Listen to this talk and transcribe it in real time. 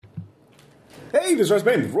Hey, this is Russ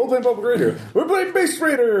Bain, role-playing public radio. We're playing Base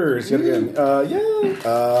Raiders yet again.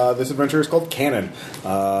 This adventure is called Canon.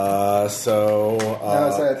 Now, is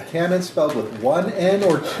that Canon spelled with one N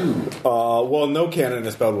or two? Well, no Canon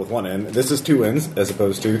is spelled with one N. This is two N's as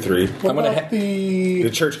opposed to three. What about the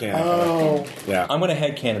church canon. Oh. Yeah. I'm going to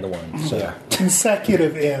head canon the one. So. Yeah.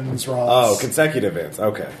 Consecutive N's, Ross. Oh, consecutive N's.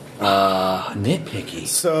 Okay. Nitpicky.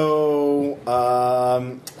 So,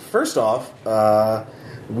 first off,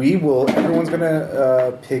 everyone's going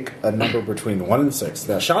to pick a number between 1 and 6.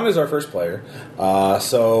 Now, Sean is our first player,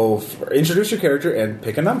 so introduce your character and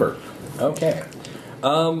pick a number. Okay.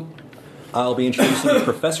 I'll be introducing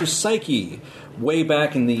Professor Psyche. Way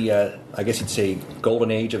back in the, I guess you'd say, golden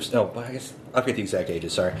age of... No, I guess... I forget the exact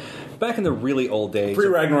ages, sorry. Back in the really old days...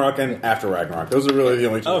 Pre-Ragnarok and after Ragnarok. Those are really the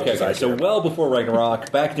only two ages. Okay, so well before Ragnarok,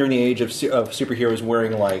 back during the age of superheroes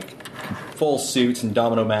wearing, like, full suits and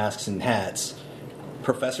domino masks and hats...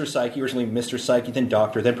 Professor Psyche, originally Mr. Psyche, then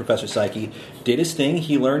Doctor, then Professor Psyche, did his thing.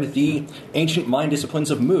 He learned the ancient mind disciplines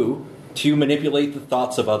of Mu to manipulate the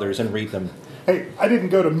thoughts of others and read them. Hey, I didn't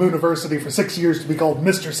go to Mooniversity for 6 years to be called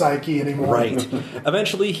Mr. Psyche anymore. Right.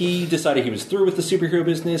 Eventually, he decided he was through with the superhero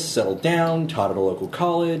business, settled down, taught at a local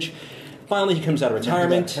college. Finally, he comes out of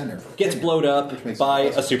retirement, gets blowed up by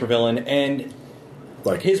a supervillain, and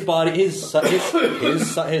like his body, his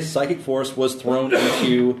psychic force was thrown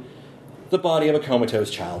into the body of a comatose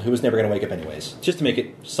child who was never going to wake up anyways. Just to make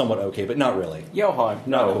it somewhat okay, but not really. Johan.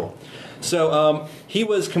 Not cool. So he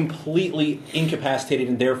was completely incapacitated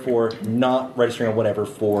and therefore not registering or whatever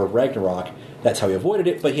for Ragnarok. That's how he avoided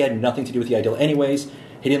it, but he had nothing to do with the Ideal anyways.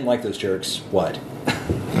 He didn't like those jerks. What?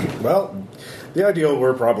 Well, the Ideal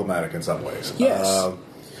were problematic in some ways. Yes.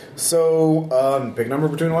 Pick a number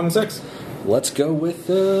between 1 and 6. Let's go with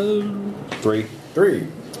 3. 3.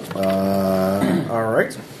 All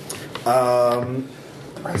right.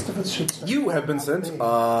 The rest of us should start. You have been sent,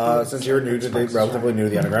 since you're relatively new to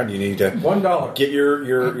the Underground, you need to $1. get your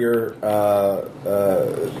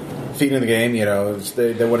feet in the game. You know,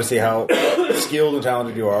 they want to see how skilled and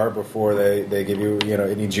talented you are before they give you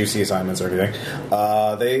any juicy assignments or anything.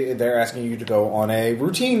 They're asking you to go on a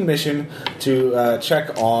routine mission to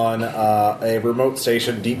check on a remote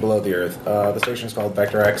station deep below the Earth. The station is called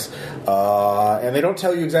Vector X, and they don't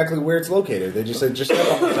tell you exactly where it's located. They just say just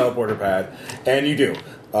step on the teleporter pad, and you do.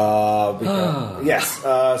 Yes.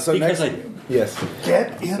 So because next, I do. Yes.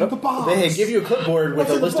 Get in the box. They give you a clipboard with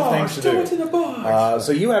a list of things to do. What's in the box?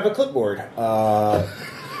 So you have a clipboard. Wow.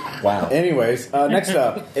 Anyways, next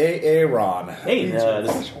up, Aaron. Hey,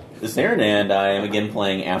 this is Aaron, and I am again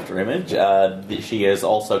playing After Image. She is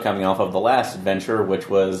also coming off of the last adventure, which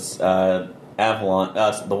was Avalon,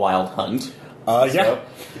 the Wild Hunt.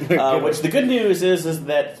 Which the good news is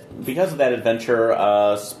that because of that adventure,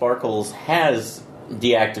 Sparkles has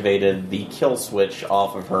deactivated the kill switch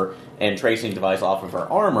off of her and tracing device off of her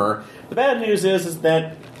armor. The bad news is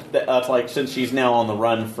that since she's now on the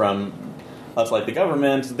run from the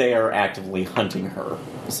government, they are actively hunting her.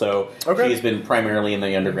 So she's been primarily in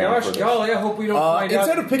the underground. Gosh golly, I hope we don't find out.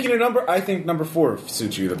 Instead of picking a number, I think number 4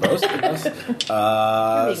 suits you the most.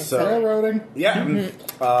 Railroading. Yeah.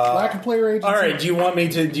 Lack of player agency. All right. Do you want to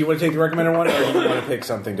take the recommended one, or do you want to pick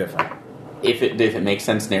something different? If it makes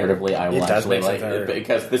sense narratively, I will It does actually make sense it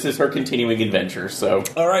because this is her continuing adventure. So,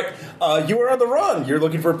 all right, you are on the run. You're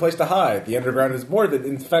looking for a place to hide. The underground is more than,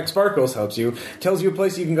 in fact, Sparkles helps you. Tells you a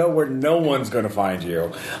place you can go where no one's going to find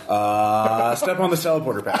you. Step on the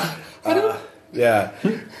teleporter path. Yeah,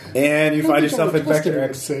 and you find yourself in Vector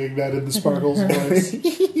X. Saying that in the Sparkles voice.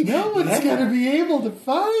 No one's going to be able to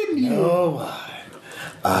find you. No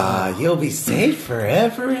one. You'll be safe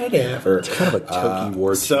forever and ever. It's kind of a Toki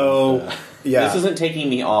war. Yeah. This isn't taking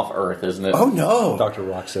me off Earth, isn't it? Oh no, Dr.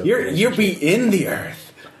 Roxo. You'll be in the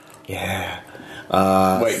Earth. Yeah.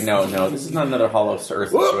 Wait, no. This is not another Hollow Earth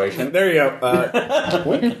situation. There you go.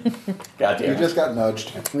 Goddamn. You just got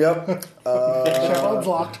nudged. Yep. Challenge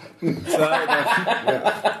locked. That's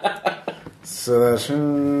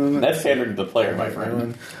standard to the player, my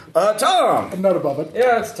friend. Tom! I'm not above it.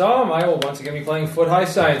 Yeah, it's Tom. I will once again be playing Foot High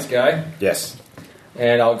Science Guy. Yes.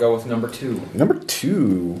 And I'll go with number 2. Number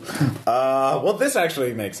 2. Well, this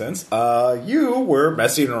actually makes sense. You were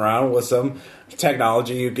messing around with some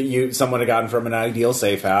technology someone had gotten from an Ideal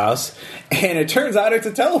safe house, and it turns out it's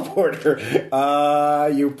a teleporter.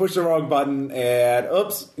 You push the wrong button, and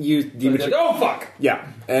oops, Oh, fuck! Yeah,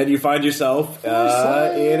 and you find yourself in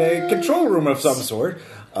a control room of some sort.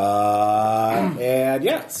 And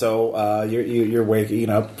yeah, so you're waking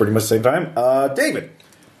up pretty much the same time. David.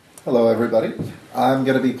 Hello, everybody. I'm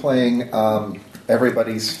going to be playing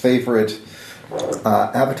everybody's favorite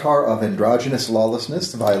Avatar of Androgynous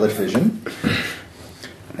Lawlessness, Violet Vision.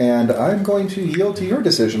 And I'm going to yield to your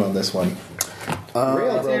decision on this one. It's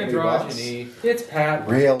androgyny. It's Pat.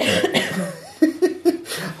 Railroad.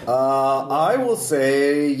 I will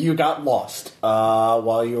say you got lost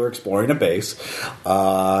while you were exploring a base,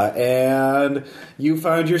 and you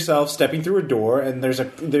found yourself stepping through a door, and there's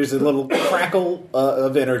a little crackle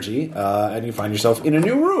of energy, and you find yourself in a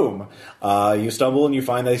new room. You stumble and you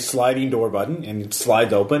find a sliding door button, and it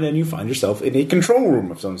slides open, and you find yourself in a control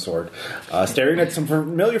room of some sort, staring at some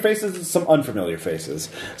familiar faces and some unfamiliar faces.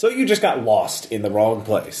 So you just got lost in the wrong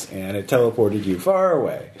place, and it teleported you far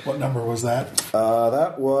away. What number was that?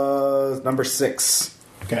 That was number 6.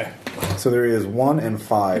 Okay. So there is 1 and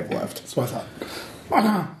 5 left. That's what I thought.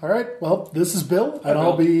 All right. Well, this is Bill, and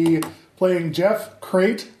I'll be playing Jeff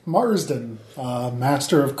Crate Marsden,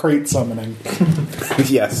 master of crate summoning.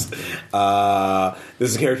 Yes. This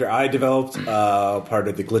is a character I developed, part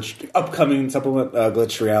of the upcoming supplement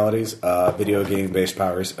Glitched Realities, video game-based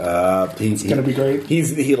powers. It's going to be great.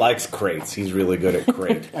 He likes crates. He's really good at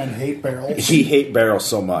crate. And hate barrels. He hate barrels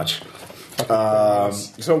so much.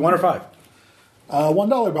 So 1 or 5?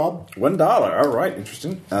 $1, Bob. $1. All right.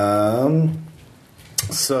 Interesting.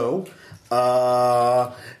 So,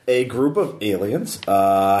 a group of aliens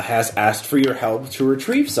has asked for your help to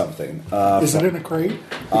retrieve something. Is it in a crate?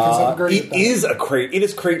 Because I'm great at that. It is a crate. It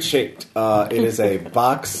is crate shaped. It is a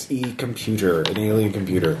boxy computer, an alien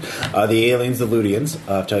computer. The aliens, the Ludians,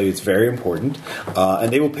 tell you it's very important,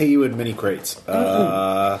 and they will pay you in mini crates.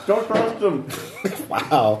 Don't trust them.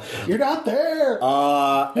 Wow, You're not there.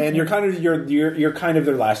 and you're kind of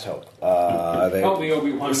their last hope. Help me,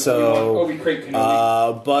 Obi-Wan. So, Obi-Crate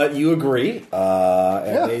Kenobi. but you agree,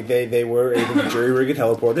 and they were able to jury rig and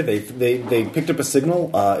teleported. They picked up a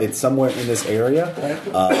signal. It's somewhere in this area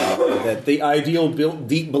that the ideal built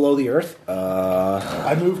deep below the earth.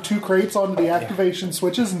 I move 2 crates onto the activation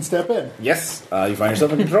switches and step in. Yes, you find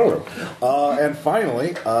yourself in the control room, and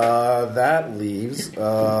finally, that leaves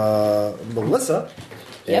Melissa.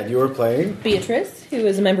 Yep. And you were playing Beatrice, who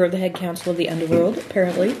is a member of the head council of the Underworld,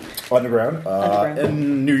 apparently. Underground.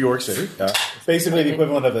 In New York City. Basically the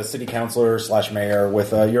equivalent of a city councilor / mayor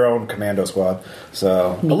with your own commando squad.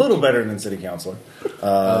 So a little better than city councilor.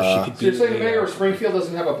 So you're saying the mayor of Springfield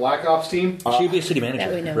doesn't have a Black Ops team? She'd be a city manager.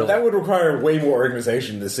 That we know. Really. That would require way more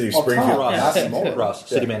organization than the city of Springfield. Ross, Yeah. Ross,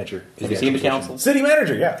 city manager. Is Is he in the council? City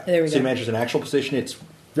manager, yeah. There we City go. manager is an actual position.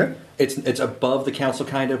 Yeah. It's above the council,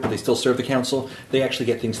 kind of, but they still serve the council. They actually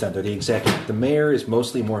get things done. They're the executive. The mayor is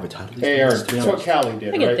mostly more of a title. Hey, Aaron, that's what Callie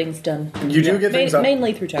did, I get right? things done. You do get things done.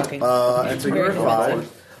 Mainly through talking. And so you're Very at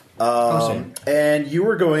 5. And you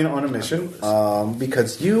were going on a mission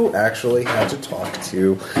because you actually had to talk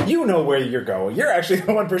to... You know where you're going. You're actually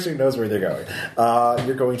the one person who knows where they're going.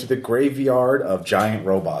 You're going to the Graveyard of Giant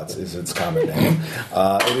Robots, is its common name.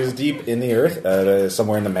 It is deep in the earth,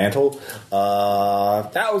 somewhere in the mantle.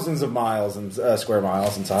 Thousands of miles and square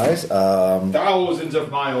miles in size. Thousands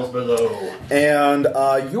of miles below. And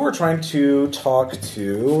you were trying to talk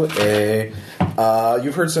to a...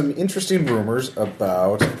 you've heard some interesting rumors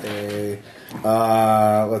about a,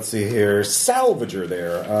 let's see here, salvager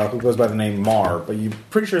there, who goes by the name Mar, but you're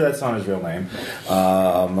pretty sure that's not his real name.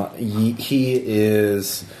 He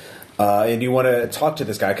is... and you want to talk to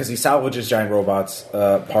this guy because he salvages giant robots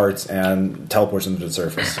parts and teleports them to the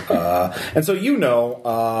surface. And so you're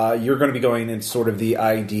going to be going in sort of the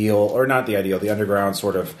ideal, or not the ideal, the underground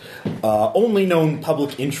sort of only known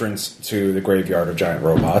public entrance to the Graveyard of Giant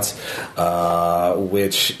Robots,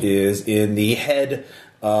 which is in the head...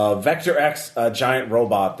 Vector X, a giant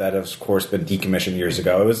robot that has, of course, been decommissioned years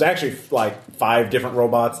ago. It was actually like 5 different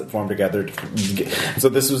robots that formed together. So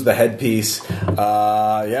this was the headpiece.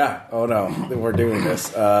 Yeah. Oh no, we're doing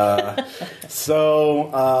this. Guns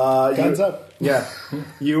up. Yeah,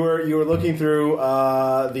 you were looking through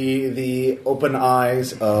the open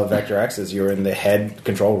eyes of Vector X as you were in the head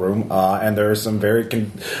control room, and there are some very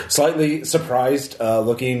slightly surprised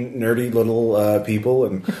looking nerdy little people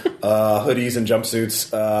in hoodies and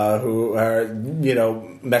jumpsuits who are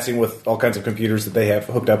messing with all kinds of computers that they have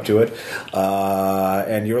hooked up to it,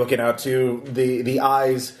 and you're looking out to the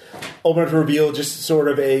eyes open to reveal just sort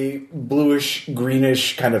of a bluish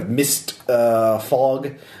greenish kind of mist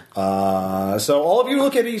fog. So all of you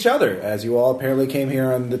look at each other as you all apparently came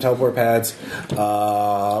here on the teleport pads,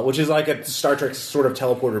 which is like a Star Trek sort of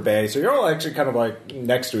teleporter bay. So you're all actually kind of like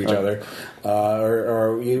next to each other,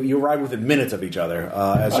 or you arrive within minutes of each other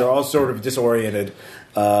as you're all sort of disoriented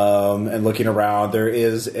and looking around. There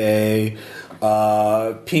is a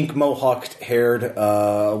pink mohawked-haired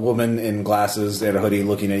woman in glasses and a hoodie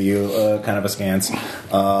looking at you, kind of askance.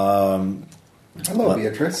 Hello,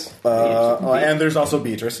 Beatrice. And there's also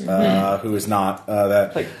Beatrice, who is not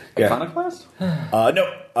that. Like yeah. Iconoclast?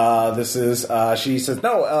 No. This is. She says,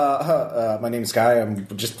 "No. My name's Sky. I'm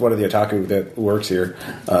just one of the otaku that works here.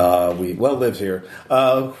 Lives here.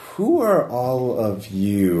 Who are all of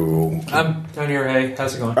you? I'm down here. Hey,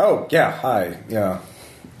 how's it going? Oh, yeah. Hi. Yeah.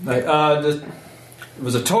 It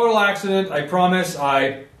was a total accident. I promise.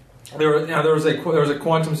 There was a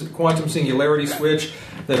quantum singularity switch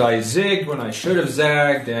that I zigged when I should have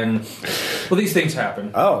zagged, and well, these things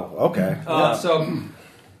happen. Oh, okay.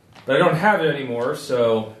 But I don't have it anymore,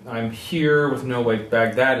 so I'm here with no way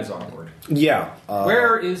back. That is awkward. Yeah.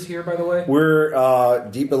 Where is here, by the way? We're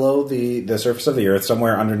deep below the surface of the Earth,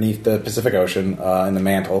 somewhere underneath the Pacific Ocean, in the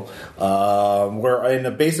mantle. We're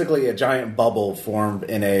in basically a giant bubble formed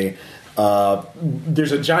in a.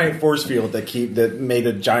 There's a giant force field that made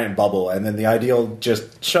a giant bubble, and then the ideal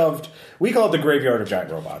just shoved. We call it the graveyard of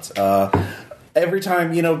giant robots. Every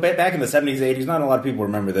time, back in the 70s, 80s, not a lot of people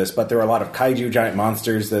remember this, but there were a lot of kaiju giant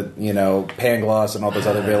monsters that, Pangloss and all those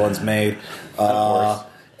other villains made. Of course.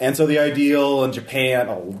 And so the ideal in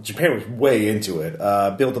Japan, Japan was way into it,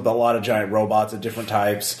 built up a lot of giant robots of different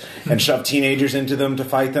types and shoved teenagers into them to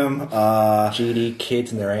fight them. GD,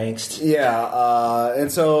 kids and their angst. Yeah,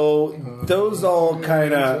 and so those all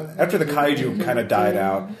kind of, after the kaiju kind of died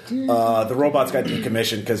out, the robots got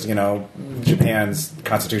decommissioned because, Japan's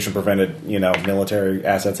constitution prevented, military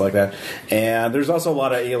assets like that. And there's also a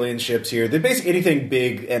lot of alien ships here. They're basically anything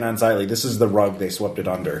big and unsightly. This is the rug they swept it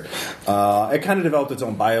under. It kind of developed its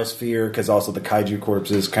own biosphere because also the kaiju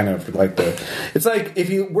corpses kind of like it's like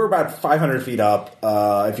we're about 500 feet up.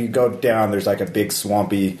 If you go down, there's like a big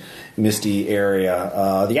swampy, misty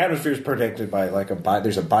area. The atmosphere is protected by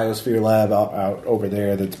there's a biosphere lab out over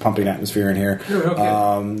there that's pumping atmosphere in here. Okay.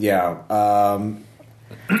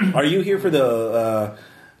 Are you here for the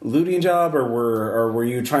looting job, or were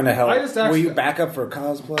you trying to help? Were you back up for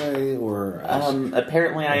cosplay, or?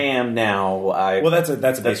 Apparently, I am now. That's a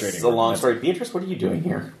base rating. That's a long story. Beatrice, what are you doing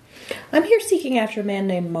here? I'm here seeking after a man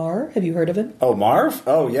named Mar. Have you heard of him? Oh, Marv?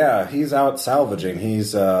 Oh, yeah. He's out salvaging.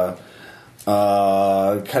 He's, I don't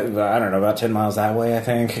know, about 10 miles that way, I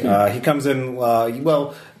think. He comes in,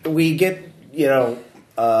 we get,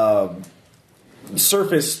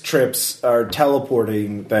 surface trips are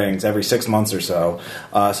teleporting things every 6 months or so.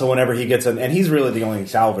 So whenever he gets in, and he's really the only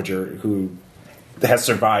salvager who has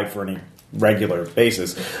survived for any regular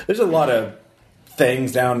basis. There's a lot of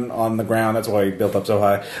things down on the ground. That's why he built up so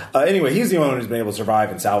high. Anyway, he's the only one who's been able to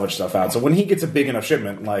survive and salvage stuff out. So when he gets a big enough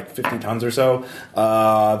shipment, like 50 tons or so,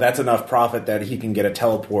 that's enough profit that he can get a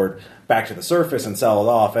teleport back to the surface and sell it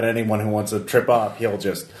off. And anyone who wants to trip up, he'll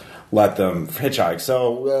just let them hitchhike.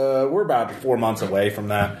 So we're about 4 months away from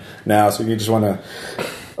that now. So you just want to...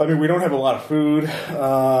 I mean, we don't have a lot of food.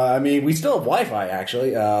 We still have Wi-Fi,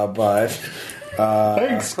 actually, but...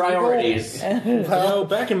 Thanks. Priorities.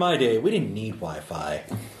 Back in my day, we didn't need Wi-Fi.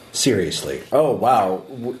 Seriously. Oh, wow.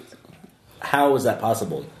 How is that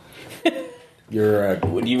possible? You're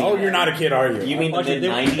you're not a kid, are you? You mean the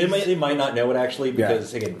mid-90s? They might not know it, actually,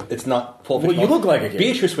 because, again, it's not full. Well, you look like a kid.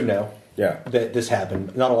 Beatrice would know. Yeah. That this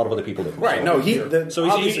happened. Not a lot of other people do. Right, no, he looks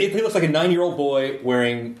like a 9-year-old boy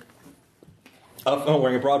wearing a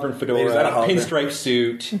broad-brimmed fedora, Is that a hologram? pinstripe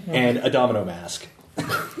suit, and a domino mask.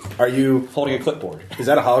 Are you holding a clipboard? Is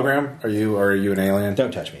that a hologram? Are you an alien?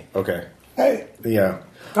 Don't touch me. Okay. Hey. Yeah.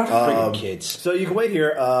 Freaking kids. So you can wait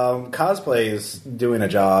here. Cosplay is doing a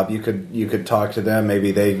job. You could talk to them.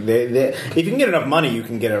 Maybe they if you can get enough money, you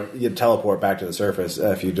can you teleport back to the surface.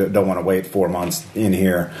 If you don't want to wait 4 months in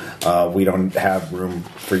here, we don't have room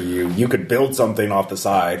for you. You could build something off the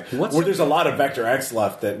side. There's a lot of Vector X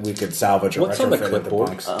left that we could salvage. Or what's on the retrofit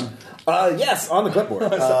clipboard? Yes, on the clipboard.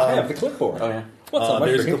 I have the clipboard. Oh yeah. What's on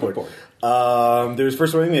my clipboard? There's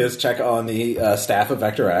first thing is check on the staff of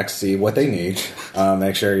Vector X, see what they need.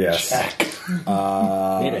 Make sure, yes. Check. Need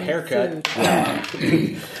a haircut.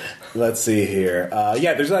 Let's see here.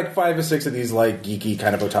 There's like 5 or 6 of these like geeky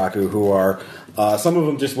kind of otaku who are. Some of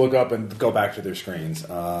them just look up and go back to their screens.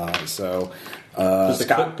 Does the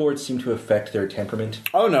clipboard seem to affect their temperament?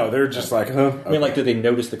 Oh no, they're just like, huh? I mean, do they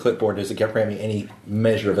notice the clipboard? Does it grant me any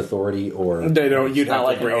measure of authority, or they don't? You'd have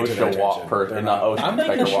like to bring an it to their OSHA walk attention. I'm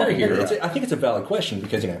not even sure here. I think it's a valid question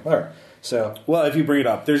because all right. So, well, if you bring it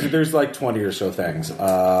up, there's like 20 or so things.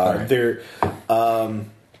 Right.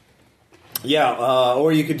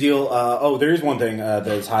 Or you could deal... there is one thing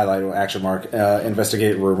that's highlighted, action mark.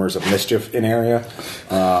 Investigate rumors of mischief in area.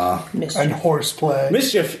 And horseplay.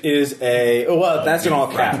 Mischief is that's in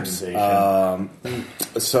all caps. Do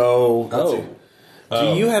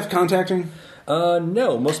you have contacting?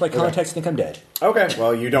 No, most of my contacts think I'm dead. Okay,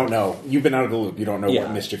 well, you don't know. You've been out of the loop. You don't know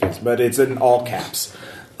what mischief is, but it's in all caps.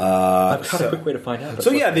 I've got a quick way to find out. So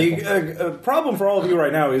yeah, the problem for all of you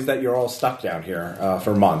right now is that you're all stuck down here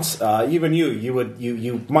for months. Even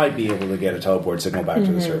you might be able to get a teleport signal back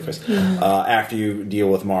to the surface after you deal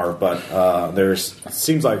with Marv, but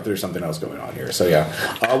seems like there's something else going on here. So yeah,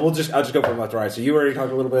 I'll just go from left to right. So you already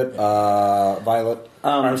talked a little bit, Violet.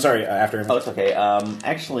 I'm sorry, after him. Oh, it's okay.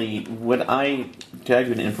 Actually, could I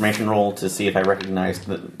do an information roll to see if I recognize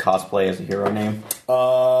the cosplay as a hero name?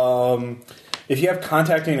 If you have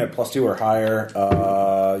contacting at +2 or higher,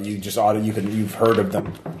 you've heard of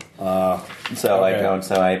them. So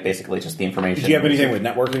I basically just the information. Do you have anything with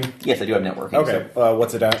networking? Yes, I do have networking. Okay, so,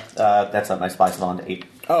 what's it at? That's at my spy salon to 8.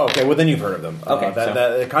 Oh, okay. Well, then you've heard of them. Okay,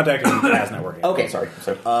 that contacting has networking. Okay, sorry.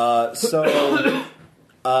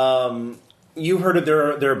 You've heard of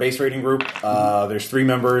their base rating group. There's 3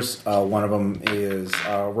 members. One of them is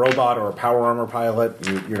a robot or a power armor pilot.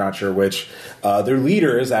 You're not sure which. Their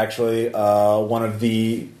leader is actually one of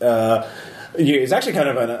the... is actually kind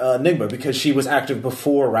of an enigma because she was active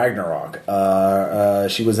before Ragnarok.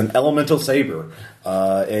 She was an elemental saber,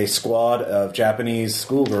 a squad of Japanese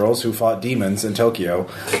schoolgirls who fought demons in Tokyo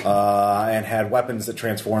and had weapons that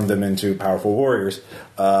transformed them into powerful warriors,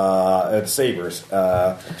 sabers.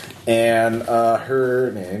 And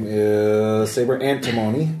her name is Saber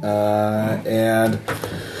Antimony, and...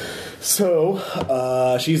 So,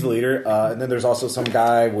 she's the leader, and then there's also some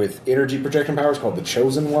guy with energy projection powers called the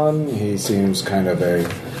Chosen One. He seems kind of a...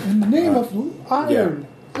 In the name of Iron,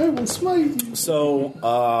 I will smite you. So,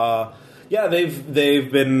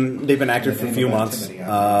 they've been active for a few months.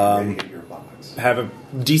 Have a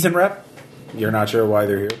decent rep. You're not sure why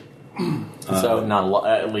they're here. So not a lot,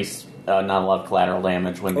 at least not a lot of collateral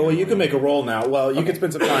damage. You can make a roll now. Well, you could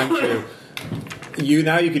spend some time to... You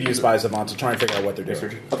could use Spy Savant to try and figure out what they're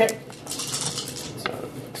doing. Okay.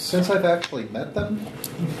 Since I've actually met them,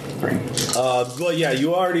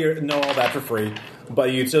 you already know all that for free,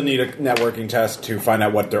 but you still need a networking test to find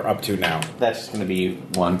out what they're up to now. That's just going to be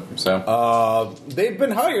one. So they've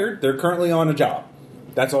been hired. They're currently on a job.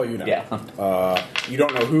 That's all you know. Yeah. You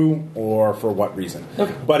don't know who or for what reason.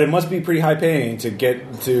 Okay. But it must be pretty high paying to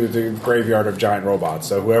get to the graveyard of giant robots.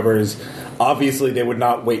 So whoever is... Obviously, they would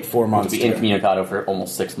not wait 4 months. To be incommunicado for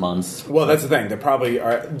almost 6 months. Well, that's the thing. They probably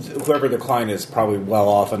are... Whoever the client is probably well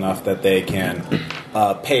off enough that they can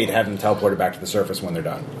pay to have them teleported back to the surface when they're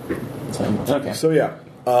done. Okay. So, yeah.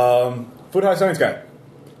 Foot High Science Guy.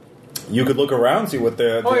 You could look around, see what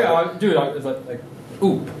the... It's like,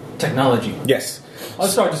 ooh, technology. Yes. I'll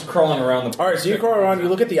start just crawling around the... All right, so you crawl around, you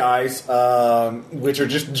look at the eyes, which are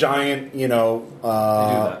just giant,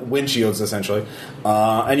 windshields, essentially.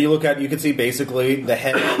 And you can see basically the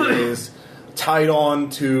head is tied on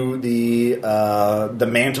to the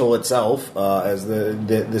mantle itself, as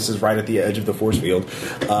this is right at the edge of the force field.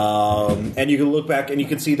 And you can look back and you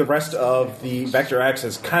can see the rest of the Vector X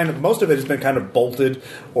is most of it has been kind of bolted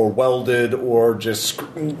or welded or just,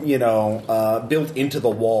 built into the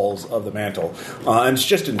walls of the mantle. And it's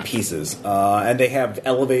just in pieces. And they have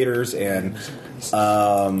elevators and...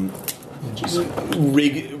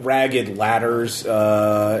 ragged ladders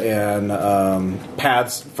and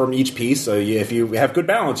paths from each piece. So if you have good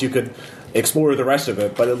balance, you could explore the rest of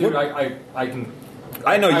it. But I can.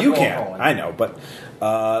 I know you can. I know, but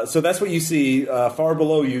so that's what you see. Far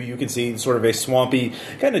below you, you can see sort of a swampy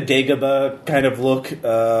kind of Dagobah kind of look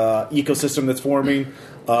ecosystem that's forming.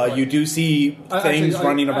 You do see things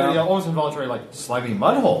running about. Almost involuntarily, slimy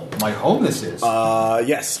mud hole. My home this is.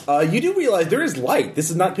 Yes. You do realize there is light. This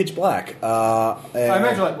is not pitch black. I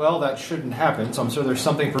imagine, that shouldn't happen, so I'm sure there's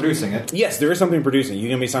something producing it. Yes, there is something producing. You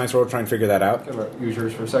give me a science roll to try and figure that out. Use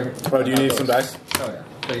yours for a second. Oh, do you need some dice? Oh, yeah.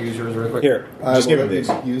 Can I use yours real quick? Here, just give me these.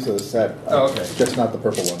 Use a set. Okay. Just not the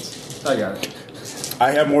purple ones. I got it.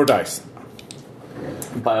 I have more dice.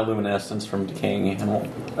 Bioluminescence from decaying animal.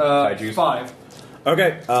 5.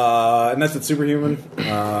 Okay, and that's at Superhuman.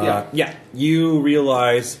 Yeah. You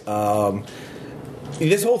realize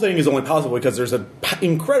this whole thing is only possible because there's an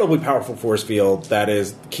incredibly powerful force field that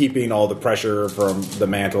is keeping all the pressure from the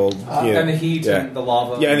mantle. And the heat and the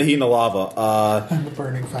lava. Yeah, and the heat and the lava. And the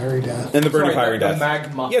burning fiery death. And the burning fiery death.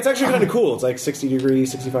 Magma. Yeah, it's actually kind of cool. It's like 60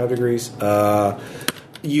 degrees, 65 degrees.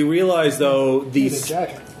 You realize, though, it's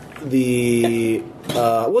a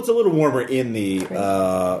little warmer in the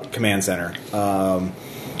command center.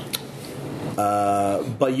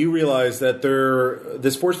 But you realize that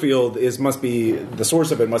this force field must be the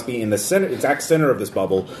source of it must be in the exact center of this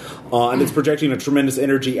bubble, and it's projecting a tremendous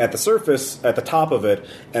energy at the surface, at the top of it,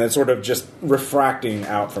 and it's sort of just refracting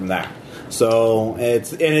out from that. So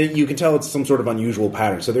you can tell it's some sort of unusual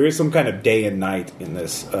pattern. So there is some kind of day and night in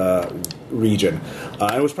this region.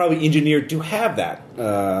 It was probably engineered to have that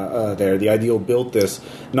there. The Ideal built this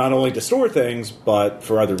not only to store things, but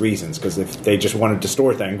for other reasons. Because if they just wanted to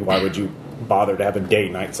store things, why would you bother to have a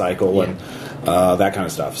day-night cycle and that kind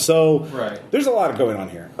of stuff? So there's a lot going on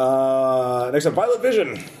here. Next up, Violet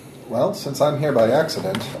Vision. Well, since I'm here by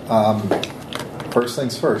accident, first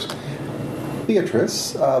things first.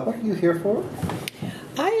 Beatrice, what are you here for?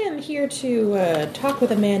 I am here to talk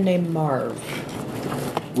with a man named Marv.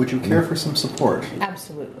 Would you care for some support?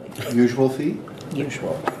 Absolutely. Usual fee?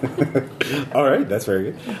 Usual. All right, that's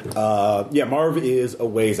very good. Marv is a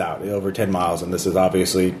ways out, over 10 miles, and this is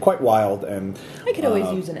obviously quite wild. And I could always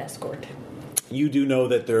use an escort. You do know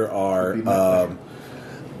that there are...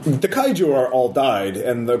 the kaiju are all died,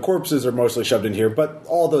 and the corpses are mostly shoved in here, but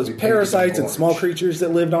all those parasites and small creatures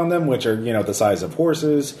that lived on them, which are, the size of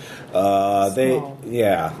horses, by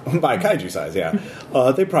kaiju size,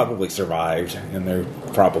 they probably survived, and they're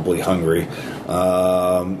probably hungry.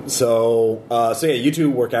 You two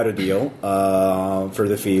work out a deal for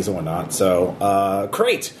the fees and whatnot. So,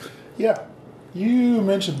 Crate! Yeah. You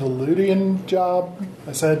mentioned the Ludian job.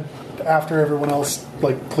 I said after everyone else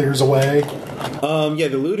clears away.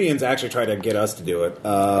 The Ludians actually try to get us to do it.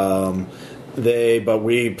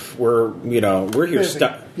 We're here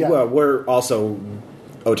stuck. Yeah. Well, we're also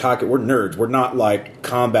otaku. We're nerds. We're not like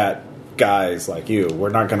combat guys like you. We're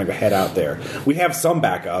not going to head out there. We have some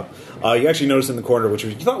backup. You actually notice in the corner, which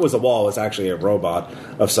you thought was a wall, is actually a robot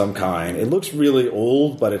of some kind. It looks really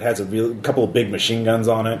old, but it has a couple of big machine guns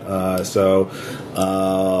on it.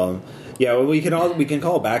 We can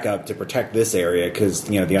call backup to protect this area because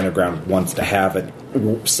the underground wants to have a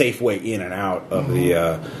safe way in and out of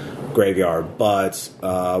the graveyard. But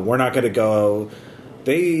we're not going to go.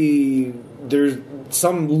 There's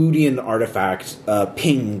some Ludian artifact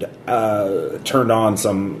turned on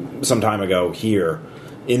some time ago here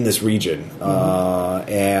in this region,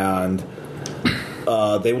 and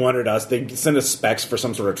they wanted us. They sent us specs for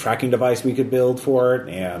some sort of tracking device we could build for it,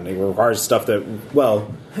 and it requires stuff that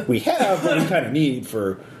we have, but we kind of need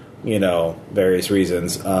for various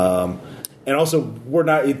reasons. And also, we're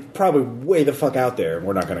not probably way the fuck out there, and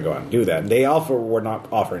we're not going to go out and do that. And we're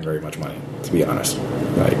not offering very much money, to be honest.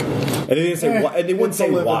 And they didn't say why, and they wouldn't say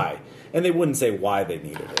why, and they wouldn't say why they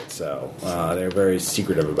needed it. So they were very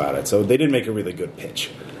secretive about it. So they didn't make a really good pitch.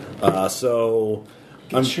 Guess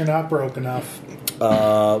you're not broke enough. The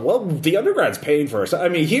undergrad's paying for us. I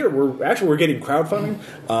mean, here we're getting crowdfunding.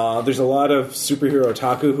 There's a lot of superhero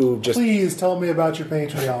otaku who just... Please tell me about your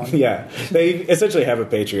Patreon. Yeah, they essentially have a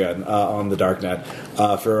Patreon on the Darknet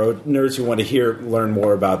for nerds who want to learn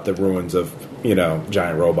more about the ruins of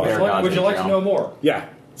giant robots. Would you like to know more? Yeah.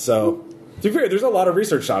 So, to be fair, there's a lot of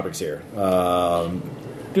research topics here.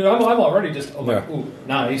 Dude, I'm already just ooh,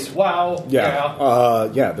 nice, wow, yeah.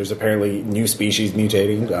 There's apparently new species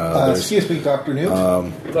mutating. Excuse me, Dr.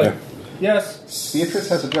 Newt. Yes. Beatrice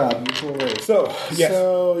has a job. Usual rate.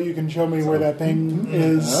 So you can show me where that thing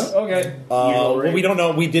is. Okay. We don't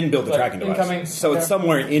know. We didn't build the tracking device, incoming. So it's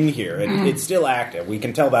somewhere in here. It's still active. We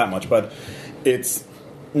can tell that much, but it's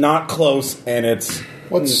not close, and it's.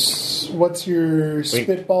 What's your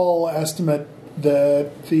spitball estimate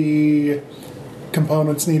that the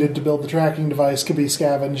components needed to build the tracking device could be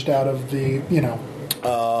scavenged out of the, you don't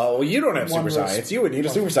have super science. You would need a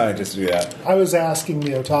super scientist to do that. I was asking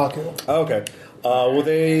the otaku. Oh, okay.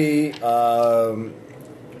 They... You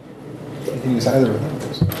can use either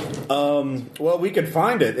of those. We could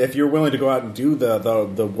find it if you're willing to go out and do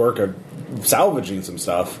the work of salvaging some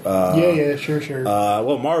stuff. Sure.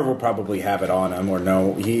 Marv will probably have it on him, or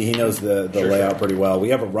no, he knows the layout pretty well. We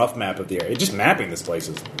have a rough map of the area. Just mapping this place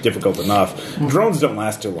is difficult enough. Drones don't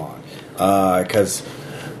last too long because.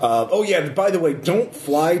 By the way, don't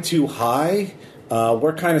fly too high.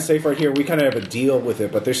 We're kind of safe right here. We kind of have a deal with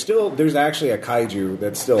it, but there's actually a kaiju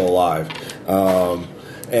that's still alive.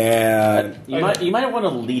 And you might want to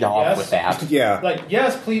lead off with that. Yeah.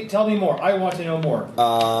 Yes, please tell me more. I want to know more.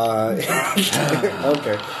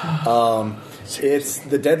 Okay. It's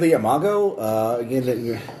the Deadly Imago.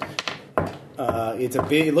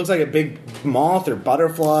 It looks like a big moth or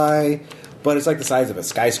butterfly, but it's like the size of a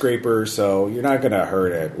skyscraper, so you're not going to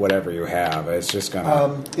hurt it, whatever you have. It's just going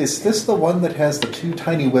to... is this the one that has the two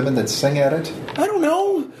tiny women that sing at it? I don't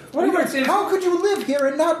know. How could you live here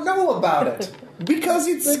and not know about it? Because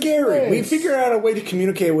it's scary. We figured out a way to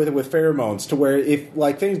communicate with it with pheromones to where if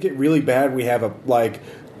things get really bad, we have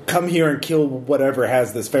come here and kill whatever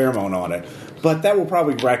has this pheromone on it. But that will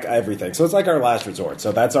probably wreck everything. So it's like our last resort.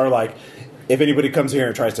 So that's our if anybody comes here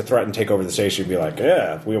and tries to threaten take over the station, be like,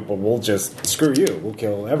 yeah, we'll just screw you. We'll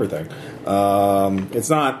kill everything. It's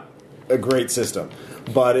not a great system,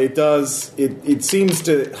 but it does. It seems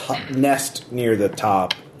to nest near the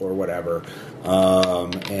top or whatever,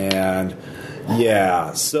 and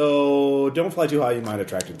yeah. So don't fly too high; you might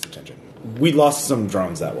attract its attention. We lost some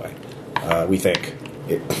drones that way. We think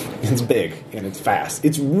it's big and it's fast.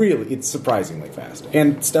 It's surprisingly fast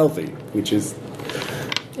and stealthy, which is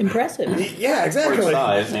impressive. Yeah, exactly. For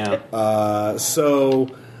size, yeah.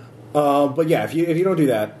 But yeah, if you don't do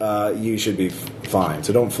that, you should be fine.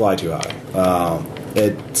 So don't fly too high.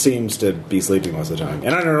 It seems to be sleeping most of the time,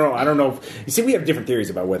 and I don't know. You see, we have different theories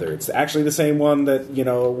about whether it's actually the same one that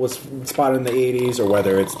was spotted in the '80s, or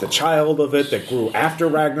whether it's the child of it that grew after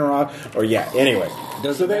Ragnarok. Or anyway.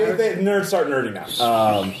 So they nerds start nerding now.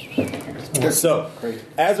 So,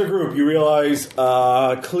 as a group, you realize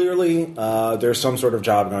clearly there's some sort of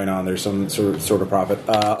job going on. There's some sort of profit.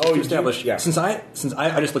 You established. Yeah. Since I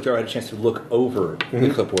just looked over, I had a chance to look over the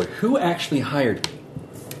clipboard. Who actually hired me?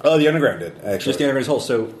 Oh, the Underground did, actually. Just the Underground as a whole.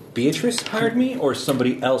 So Beatrice hired me, or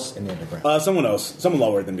somebody else in the Underground? Someone else. Someone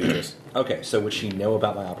lower than Beatrice. Okay, so would she know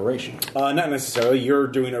about my operation? Not necessarily. You're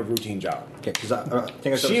doing a routine job. Okay, because I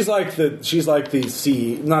think she's like the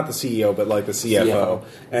not the CEO, but like the CFO.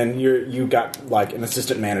 And you got like an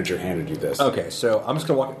assistant manager handed you this. Okay, so I'm just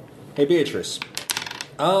gonna walk. Hey, Beatrice.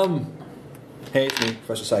 Hey, it's me,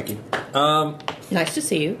 Professor Psyche. Nice to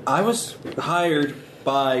see you. I was hired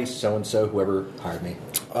by so and so, whoever hired me.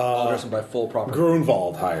 I'll address him by full proper.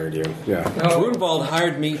 Grunwald hired you. Yeah. Grunwald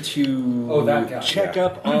hired me to check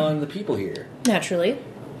up on the people here. Naturally.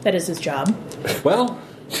 That is his job. Well,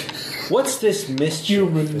 what's this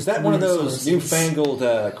Mischief? Is that one of those newfangled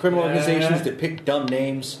criminal organizations that pick dumb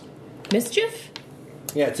names? Mischief?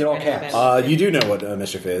 Yeah, it's in all caps. You do know what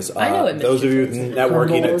Mischief is. I know what those of you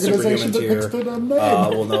networking at Superhumans here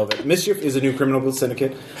will know of it. Mischief is a new criminal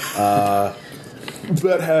syndicate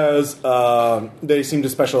that has. They seem to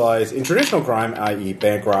specialize in traditional crime, i.e.,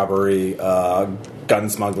 bank robbery, gun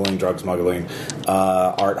smuggling, drug smuggling,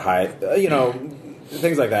 art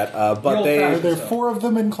things like that. But there are 4 of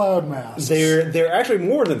them in cloud masks. There are actually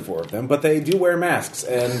more than 4 of them, but they do wear masks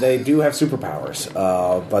and they do have superpowers.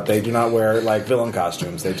 But they do not wear like villain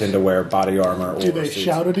costumes. They tend to wear body armor. Do they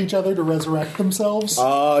shout at each other to resurrect themselves?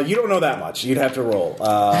 You don't know that much. You'd have to roll,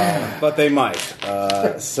 but they might.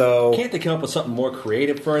 So can't they come up with something more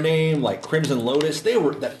creative for a name like Crimson Lotus? There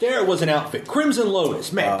was an outfit, Crimson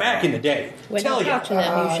Lotus, man, back in the day. When you're watching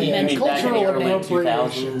them, you should mention cultural that.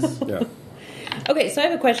 appropriation. yeah. Okay, so I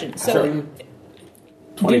have a question. So,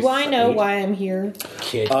 do I know why I'm here?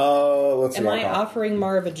 Kid. Let's see. Am I offering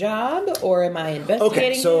Marv a job, or am I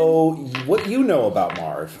investigating? Okay, so what you know about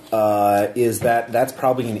Marv is that that's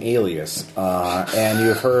probably an alias, and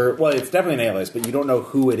you've heard. Well, it's definitely an alias, but you don't know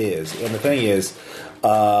who it is. And the thing is,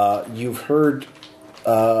 you've heard.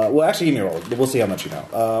 Well, actually, give me a roll. We'll see how much you know.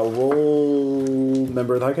 Roll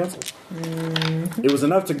member of the High Council. Mm-hmm. It was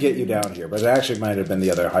enough to get you down here, but it actually might have been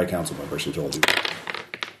the other High Council members who told you.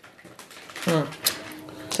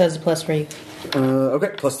 Says +3. Okay,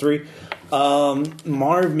 +3.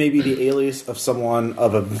 Marv may be the alias of someone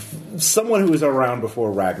who was around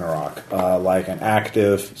before Ragnarok, like an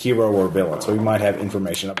active hero or villain. So he might have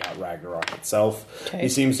information about Ragnarok itself. Okay. He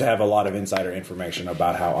seems to have a lot of insider information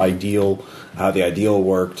about how the ideal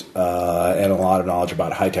worked, and a lot of knowledge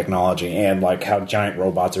about high technology and like how giant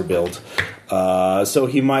robots are built. So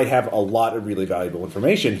he might have a lot of really valuable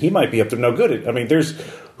information. He might be up to no good.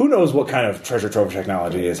 Who knows what kind of treasure trove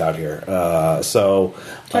technology is out here. I'm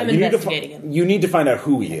investigating him. You need to find out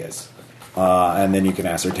who he is, and then you can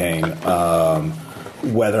ascertain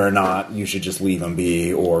whether or not you should just leave him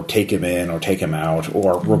be, or take him in, or take him out,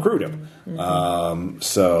 or recruit him. Yeah.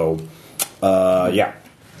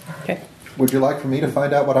 Okay. Would you like for me to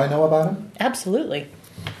find out what I know about him? Absolutely.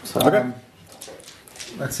 Okay.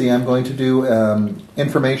 Let's see, I'm going to do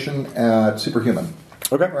information at Superhuman.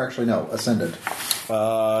 Okay. Or actually, no, Ascendant.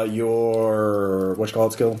 Your what's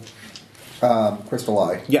skill? Crystal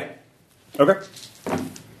Eye. Yeah. Okay.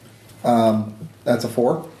 That's a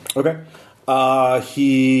 4. Okay.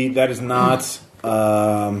 That is not.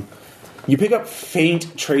 You pick up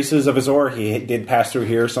faint traces of his aura. He did pass through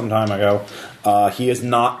here some time ago. He is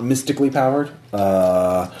not mystically powered.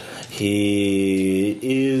 He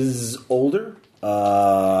is older.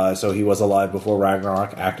 So he was alive before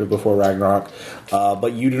Ragnarok, active before Ragnarok,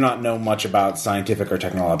 but you do not know much about scientific or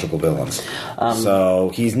technological villains.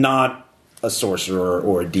 So he's not a sorcerer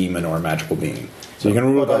or a demon or a magical being. So you can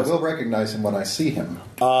rule But I those. will recognize him when I see him.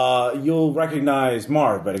 You'll recognize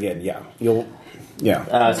Marv, but again, yeah,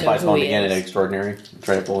 Yeah. Spice who Bond he again is. at Extraordinary.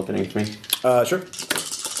 Try to pull it beneath me. Sure.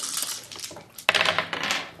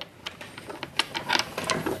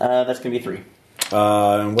 That's going to be 3.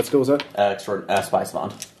 And what skill was that? Spice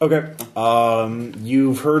Bond. Okay.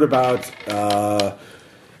 You've heard about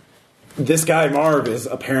this guy Marv is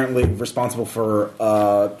apparently responsible for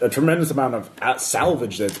a tremendous amount of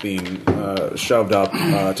salvage that's being shoved up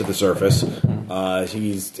to the surface.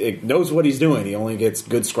 He knows what he's doing. He only gets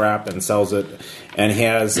good scrap and sells it, and he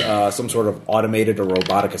has some sort of automated or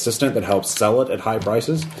robotic assistant that helps sell it at high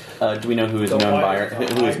prices. Do we know who his known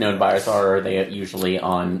buyers are? Or are they usually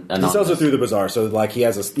on anonymous? He sells it through the bazaar, so like he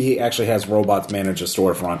actually has robots manage a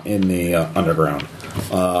storefront in the underground.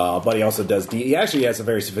 But he also does. He actually has a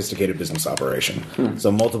very sophisticated business operation. So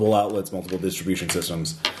multiple outlets, multiple distribution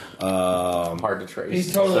systems. Hard to trace.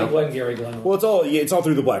 He's totally Glengarry Glen. Well, it's all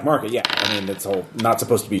through the black market. Yeah, I mean it's all not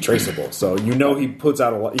supposed to be traceable. So he puts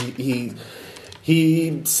out a lot.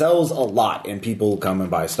 He sells a lot, and people come and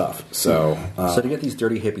buy stuff. So So to get these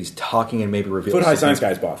dirty hippies talking and maybe reveal Foot High something- Science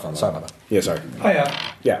guys bought from him. Sorry about that. Yeah, sorry. Oh, yeah.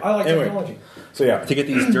 Yeah. I like Anyway. technology. So yeah. To get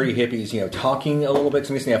these dirty hippies, talking a little bit,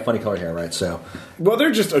 because they have funny colored hair, right? So, Well,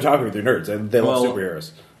 they're just otaku. They're nerds, and they love Well,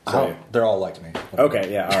 superheroes. So, they're all like me.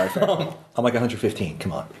 okay, yeah, all right. Fair enough. I'm like 115.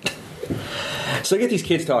 Come on. So get these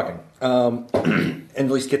kids talking, and at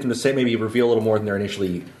least get them to say, maybe reveal a little more than they're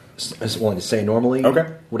initially willing to say normally. Okay.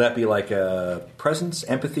 Would that be like presence,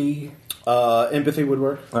 empathy? Empathy would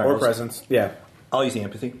work, All right, or let's- presence. Yeah. I'll use the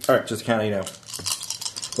empathy. All right. Just to kind of,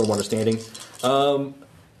 a little more understanding.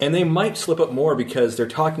 And they might slip up more because they're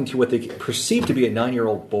talking to what they perceive to be a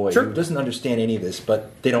 9-year-old boy Sure. who doesn't understand any of this,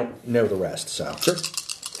 but they don't know the rest. So, Sure.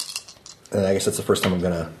 And I guess that's the first time I'm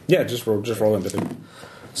gonna. Yeah, just roll empathy.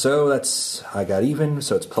 So I got even.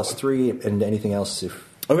 So it's +3, and anything else if.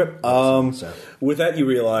 Okay. So. With that, you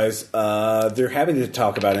realize they're having to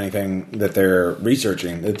talk about anything that they're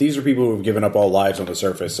researching. That these are people who have given up all lives on the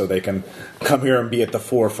surface, so they can come here and be at the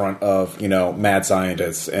forefront of mad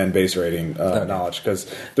scientists and base rating knowledge, because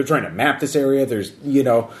they're trying to map this area. There's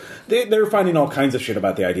they're finding all kinds of shit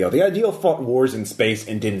about the Ideal. The Ideal fought wars in space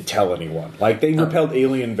and didn't tell anyone. Like they repelled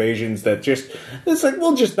alien invasions that it's like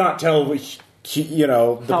we'll just not tell. The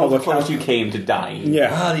How public close you came to dying.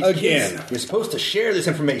 Yeah, These again. kids, you're supposed to share this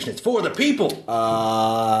information. It's for the people.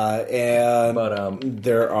 And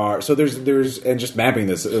there's and just mapping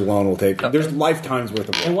this alone will take. There's lifetimes worth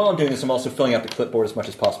of work. And while I'm doing this, I'm also filling out the clipboard as much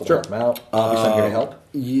as possible Sure. to help them out. Obviously, I'm here to help.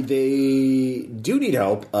 They do need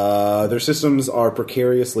help. Their systems are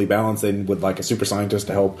precariously balanced. They would like a super scientist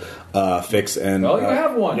to help fix and. Well, you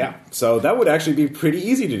have one. Yeah, so that would actually be pretty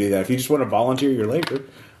easy to do that if you just want to volunteer your labor.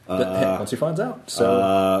 Once he finds out.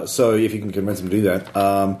 So if you can convince him to do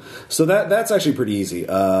that, so that's actually pretty easy.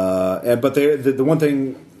 But the one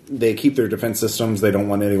thing, they keep their defense systems. They don't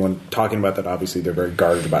want anyone talking about that. Obviously, they're very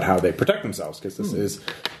guarded about how they protect themselves because this is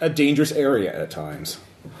a dangerous area at times.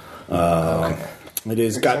 It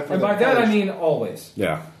is got. And by that I mean always.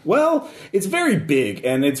 Yeah. Well, it's very big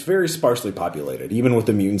and it's very sparsely populated, even with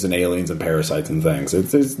the mutants and aliens and parasites and things.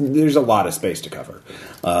 There's a lot of space to cover.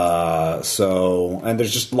 And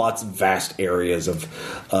there's just lots of vast areas of.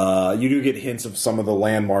 You do get hints of some of the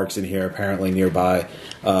landmarks in here. Apparently, nearby,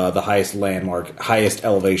 the highest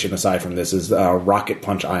elevation aside from this is Rocket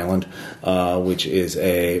Punch Island, which is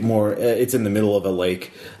it's in the middle of a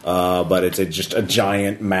lake, but it's just a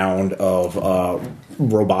giant mound of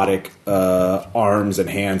robotic arms and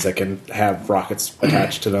hands that can have rockets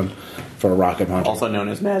attached to them for a rocket punch. Also known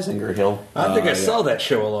as Mazinger Hill. I think I saw that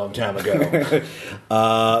show a long time ago.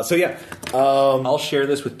 I'll share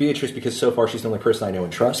this with Beatrice because so far she's the only person I know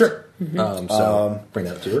and trust. Sure. Bring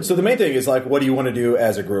that to her. So the main thing is what do you want to do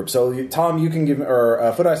as a group? So Tom, you can give me,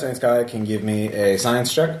 or Foot High Science guy can give me a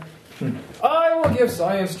science check. I will give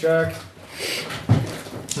science check.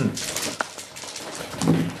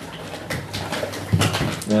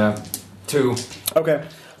 Yeah, 2. Okay.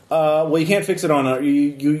 Well, you can't fix it on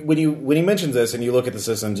when he mentions this and you look at the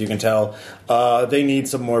systems, you can tell they need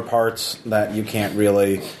some more parts that you can't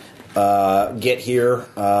really get here,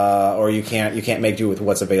 or you can't make do with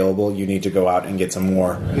what's available. You need to go out and get some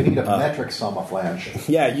more. You need a metric soma flange.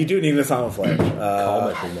 Yeah, you do need a soma flange. Call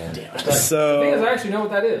metric man. The thing is, I actually know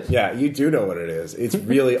what that is. Yeah, you do know what it is. It's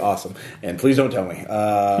really awesome, and please don't tell me.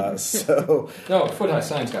 No, Foot High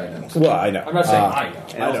Science guy knows. Well, I know. I'm not saying I know.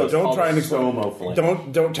 And I know. also Don't called try and a explain.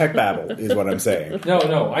 somoflange. Don't tech babble is what I'm saying.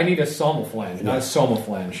 No, I need a somoflange, not a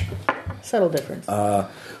somoflange. Subtle difference.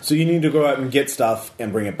 So you need to go out and get stuff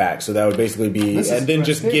and bring it back. So that would basically be, and then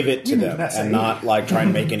just give it to them and not like try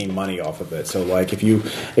and make any money off of it. So like if you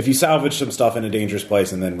salvage some stuff in a dangerous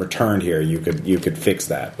place and then returned here, you could fix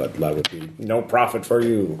that, but that would be no profit for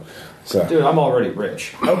you. So Dude, I'm already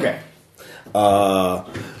rich. okay.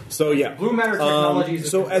 So yeah, Blue Matter Technologies.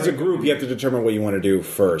 So as a group, you have to determine what you want to do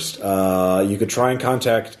first. You could try and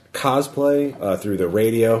contact Cosplay through the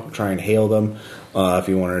radio. Try and hail them if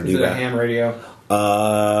you wanted to do Is it that. a ham radio?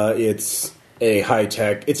 It's a high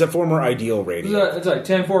tech. It's a former Ideal radio. It's like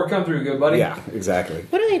 10-4, come through, good buddy. Yeah, exactly.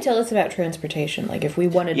 What do they tell us about transportation? Like, if we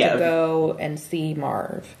wanted to go and see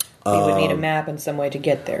Marv, we would need a map and some way to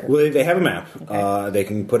get there. Well, they have a map. Okay. They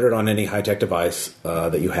can put it on any high tech device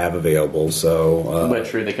that you have available. So, But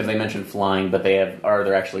true, because they mentioned flying, but are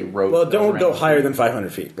there actually roads? well, don't go higher than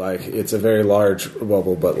 500 feet. Like, it's a very large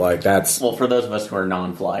bubble, but like that's. Well, for those of us who are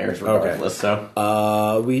non-flyers, regardless.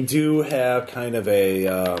 So We do have kind of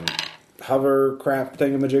a hovercraft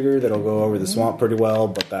thingamajigger that'll go over the swamp pretty well,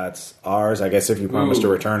 but that's ours. I guess if you promise to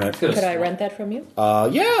return it. Could I rent that from you?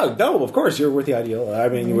 Yeah, no, of course, you're with the Ideal. I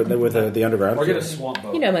mean, with the underground. Or get a swamp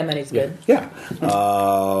boat. You know my money's good. Yeah.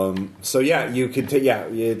 So yeah, you could.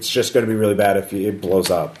 It's just going to be really bad if it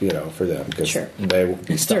blows up, for them because Sure. they will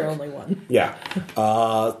be It's stuck. their only one. Yeah,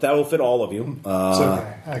 that will fit all of you. It's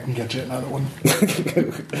okay. I can get you another one.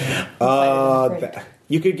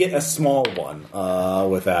 You could get a small one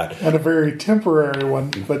with that. And a very temporary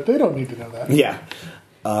one, but they don't need to know that. Yeah.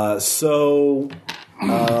 So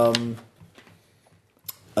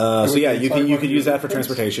yeah, you could use that for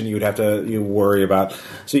transportation. You would have to worry about.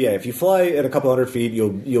 So yeah, if you fly at a couple hundred feet,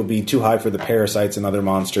 you'll be too high for the parasites and other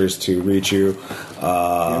monsters to reach you.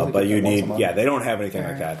 But you need. Yeah, they don't have anything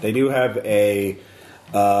like that. They do have a.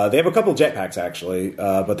 They have a couple jetpacks actually,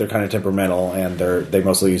 but they're kind of temperamental, and they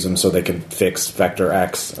mostly use them so they can fix Vector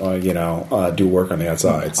X, do work on the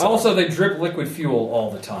outside. So. Also, they drip liquid fuel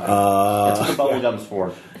all the time. that's what the bubble gum's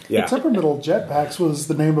for. Yeah. Temperamental Jetpacks was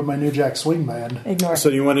the name of my New Jack Swing band. Ignore. So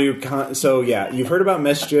you want to? So yeah, you've heard about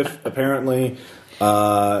Mischief. Apparently,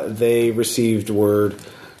 they received word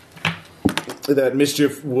that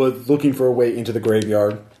Mischief was looking for a way into the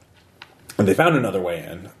graveyard. And they found another way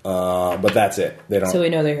in, but that's it. They don't. So we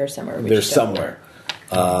know they're here somewhere. They're somewhere,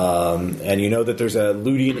 and you know that there's a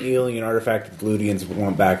Ludian alien artifact that the Ludians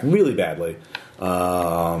want back really badly,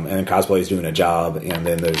 and then Cosplay is doing a job. And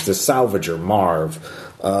then there's this salvager Marv,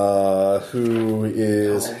 who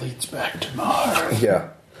is All leads back to Mars. yeah.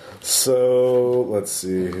 So let's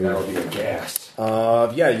see here. That'll be a gas.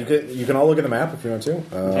 Yeah, you can all look at the map if you want to.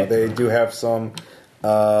 They do have some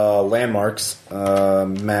landmarks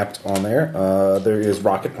mapped on there. There is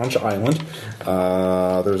Rocket Punch Island.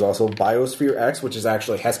 There's also Biosphere X, which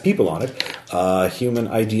actually has people on it. Human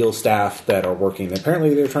Ideal staff that are working.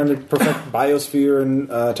 Apparently, they're trying to perfect biosphere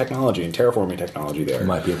and technology and terraforming technology there.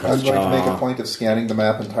 Might be a I'd price. like to make a point of scanning the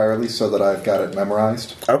map entirely so that I've got it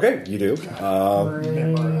memorized. Okay, you do.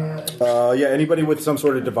 Yeah, anybody with some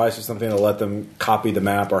sort of device or something to let them copy the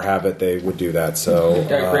map or have it, they would do that. So,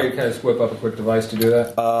 Kind of whip up a quick device to do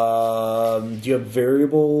that. do you have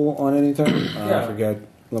variable on anything? Yeah. I forget.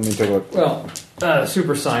 Let me take a look. Well,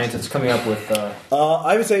 super science. It's coming up with.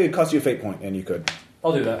 I would say it costs you a fate point, and you could.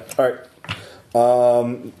 I'll do that. All right.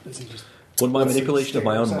 Would my manipulation of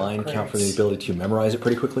my own mind count for the ability to memorize it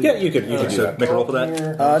pretty quickly? Yeah, you could do So that. make a roll for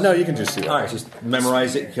that? No, you can just do that. All right, just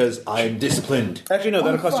memorize it because I'm disciplined. Actually, no,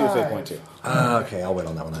 that'll cost you a fate point, too. Okay, I'll wait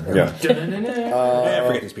on that one then. Yeah.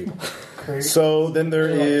 Forget these people. So then there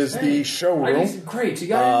is the showroom, Great, you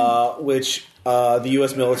got which the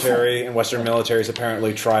U.S. military and Western militaries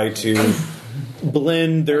apparently try to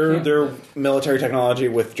blend their military technology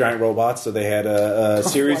with giant robots. So they had a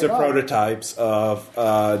series of prototypes of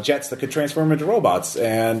jets that could transform into robots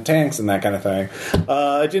and tanks and that kind of thing.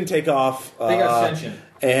 It didn't take off. They got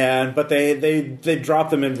sentient. But they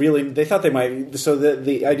dropped them in really. They thought they might. So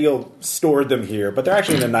the Ideal stored them here, but they're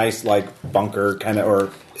actually in a nice like bunker kind of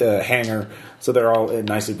or hangar. So they're all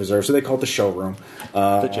nicely preserved. So they call it the showroom.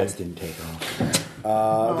 The jets didn't take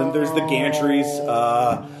off. Then there's the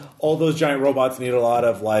gantries. All those giant robots need a lot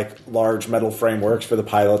of like large metal frameworks for the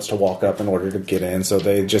pilots to walk up in order to get in. So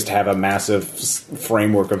they just have a massive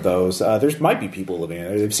framework of those. There might be people living in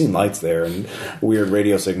there. They've seen lights there and weird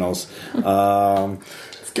radio signals. It's going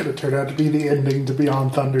to turn out to be the ending to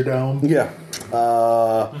Beyond Thunderdome. Yeah.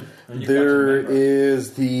 There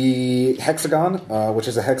is the Hexagon, which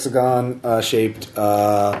is a hexagon shaped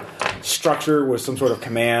structure was some sort of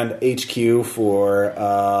command HQ for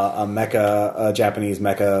a Japanese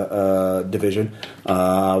mecha division,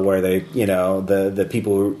 where they, the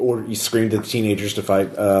people who screamed at the teenagers to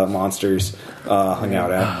fight monsters hung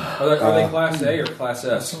out at. Are they Class A or Class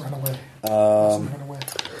S? Run away. Run away.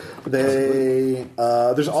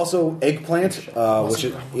 There's also Eggplant, which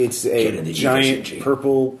it's a giant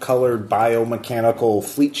purple-colored biomechanical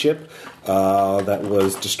fleet ship that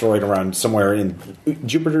was destroyed around somewhere in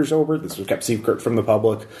Jupiter's orbit. This was kept secret from the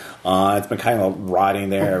public. It's been kind of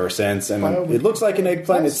rotting there ever since, and it looks like an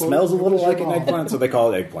eggplant. It smells a little like an eggplant, so they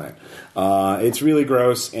call it Eggplant. It's really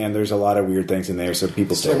gross, and there's a lot of weird things in there, so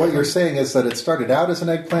people stay So away what you're saying is that it started out as an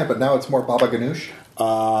eggplant, but now it's more Baba Ganoush?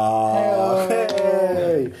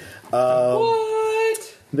 Hey!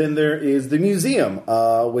 What? Then there is the museum,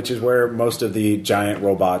 which is where most of the giant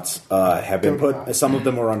robots have been put. Some of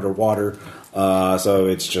them are underwater, so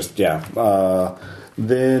it's just, then,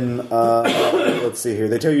 let's see here.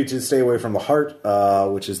 They tell you to stay away from the heart,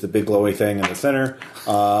 which is the big glowy thing in the center.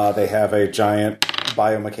 They have a giant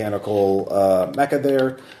biomechanical mecha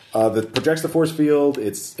there that projects the force field.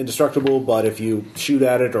 It's indestructible, but if you shoot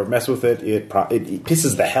at it or mess with it, it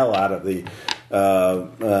pisses the hell out of the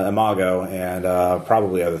Imago and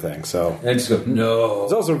probably other things. So And just go, no.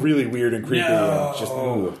 it's also really weird and creepy. No. And just,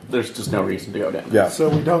 ooh. There's just no reason to go down. Yeah. So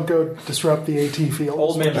we don't go disrupt the AT field.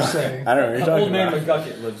 Old man is what you're saying. I don't know what you're talking Old man about.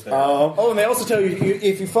 McGucket lives there. And they also tell you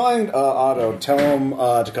if you find Otto, tell him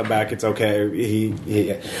to come back. It's okay.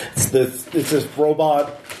 It's this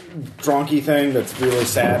robot drunky thing that's really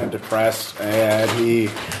sad and depressed, and he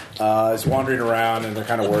is wandering around, and they're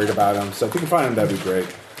kind of worried about him. So if you can find him, that'd be great.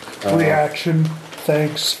 Reaction.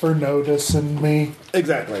 Thanks for noticing me.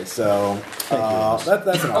 Exactly. So that's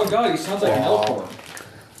an Oh god, he sounds like an Elkhorn.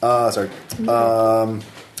 sorry.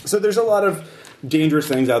 So there's a lot of dangerous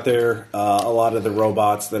things out there. A lot of the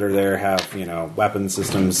robots that are there have, weapon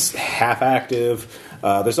systems half active.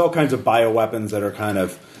 There's all kinds of bioweapons that are kind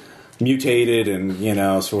of mutated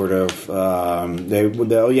and, sort of, so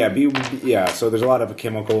there's a lot of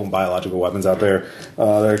chemical and biological weapons out there.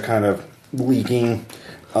 They're kind of leaking.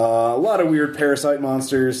 A lot of weird parasite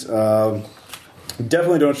monsters.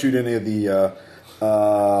 Definitely don't shoot any of the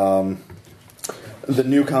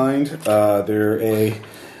new kind. They're a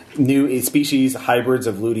new species, hybrids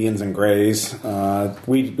of Ludians and Greys.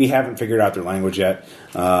 We haven't figured out their language yet.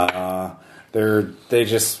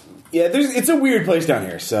 It's a weird place down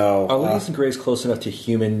here. So Are Ludians and Greys close enough to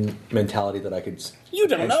human mentality that I could? You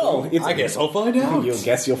don't know. I guess I'll find out.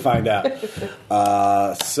 You'll find out.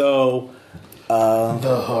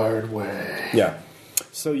 The hard way. Yeah.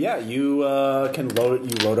 So you can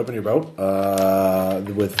load up in your boat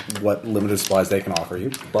with what limited supplies they can offer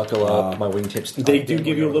you. Buckle up, my wingtips. They do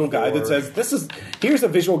give you a little guide that says here's a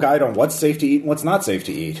visual guide on what's safe to eat and what's not safe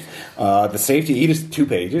to eat. The safe to eat is 2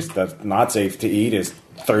 pages. The not safe to eat is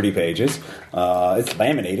 30 pages. It's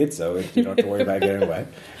laminated, so you don't have to worry about getting wet.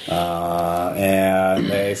 And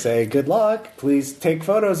they say, good luck. Please take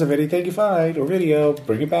photos of anything you find or video.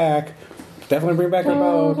 Bring it back. Definitely bring back our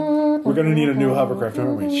boat. We're going to need a new hovercraft,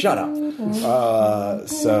 aren't we? Shut up.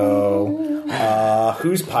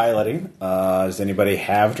 Who's piloting? Does anybody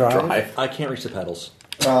have drive? I can't reach the pedals.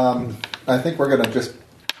 I think we're going to just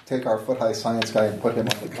take our foot-high science guy and put him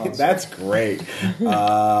on the console. That's great.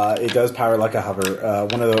 It does power like a hover.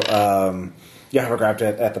 One of the hovercraft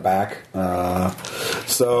at the back.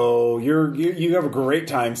 So you have a great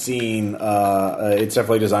time seeing. It's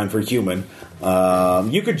definitely designed for a human.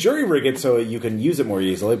 You could jury rig it so you can use it more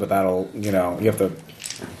easily, but that'll you have to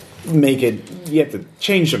make it. You have to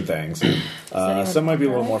change some things. Some might be a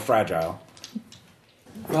little more fragile.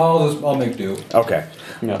 I'll make do. Okay.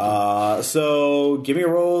 Yeah. So give me a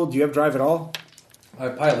roll. Do you have drive at all? I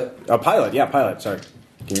pilot. A pilot. Yeah, pilot. Sorry.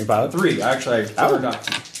 Give me a pilot. 3. Actually, I forgot.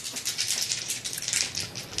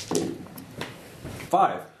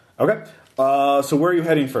 5. Okay. So where are you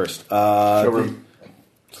heading first? Showroom.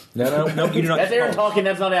 No, you do not. That's Aaron talking.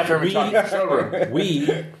 That's not after him talking. Showroom.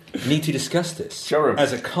 We need to discuss this Showroom.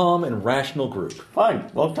 as a calm and rational group.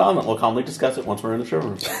 Fine. We'll calmly discuss it once we're in the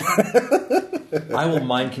showroom. I will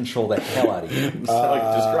mind control the hell out of you. Just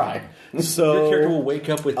try. So Your character will wake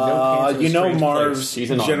up with no hands. in a strange Marv's place.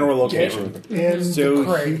 She's an general honor. location. In So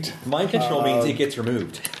the crate. Mind control means it gets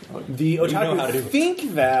removed. The You know how to Otaku do it.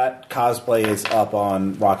 think that cosplay is up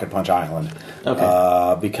on Rocket Punch Island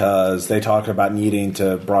because they talked about needing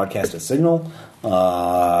to broadcast a signal.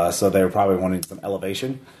 So they were probably wanting some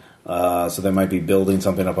elevation. So they might be building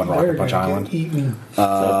something up on They're Rocket Punch gonna Island. get eaten.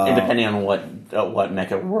 So, and depending on what what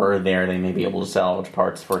mecha were there, they may be able to salvage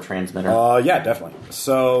parts for a transmitter. Yeah, definitely.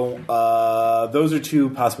 So those are two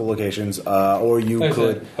possible locations, or you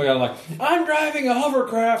could. I'm driving a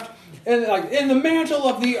hovercraft in the mantle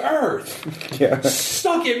of the earth. Yeah.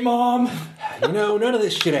 Suck it, Mom. None of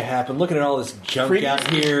this should have happened. Looking at all this junk out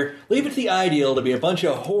here. Leave it to the ideal to be a bunch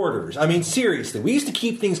of hoarders. I mean, seriously, we used to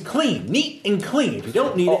keep things clean, neat and clean. If you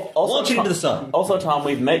don't need it, launch it into the sun. Also, Tom,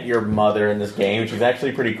 we've met your mother in this game. She's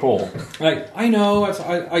actually pretty cool. I know.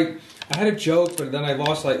 I had a joke, but then I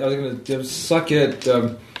lost. I was going to suck it.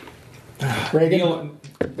 Reagan?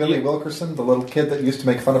 Billy Wilkerson, the little kid that used to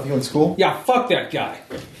make fun of you in school? Yeah, fuck that guy.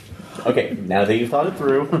 Okay, now that you've thought it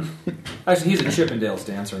through. Actually, he's a Chippendales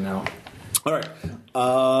dancer now. All right.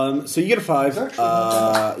 So you get a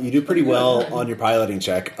 5. You do pretty well on your piloting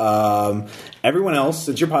check. Everyone else,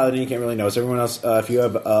 since you're piloting, you can't really notice. Everyone else, if you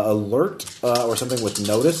have alert or something with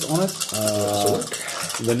notice on it,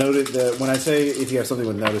 when I say if you have something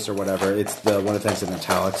with notice or whatever, it's the one of the things in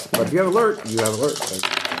italics. But if you have alert, you have alert.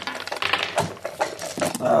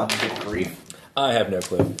 Good grief. I have no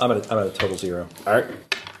clue. I'm at a total 0. All right.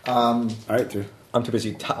 All right, through. I'm too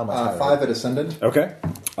busy. I'm 5 at Ascendant. Okay.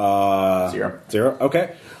 0. 0.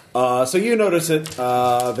 Okay. So you notice it.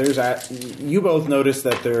 You both notice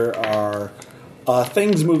that there are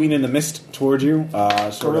things moving in the mist towards you.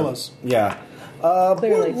 Gorillas. Yeah.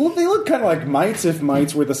 Clearly. Well, they look kind of like mites if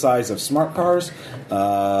mites were the size of smart cars.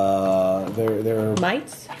 They're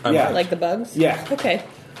Mites? Yeah. Like the bugs? Yeah. Okay.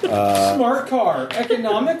 Smart car,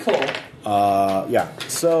 economical. Yeah.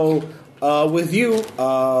 So with you,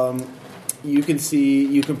 you can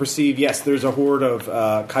perceive. Yes, there's a horde of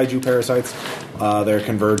kaiju parasites. They're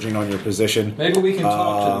converging on your position. Maybe we can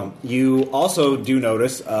talk to them. You also do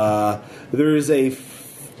notice there is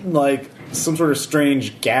some sort of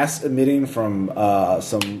strange gas emitting from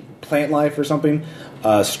some plant life or something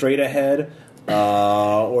straight ahead.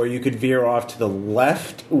 Or you could veer off to the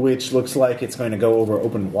left, which looks like it's going to go over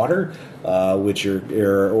open water, which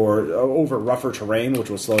or over rougher terrain, which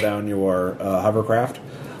will slow down your hovercraft.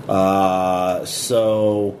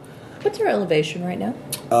 So, What's our elevation right now?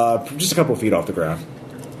 just a couple feet off the ground.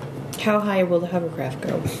 How high will the hovercraft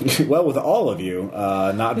go? Well, with all of you,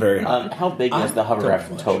 not very high. How big is the hovercraft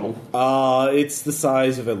in total? It's the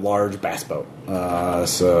size of a large bass boat. I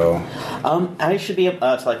should be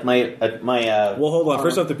my Well, hold on.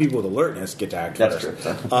 First off, the people with alertness get to act That's first.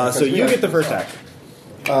 true. So you get the first action.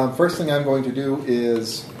 First thing I'm going to do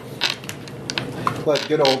is let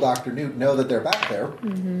good old Dr. Newt know that they're back there.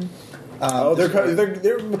 Mm-hmm.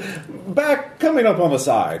 They're back, coming up on the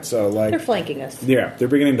side. So They're flanking us. Yeah, they're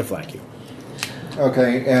beginning to flank you.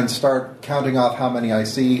 Okay, and start counting off how many I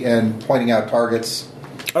see and pointing out targets.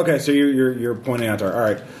 Okay, so you're pointing out our. All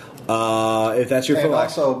right, if that's your and full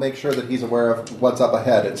action. also make sure that he's aware of what's up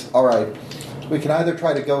ahead. It's all right. We can either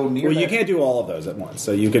try to go near. Well, you can't do all of those at once.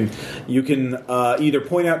 So you can either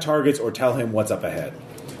point out targets or tell him what's up ahead.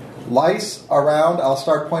 Lice around, I'll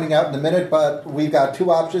start pointing out in a minute, but we've got 2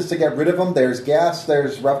 options to get rid of them. There's gas,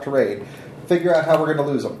 there's rough terrain. Figure out how we're going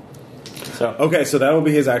to lose them. Okay, so that will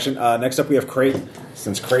be his action. Next up, we have Crate.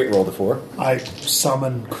 Since Crate rolled a 4. I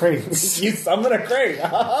summon crates. You summon a crate.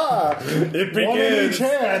 It begins. One in each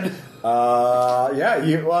hand.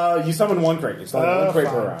 You summon 1 crate. You summon 1 crate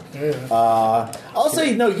per round. Yeah. I'll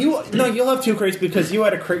say you'll have 2 crates because you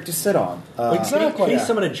had a crate to sit on. Exactly. Can you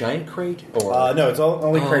summon a giant crate? Or No, it's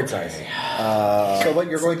only crate size. So what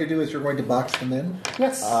you're going to do is you're going to box them in?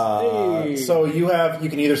 Yes. So you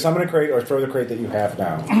can either summon a crate or throw the crate that you have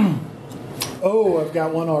now. Oh, I've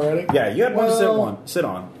got one already. Yeah, you had one to sit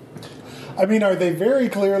on. I mean, are they very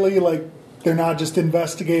clearly they're not just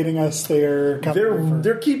investigating us? They're coming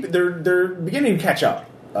They're beginning to catch up.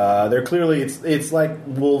 They're clearly it's like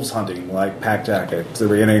wolves hunting, like pack tactics. They're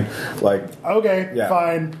beginning Okay, yeah.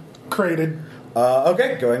 fine, crated.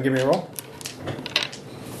 Okay, go ahead and give me a roll.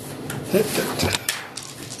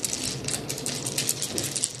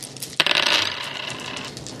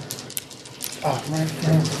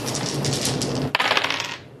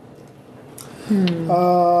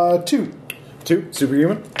 Two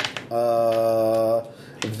superhuman.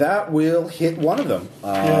 That will hit one of them.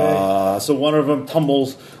 So one of them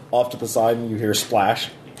tumbles off to the side, and you hear a splash.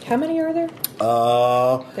 How many are there?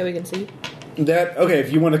 That we can see?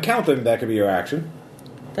 If you want to count them, that could be your action.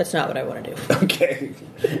 That's not what I want to do. Okay.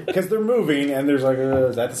 Because they're moving, and there's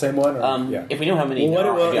is that the same one? Yeah. If we know how many there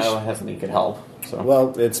are, maybe I have something that could help. So.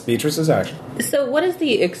 Well, it's Beatrice's action. So what is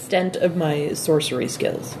the extent of my sorcery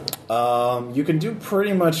skills? You can do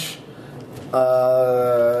pretty much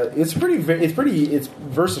It's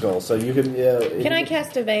versatile. So you can. Can I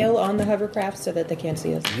cast a veil on the hovercraft so that they can't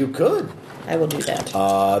see us? You could. I will do that.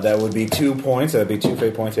 That would be 2 points. That would be 2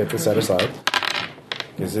 fate points you have to set aside.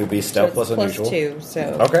 Because it would be stealth plus unusual. +2. So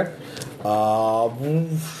Okay.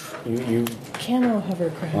 You camo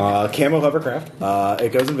hovercraft. camo hovercraft.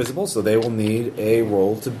 It goes invisible, so they will need a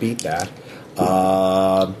roll to beat that.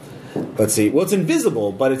 Let's see. Well, it's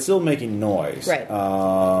invisible, but it's still making noise. Right.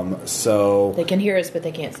 So They can hear us, but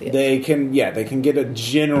they can't see us. they can get a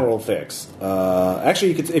general fix. Actually,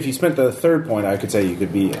 you could, if you spent the 3rd point, I could say you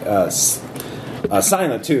could be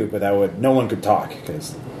silent too, but no one could talk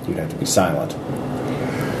because you'd have to be silent.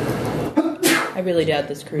 I really doubt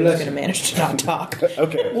this crew is going to manage to not talk.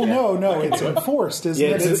 Okay. Well, no, it's enforced, isn't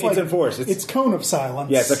Yeah, it? it's enforced. It's cone of silence.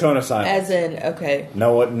 Yeah, it's a cone of silence. As in, okay.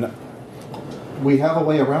 No one. We have a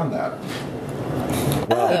way around that.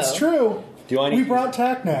 It's true. Do I need We to- brought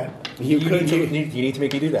TACnet. You need to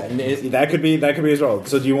make me do that. And That could be as well.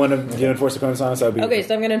 So do you want to enforce the cone of silence? That would be Okay,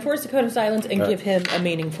 so I'm going to enforce the code of silence and Alright. give him a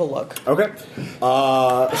meaningful look. Okay.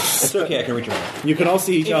 it's okay. I can reach around. You can all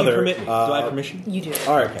see each If other. you permit me. Do I have permission? You do.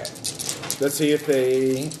 All right. Let's see if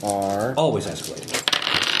they are. Always escalating.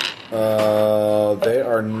 They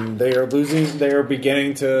are losing. They are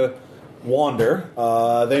beginning to wander.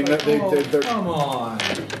 They're Come on.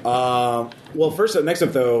 well, next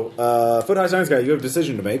up though, Foot High Science Guy, you have a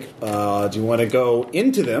decision to make. Do you want to go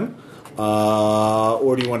into them,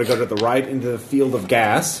 or do you want to go to the right into the field of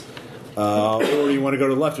gas, or do you want to go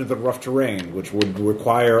to the left into the rough terrain, which would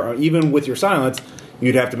require, even with your silence,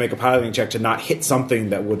 you'd have to make a piloting check to not hit something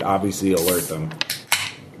that would obviously alert them.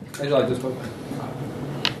 I like this one.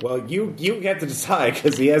 Well, you get to decide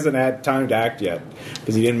because he hasn't had time to act yet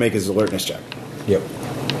because he didn't make his alertness check. Yep.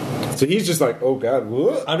 So he's just like, oh god,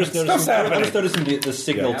 whoa, I'm just stuff's noticing happening. the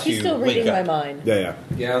signal Yeah. to He's still reading link my up. mind. Yeah.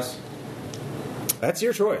 Yes. That's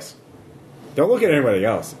your choice. Don't look at anybody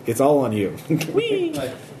else. It's all on you.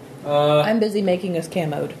 Like, I'm busy making us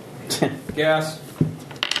camoed. gas.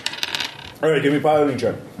 All right, give me a piloting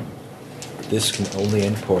check. This can only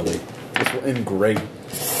end poorly. This will end great.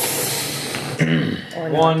 Or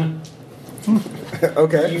not. 1.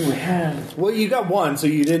 Okay. Well, you got 1, so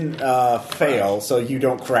you didn't fail, so you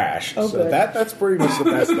don't crash. Oh, so good. that's pretty much the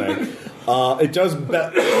best thing. It does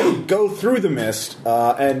go through the mist,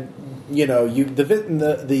 and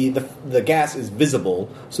the gas is visible,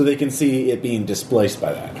 so they can see it being displaced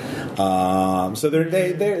by that. So they're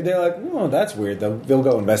like, oh, that's weird. They'll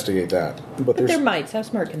go investigate that. But they're mites. How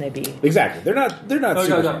smart can they be? Exactly. They're not. No,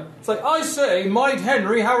 super no. It's like, I say, Mike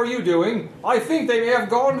Henry, how are you doing? I think they may have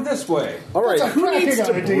gone this way. All right. That's a Who needs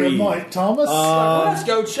cracking to idea, breathe? Mike Thomas. Let's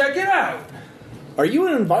go check it out. Are you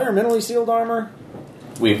in environmentally sealed armor?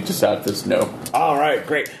 We've decided this. No. All right,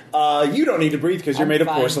 great. You don't need to breathe because you're I'm made of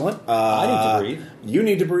fine. porcelain. I need to breathe. You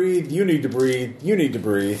need to breathe. You need to breathe. You need to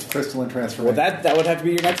breathe. Crystalline transformation. Well, that would have to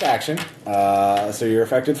be your next action. So you're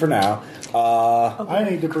affected for now. I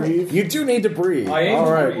need to breathe. You do need to breathe. I aim All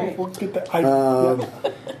to right. breathe. We'll get that.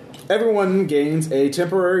 Everyone gains a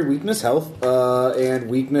temporary weakness health and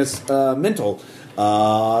weakness mental.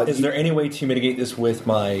 Is there any way to mitigate this with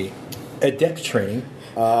my adept training?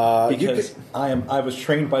 Because I was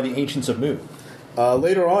trained by the ancients of Mu.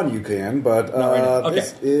 Later on you can, but Not right now. Okay.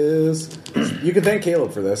 this is... You can thank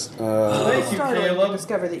Caleb for this. Thank you, Caleb.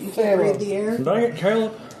 discover that you can't breathe the air.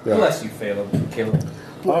 Caleb. Yeah. Bless you, Caleb.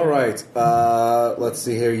 All right. Let's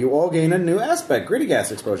see here. You all gain a new aspect, gritty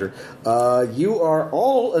gas exposure. You are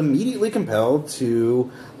all immediately compelled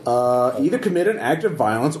to either commit an act of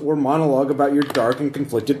violence or monologue about your dark and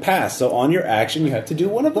conflicted past. So on your action, you have to do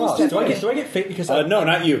one of those. Ross, two do I things. get fate because No,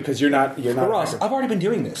 not you, because you're not. But Ross, I've already been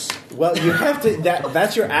doing this. Well, you have to.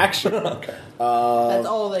 That's your action. Okay. That's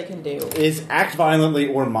all they can do. Is act violently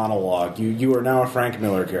or monologue. You are now a Frank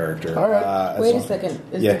Miller character. All right. as Wait a long- second.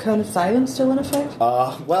 Is Yeah. the cone of silence still in effect?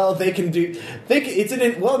 Well, they can do. It's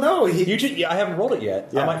an. Well, no. I haven't rolled it yet.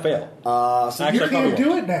 Yeah. I might fail. So Actually, You I probably can't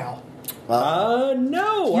do it now.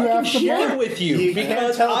 No, You I can have to share mark. it with you You can't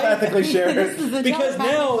because telepathically share it. because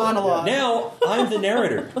now I'm the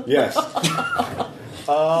narrator. Yes.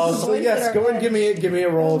 So yes, go and give me a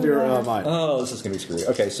roll of your mind. Oh, this is gonna be screwy.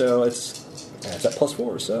 Okay, so it's at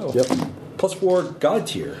 +4. So Yep. +4 God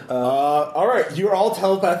tier. All right, you're all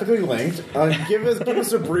telepathically linked. Give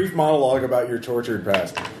us a brief monologue about your tortured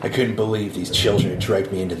past. I couldn't believe these children had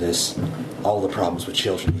dragged me into this. All the problems with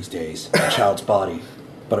children these days. A child's body,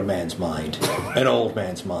 but a man's mind. An old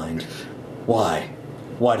man's mind. Why?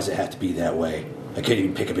 Why does it have to be that way? I couldn't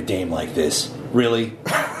even pick up a dame like this. Really?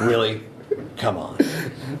 Really? Come on.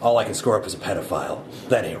 All I can score up is a pedophile.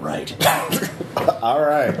 That ain't right. All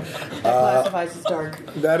right. That classifies as dark.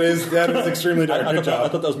 That is extremely dark. Good I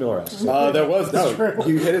job. thought that was Miller House. There was no.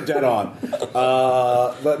 You hit it dead on.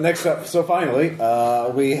 But next up, so finally,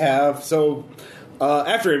 we have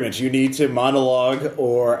after Image, you need to monologue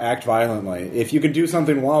or act violently. If you can do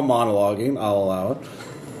something while monologuing, I'll allow it.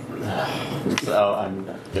 So I'm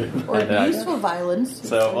Or useful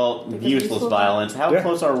violence. useless violence. How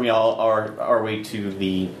close are we are we to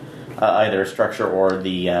the either a structure or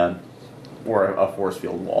the or a force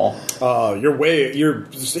field wall? You're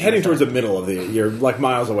heading towards the middle of you're like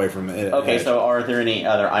miles away from it. Okay, so are there any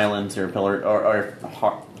other islands or pillars or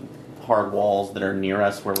hard walls that are near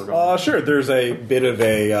us where we're going? Sure. There's a bit of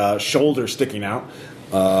a shoulder sticking out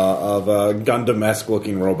of a Gundam-esque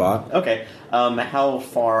looking robot. Okay. How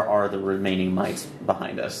far are the remaining mites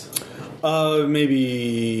behind us?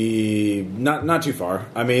 Maybe not too far.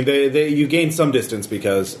 I mean, you gained some distance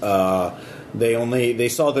because they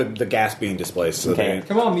saw the gas being displaced. So okay.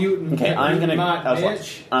 Come on, mutant. Okay, I'm gonna.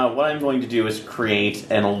 Mitch. What I'm going to do is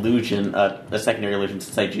create an illusion, a secondary illusion,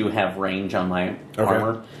 since I do have range on my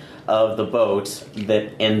armor, of the boat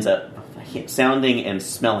that ends up sounding and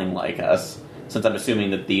smelling like us. Since I'm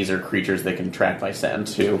assuming that these are creatures that can track by scent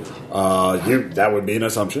too. That would be an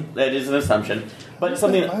assumption. That is an assumption. But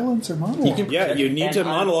something Violence or monologue? You need to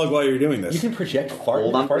monologue while you're doing this. You can project fart.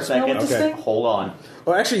 Hold on for a second. Okay. Hold on.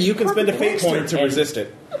 Well, actually, you can spend a fate point to resist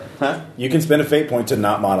it. Huh? You can spend a fate point to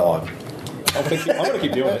not monologue. I'm going to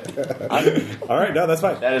keep doing it. All right, no, that's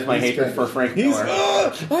fine. That is my hatred for Frank Miller.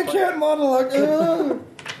 I can't monologue.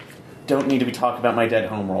 Don't need to be talking about my dead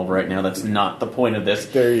homeworld right now. That's not the point of this.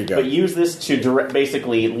 There you go. But use this to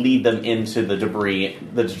basically lead them into the debris,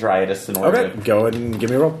 the detritus, in order Okay, go ahead and give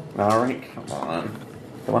me a roll. All right, come on.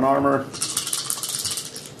 Come on, armor.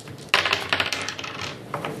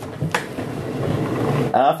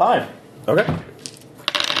 Five. Okay.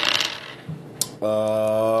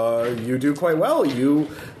 You do quite well.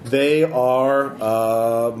 They are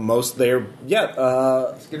Skitter.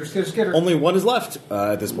 only one is left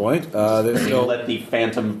at this point. There's still Let the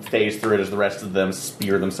phantom phase through it as the rest of them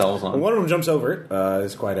spear themselves on. one of them jumps over it.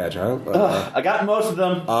 Is quite agile. I got most of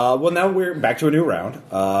them. Well, now we're back to a new round.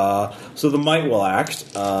 So the mite will act,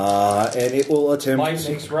 and it will attempt. Might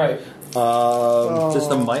makes right. Does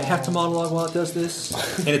the mite have to monologue while it does this?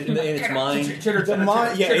 And its mind?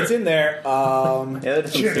 It's in there.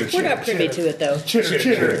 We're not privy to it, though.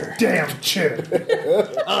 Chitter. Damn chitter.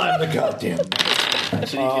 I'm the goddamn.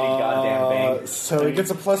 Goddamn bang. So it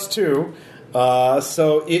gets a +2.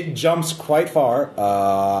 So it jumps quite far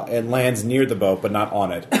and lands near the boat, but not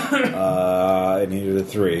on it. It needed a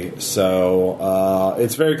 3. So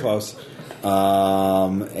it's very close.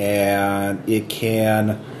 And it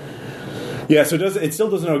can... Yeah, so it still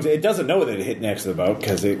doesn't know. It doesn't know that it hit next to the boat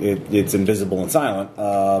because it's invisible and silent,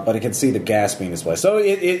 but it can see the gas being displayed. So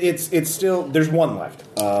it's still there's one left,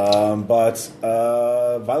 but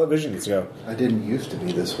Violet Vision gets to go. I didn't used to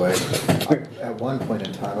be this way. At one point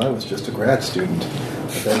in time, I was just a grad student.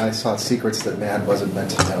 But then I saw secrets that man wasn't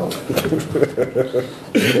meant to know.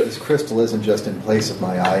 This crystal isn't just in place of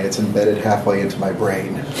my eye, it's embedded halfway into my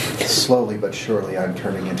brain. Slowly but surely, I'm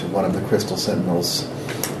turning into one of the crystal sentinels.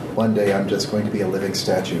 One day, I'm just going to be a living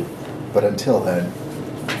statue. But until then...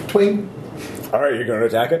 Twing! All right, you're going to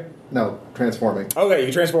attack it? No, transforming. Okay,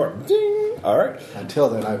 you transform. Ding! All right. Until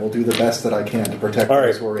then, I will do the best that I can to protect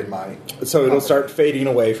those who are in my... So it'll start fading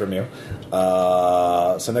away from you.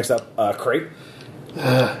 So next up, Crate.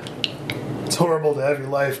 It's horrible to have your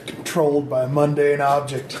life controlled by a mundane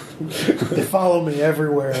object. They follow me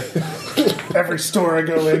everywhere. Every store I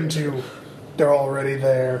go into, they're already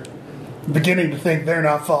there. I'm beginning to think they're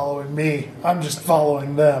not following me. I'm just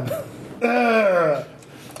following them. So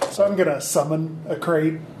I'm going to summon a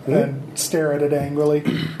crate and stare at it angrily.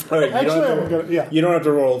 All right, Actually, you don't have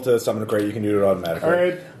to roll to summon a crate. You can do it automatically. All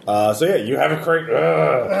right. So yeah, you have a crate.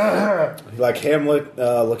 Like Hamlet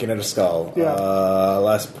looking at a skull. Yeah.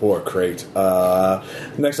 Alas, poor crate.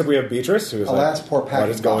 Next up we have Beatrice, who's Alas, like, poor what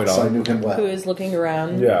packing is going box, I on? knew him well. Who is looking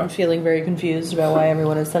around Yeah. and feeling very confused about why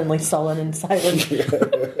everyone is suddenly sullen and silent.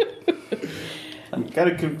 I'm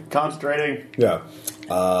kind of concentrating. Yeah.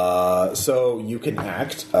 So you can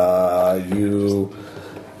act. You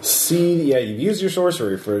see, you've used your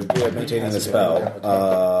sorcery for maintaining the spell.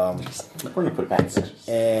 We're going to put it back.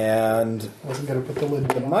 And I wasn't going to put the lid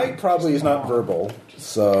the down. might probably is not verbal,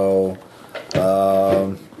 so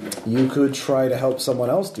you could try to help someone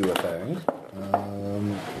else do a thing.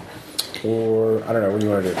 Or, I don't know, what do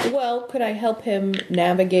you want to do? Well, could I help him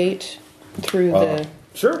navigate through the...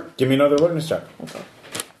 Sure. Give me another alertness check. Okay.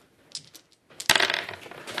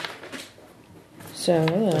 So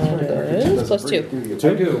that is plus 2.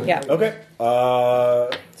 I do. Yeah. Okay.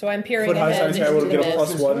 So I'm peering Foot high ahead science guy into will the get a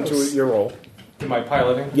mist. +1 to your roll. To my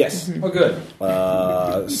piloting? Yes. Oh, good.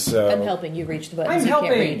 So I'm helping you reach the buttons I'm you can't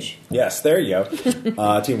helping. reach. yes, there you go.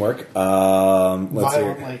 Teamwork. Let's see.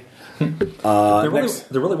 Violently.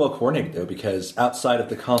 They're really well coordinated though, because outside of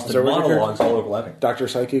the constant So we're monologues, all overlapping. Dr.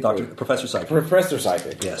 Psychic? Professor Psychic. Professor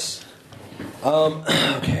Psychic. Yes.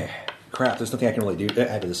 Okay. Crap. There's nothing I can really do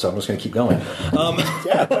add to this, so I'm just going to keep going.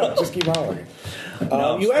 Yeah, no, just keep hollering.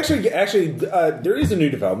 You actually, there is a new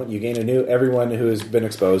development. You gain everyone who has been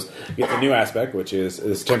exposed gets a new aspect, which is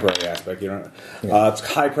this temporary aspect. You know, it's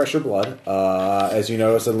high pressure blood. As you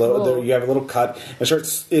notice, you have a little cut.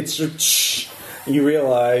 You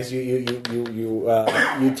realize you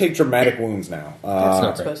take dramatic wounds now. That's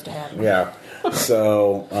not supposed to happen. Yeah,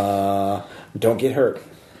 so don't get hurt.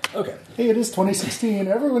 Okay. Hey, it is 2016.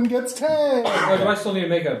 Everyone gets tagged. Oh, do I still need to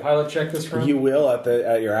make a pilot check this round? You will at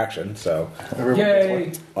your action. So,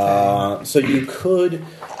 Yay! so you could.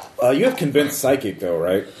 You have convinced psychic though,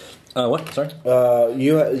 right? What? Sorry?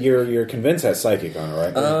 Your convince has psychic on it,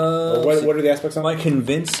 right? What are the aspects on it? My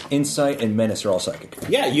convince, insight, and menace are all psychic.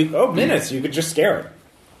 Yeah, menace. You could just scare it.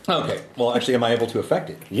 Okay. Well, actually, am I able to affect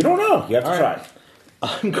it? You don't know. You have to All try. right.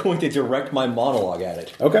 I'm going to direct my monologue at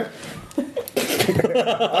it. Okay.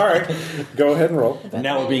 All right. Go ahead and roll.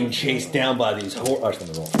 Now we're being chased down by these horrors. I was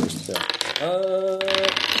going to roll first. So.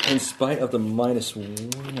 In spite of the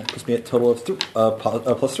 -1, that puts me at a total of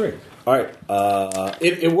 +3. All right.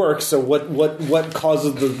 It works. So what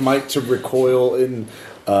causes the mite to recoil in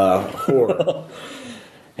horror?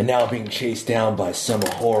 And now being chased down by some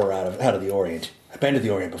horror out of the Orient. I've been to the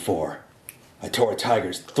Orient before. I tore a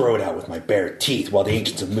tiger's throat out with my bare teeth while the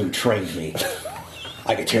ancients of Mu trained me.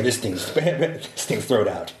 I could tear this thing's throat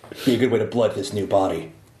out. Be a good way to blood this new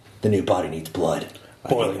body. The new body needs blood.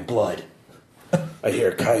 Boiling blood. I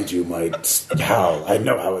hear kaiju might howl. I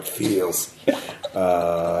know how it feels.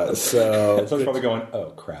 So Someone's probably going,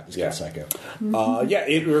 oh crap, this guy's psycho. Yeah,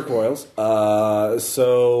 it recoils.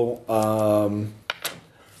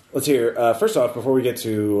 Let's hear. First off, before we get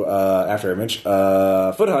to After Image,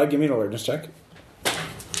 Foot High, give me an alertness check.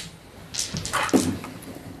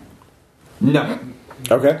 No.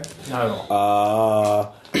 Okay. Not at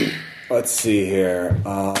all. Let's see here.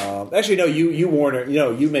 Actually, no. You warn her.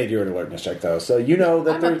 You made your alertness check though, so you know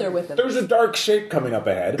that I'm up there with him. there's a dark shape coming up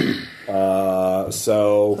ahead.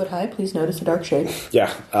 So Foot high, please notice a dark shape.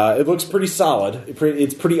 yeah, it looks pretty solid.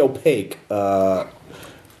 It's pretty opaque.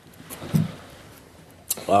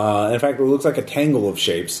 In fact, it looks like a tangle of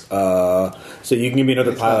shapes. So you can give me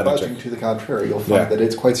another It's not pilot budging. check. To the contrary, you'll find that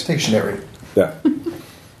it's quite stationary. Yeah.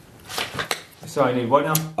 So I need what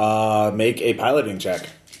now? Make a piloting check.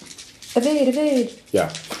 Evade. Yeah.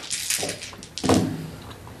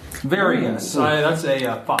 Very yes. That's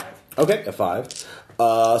a 5. Okay, a 5.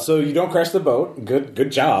 So you don't crash the boat.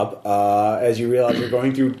 Good job. As you realize you're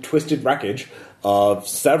going through twisted wreckage of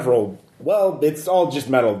several. Well, it's all just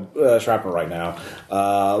metal shrapnel right now.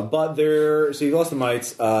 But there. So you lost the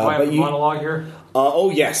mites. Do I have but a monologue here?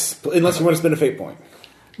 Oh yes, unless you want to spend a fate point.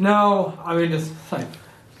 No, I mean just like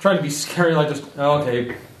trying to be scary, like just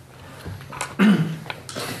okay.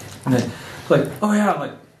 And then, like, oh yeah,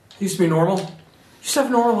 like used to be normal. Used to have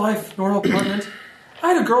a normal life, normal apartment.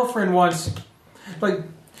 I had a girlfriend once. Like,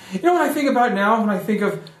 you know what I think about now when I think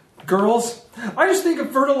of girls? I just think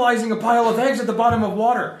of fertilizing a pile of eggs at the bottom of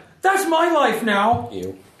water. That's my life now.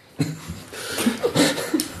 Ew.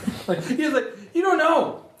 Like he's like, you don't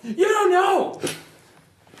know. You don't know.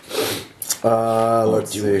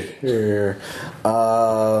 Let's see here.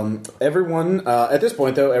 Everyone, at this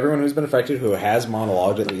point, though, everyone who's been affected who has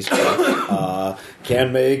monologued at least once,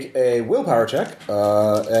 can make a willpower check.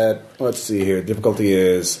 Let's see here. Difficulty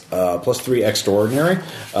is +3 extraordinary.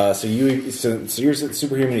 So you're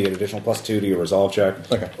superhuman. You get additional +2 to your resolve check.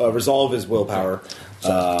 Okay. Resolve is willpower.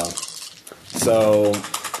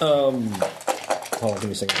 Hold on, give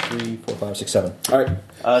me a second. 3, 4, 5, 6, 7. All right.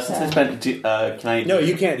 Since I spent, can I? No,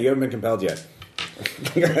 you can't. You haven't been compelled yet.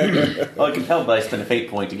 Well, I compelled, but I spent a fate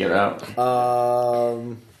point to get out.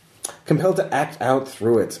 Compelled to act out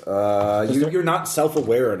through it. You're not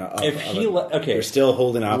self-aware enough. If he okay, you're still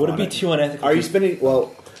holding off. would it on be too unethical? Are you spending?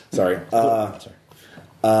 Well, sorry.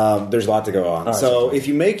 There's a lot to go on. Right, so if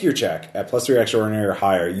you make your check at +3 extraordinary or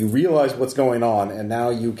higher, you realize what's going on, and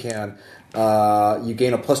now you can. You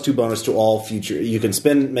gain a +2 bonus to all future. You can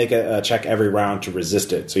make a check every round to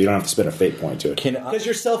resist it, so you don't have to spend a fate point to it. Because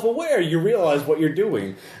you're self-aware, you realize what you're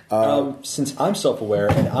doing. Since I'm self-aware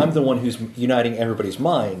and I'm the one who's uniting everybody's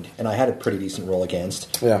mind, and I had a pretty decent roll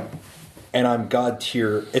against. Yeah. and I'm God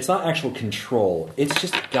tier. It's not actual control. It's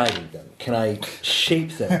just guiding them. Can I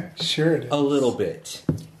shape them Sure it is. a little bit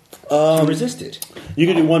to resist it? You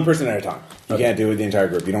can do one person at a time. You can't do it with the entire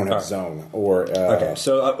group. You don't have zone or. Okay,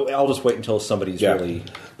 so I'll just wait until somebody's really.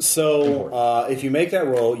 So if you make that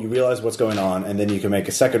roll, you realize what's going on, and then you can make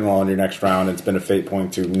a second roll in your next round and spend a fate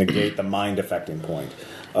point to negate the mind affecting point.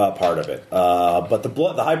 Part of it, but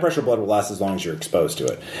the high pressure blood will last as long as you're exposed to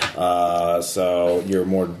it, so you're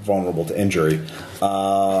more vulnerable to injury.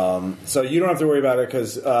 So you don't have to worry about it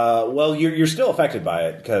because, you're still affected by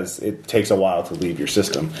it because it takes a while to leave your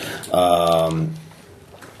system.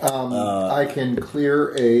 I can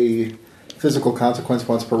clear a physical consequence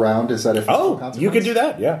once per round. Is that a physical consequence? You could do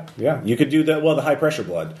that. Yeah. You could do that. Well, the high pressure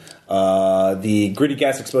blood. The gritty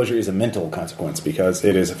gas exposure is a mental consequence because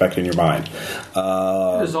it is affecting your mind.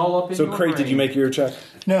 It is all up in so, your Craig, did you brain. make your check?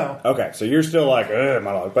 No. Okay, so you're still like,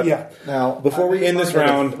 monologue. But Yeah. Now, before we end this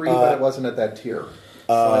round, 3, but it wasn't at that tier.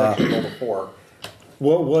 So I actually rolled a 4.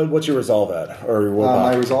 what's your resolve at? Or your willpower?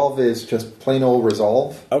 My resolve is just plain old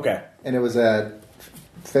resolve, Okay. and it was at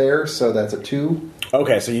fair, so that's a 2.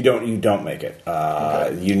 Okay, so you don't make it.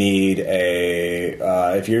 You need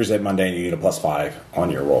a if yours at mundane, you need a +5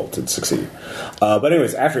 on your roll to succeed. But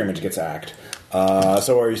anyways, after image gets act.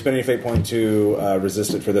 So are you spending a fate point to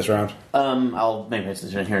resist it for this round? I'll make my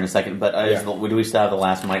decision here in a second, but do we still have the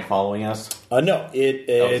last mite following us? No,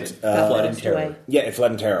 it Flood and Passed terror. away. yeah, it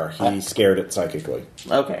fled in terror. He scared it psychically.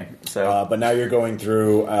 Okay, so But now you're going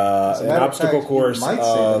through As a an matter of obstacle fact, course you might say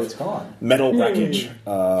that of it's gone. metal wreckage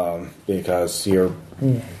because you're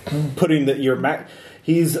putting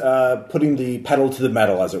he's putting the pedal to the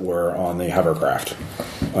metal, as it were, on the hovercraft.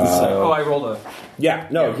 I rolled a... Yeah,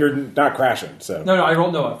 no, you're not crashing. So No, I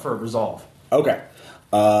rolled no for resolve. okay.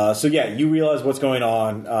 You realize what's going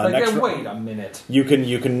on. Wait a minute. You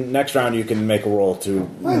can next round you can make a roll to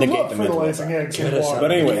I negate love the mental fertilizing effect. eggs in water.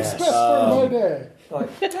 But anyways, Best part of my day.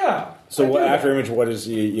 so after image, what is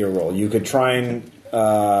your roll? You could try and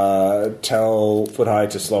tell Foot High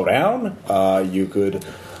to slow down. You could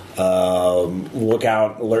look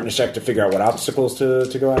out, alertness check to figure out what obstacles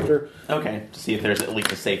to go after. okay, to see if there's at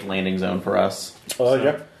least a safe landing zone for us.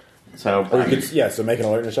 Yeah. So Or you could, so make an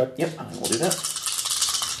alertness check. yep, I will do that.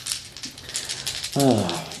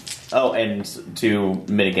 And to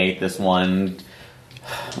mitigate this one,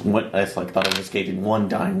 I thought I was escaping one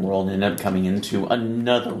dying world and ended up coming into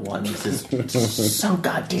another one. This is so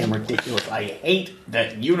goddamn ridiculous. I hate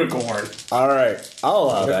that unicorn. All right, I'll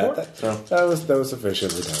allow that. So That was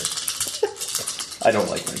sufficiently tight. I don't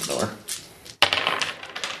like Gryffindor.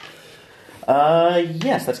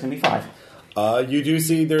 Yes, that's gonna be 5. You do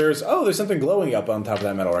see there's something glowing up on top of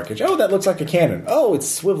that metal wreckage. Oh, that looks like a cannon. Oh,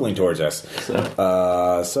 it's swiveling towards us.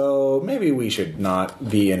 So maybe we should not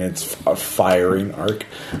be in its firing arc.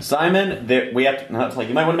 Simon, we have to.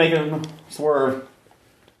 You might want to make him swerve.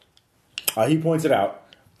 He points it out.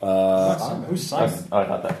 Who's Simon? I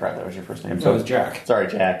thought that was your first name. So it was Jack. Sorry,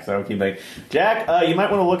 Jack. So keep like Jack. You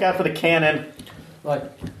might want to look out for the cannon.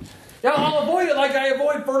 I'll avoid it like I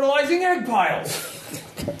avoid fertilizing egg piles.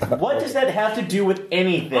 What does that have to do with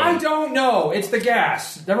anything? I don't know. It's the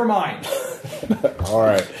gas. Never mind. All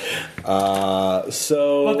right.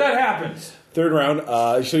 So But that happens. third round.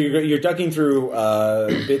 So you're ducking through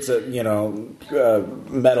bits of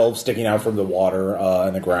metal sticking out from the water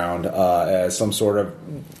in the ground as some sort of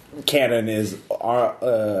cannon is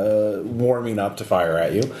warming up to fire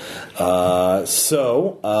at you.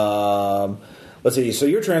 Let's see. So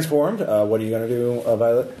you're transformed. What are you going to do,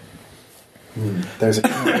 Violet? There's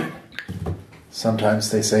a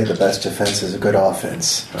sometimes they say the best defense is a good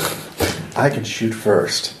offense. I can shoot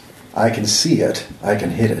first. I can see it. I can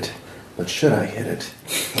hit it. But should I hit it?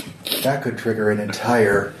 That could trigger an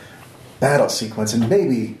entire battle sequence, and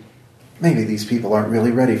maybe these people aren't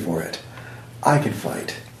really ready for it. I can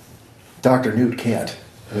fight. Dr. Newt can't.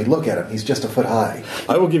 I mean, look at him. He's just a foot high.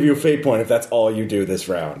 I will give you a fate point if that's all you do this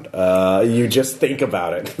round. You just think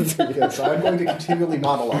about it. Yes, I'm going to continually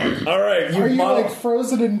monologue. All right. Are you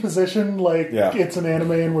frozen in position like it's an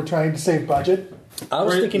anime and we're trying to save budget? I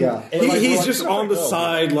was thinking... Yeah. He's just on the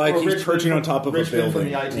side like he's perching on top of a Richmond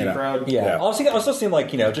building. from the IT crowd. Yeah. I was also thinking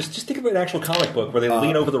like, just think of an actual comic book where they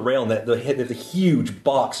lean over the rail and they hit a huge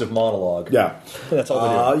box of monologue. Yeah. That's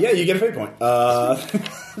all they do. Yeah, you get a fate point.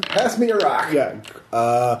 Pass me a rock. Yeah.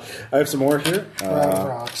 I have some more here. Round of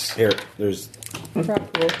rocks. Here, there's... Rock.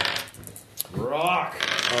 Rock.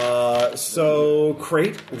 So,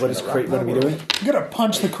 Crate, what is Crate going to be doing? I'm gonna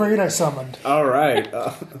punch the crate I summoned. All right.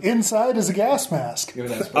 Inside is a gas mask.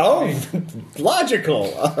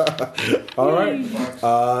 Logical. All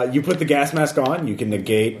right. You put the gas mask on. You can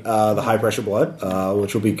negate the high pressure blood,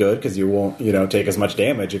 which will be good because you won't, take as much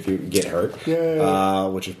damage if you get hurt.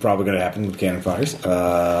 Which is probably going to happen with cannon fires.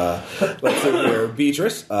 Let's see here,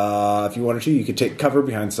 Beatrice. If you wanted to, you could take cover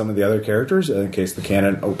behind some of the other characters in case the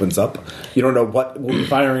cannon opens up. You don't know what will be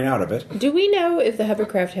firing out of it. Do we know if the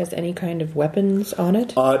hovercraft has any kind of weapons on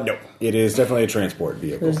it? No. It is definitely a transport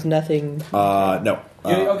vehicle. There's nothing. No.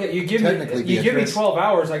 You give me 12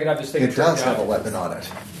 hours, I could have this thing. It does have a weapon on it.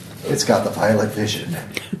 It's got the violet vision.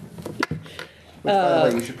 Which, by the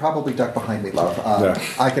way, you should probably duck behind me, love.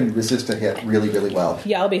 I can resist a hit really, really well.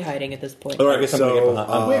 Yeah, I'll be hiding at this point. All right,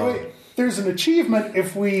 so Wait. There's an achievement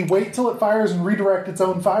if we wait till it fires and redirect its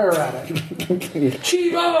own fire at it.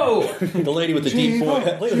 Chivo! The lady with the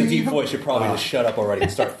deep voice should probably just shut up already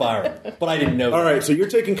and start firing. But I didn't know. All right, so you're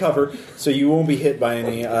taking cover, so you won't be hit by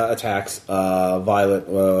any attacks. Violet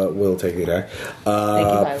will take the attack. Thank you,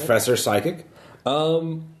 Violet. Professor Psychic.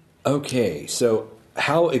 Okay, so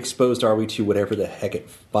how exposed are we to whatever the heck it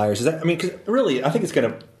fires? Is that? I mean, because really, I think it's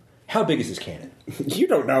going to. How big is this cannon? You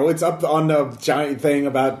don't know. It's up on the giant thing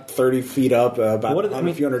about 30 feet up.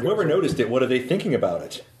 Whoever noticed it, what are they thinking about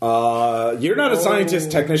it? You're not a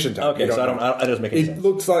scientist technician type. Okay, so that doesn't make any sense. It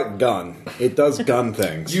looks like gun. It does gun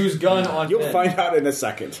things. Use gun on You'll Ben. find out in a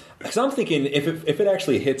second. Because I'm thinking if it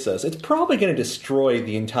actually hits us, it's probably going to destroy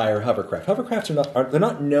the entire hovercraft. Hovercrafts they're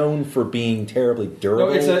not known for being terribly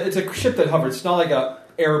durable. No, it's a ship that hovers. It's not like a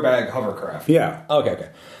airbag hovercraft. Yeah. Okay.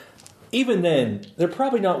 Even then, they're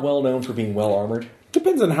probably not well known for being well armored.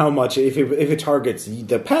 Depends on how much, if it targets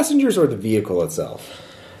the passengers or the vehicle itself.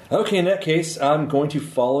 Okay, in that case, I'm going to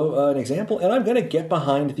follow an example, and I'm going to get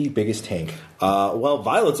behind the biggest tank.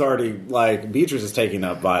 Violet's already, Beatrice is taking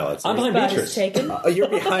up Violet. I'm behind Beatrice. Taken? You're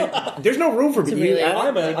behind. There's no room for you. Really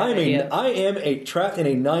I am trapped in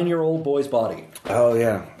a 9-year-old boy's body. Oh,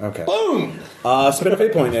 yeah. Okay. Boom! Spin a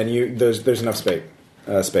fate point, and there's enough space.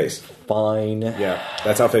 Fine. Yeah,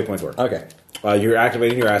 that's how fate points work. Okay. You're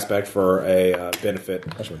activating your aspect for a benefit,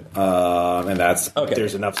 and that's okay.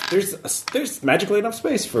 There's enough. There's magically enough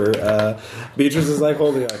space for Beatrice is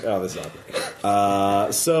holding this up.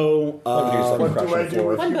 One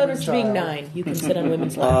bonus to being 9. You can sit on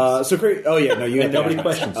women's laps. So great. Oh yeah, no, you and nobody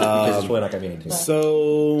questions it because it's really not going to be anything.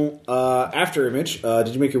 So after Image, did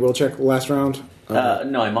you make your will check last round?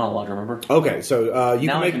 No, I monologue. Remember? Okay, so you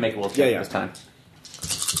now can I can make a will check this time,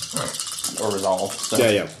 or resolve. So.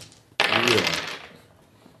 Yeah.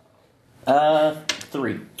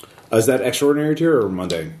 3. Is that extraordinary tier or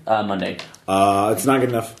mundane? Monday. It's not good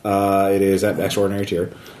enough. It is at extraordinary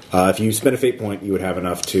tier. If you spend a fate point, you would have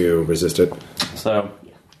enough to resist it. So.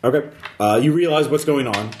 Okay. You realize what's going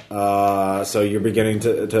on, so you're beginning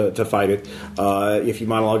to fight it. If you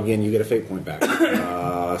monologue again, you get a fate point back.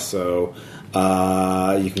 So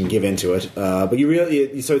you can give into it, but you really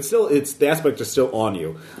it's the aspect is still on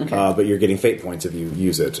you, but you're getting fate points if you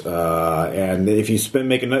use it, and if you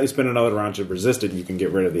spend another round to resist it, you can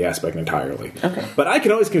get rid of the aspect entirely. Okay, but I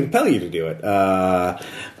can always compel you to do it.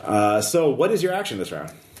 So what is your action this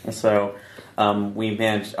round? So. We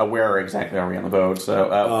managed. Where exactly are we on the boat? So,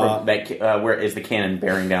 where is the cannon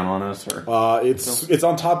bearing down on us? Or it's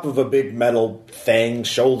on top of a big metal thing,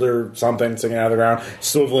 shoulder something sticking out of the ground,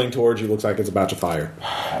 swiveling towards you. Looks like it's about to fire.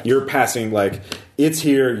 You're passing it's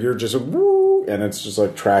here. You're just woo, and it's just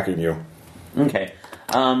tracking you. Okay.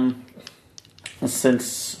 I'm guessing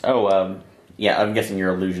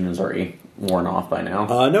your illusion is already worn off by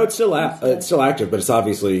now. No, it's still active, but it's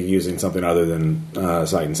obviously using something other than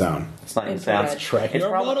sight and sound. Sight and sound. It's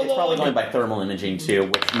probably going by thermal imaging too,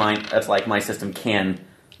 which that's my system can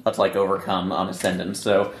overcome on Ascendant.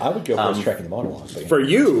 So I would go for tracking the monologues. For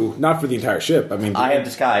you, not for the entire ship. I mean, I have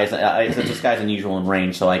disguise. It's a disguise unusual in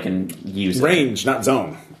range, so I can use range, not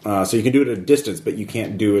zone. So you can do it at a distance, but you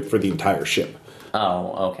can't do it for the entire ship.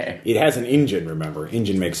 Oh, okay. It has an engine. Remember,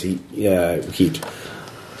 engine makes heat.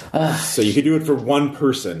 So you could do it for one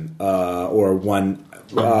person or one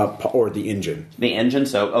or the engine. The engine.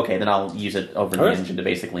 So okay, then I'll use it over the engine to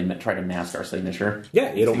basically try to mask our signature.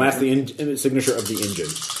 Yeah, it'll mask the signature of the engine.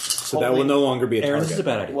 So hopefully, that will no longer be a target. Aaron, this is a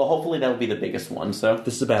bad idea. Well, hopefully that will be the biggest one. So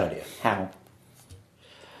this is a bad idea. How?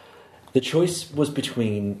 The choice was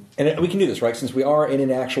between, and we can do this, right? Since we are in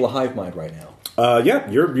an actual hive mind right now.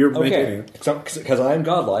 Yeah, you're maintaining it. Because I'm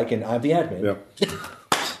godlike and I'm the admin. Yeah.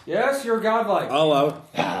 Yes, you're godlike. I'll allow.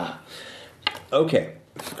 Okay.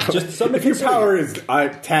 Just something. If your power is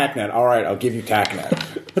TACnet, all right, I'll give you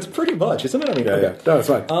TACnet. That's pretty much, isn't it? I mean, yeah. No, it's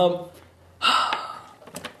fine.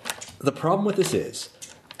 The problem with this is,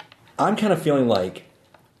 I'm kind of feeling like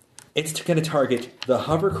it's going to target the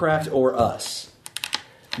hovercraft or us.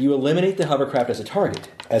 You eliminate the hovercraft as a target,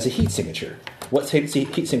 as a heat signature. What heat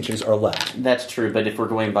signatures are left? That's true, but if we're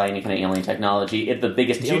going by any kind of alien technology, if the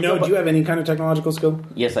biggest... Do you have any kind of technological skill?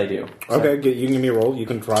 Yes, I do. Okay, you can give me a roll. You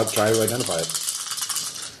can try to identify it.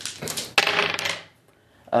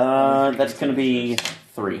 That's going to be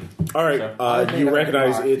 3. All right, you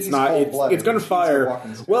recognize it's not. It's going to fire.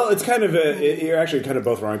 Well, it's kind of you're actually kind of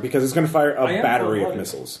both wrong because it's going to fire a battery of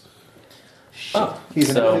missiles. Oh, He's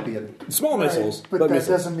an amphibian. Small missiles, But that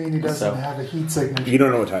missiles. doesn't mean he doesn't have a heat signature. You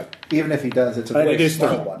don't know what type. Even if he does, it's a It very is small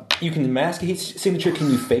thermal. one. You can mask a heat signature.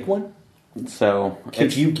 Can you fake one? So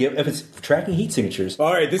Could you give if it's tracking heat signatures?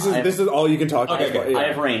 All right, this is all you can talk about. I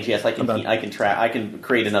have range. Yes, I can. I can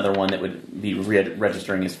create another one that would be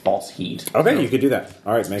registering as false heat. Okay, you could do that.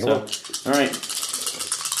 All right, make a roll. All right.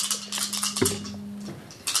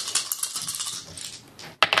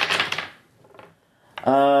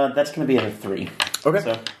 That's going to be a 3. Okay.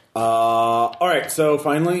 So. All right. So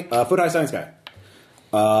finally, Foot High Science Guy.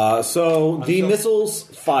 So the missiles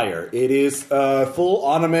fire. It is full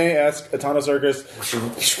anime-esque Atano Circus.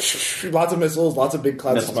 Lots of missiles, lots of big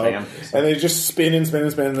clouds of smoke, and they just spin and spin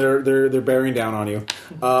and spin. They're bearing down on you.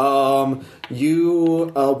 One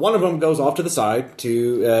of them goes off to the side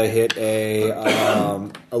to hit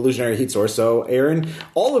a illusionary heat source. So Aaron,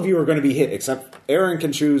 all of you are going to be hit except Aaron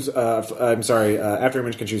can choose. After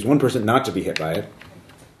Image can choose one person not to be hit by it.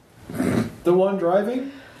 The one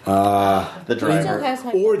driving? The driver.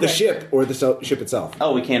 Or the ship, or the ship itself.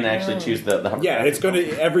 Oh, we can actually choose the Yeah, it's going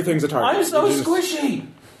to. Everything's a target. I'm so squishy!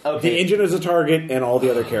 Okay. The engine is a target, and all the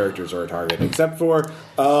other characters are a target, except for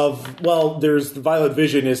there's Violet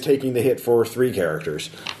Vision is taking the hit for 3 characters.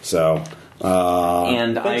 So.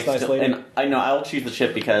 And Thanks, nice lady. and I know I'll choose the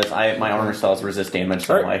ship because my armor cells resist damage,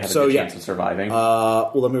 so I have a good chance of surviving. Well,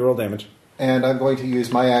 let me roll damage. And I'm going to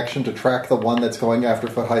use my action to track the one that's going after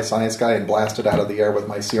Foot High Science Guy and blast it out of the air with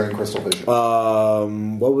my Searing Crystal Vision.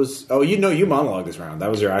 What was? Oh, you monologued this round. That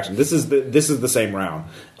was your action. This is the same round.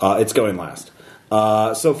 It's going last.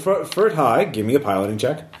 So Foot High, give me a piloting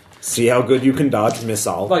check. See how good you can dodge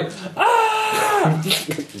missile. Like,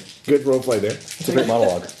 Good role play there. It's a great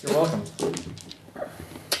monologue. You're welcome.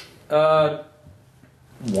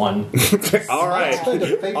 1. All right,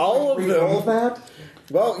 all of them. That?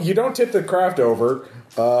 Well, you don't tip the craft over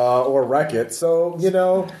or wreck it, so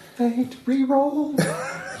Fate reroll.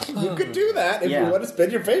 you could do that if Yeah. you want to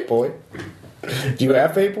spend your fate point. Do you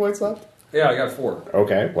have fate points left? Yeah, I got 4.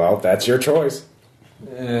 Okay, well that's your choice.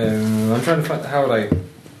 I'm trying to find... How would I...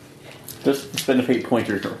 Just spend a fate point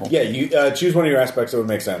to your roll. Yeah, you choose one of your aspects that would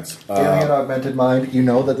make sense. Alien Augmented Mind, you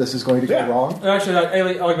know that this is going to go wrong. Actually,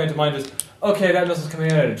 that augmented mind is... Okay, that missile's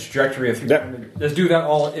coming in at a trajectory of 3. Yeah. Let's do that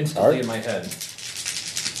all instantly All right. in my head.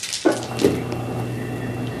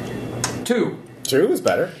 2. 2 is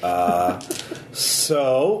better.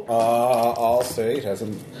 So I'll say it has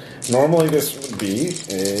a. Normally this would be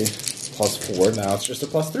a +4. Now it's just a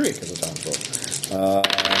 +3 because of time's roll.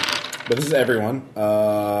 But this is everyone.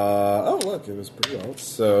 Oh look, it was pretty well.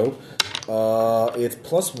 So it's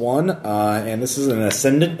 +1, and this is an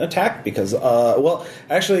ascendant attack because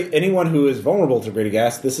actually anyone who is vulnerable to gritty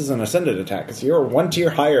gas, this is an ascendant attack because you're 1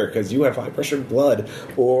 tier higher because you have high pressure blood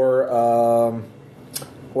or.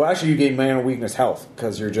 Well, actually, you gain mana weakness health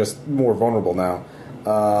because you're just more vulnerable now.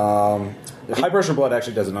 High pressure blood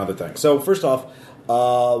actually does another thing. So first off,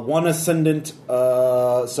 1 ascendant.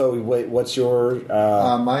 So wait, what's your?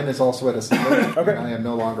 Mine is also at ascendant. Okay. And I am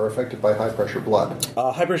no longer affected by high pressure blood.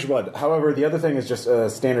 High pressure blood. However, the other thing is just a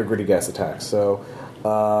standard gritty gas attack. So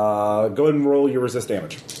go ahead and roll your resist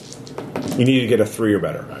damage. You need to get a 3 or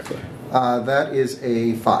better, actually. That is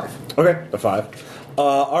a 5. Okay, a 5.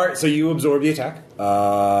 All right, so you absorb the attack.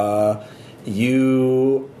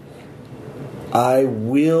 I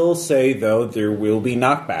will say though there will be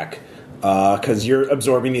knockback because you're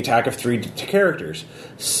absorbing the attack of 3 characters.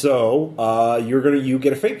 So you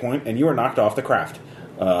get a fate point and you are knocked off the craft.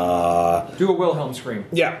 Do a Wilhelm scream.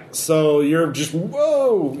 Yeah, so you're just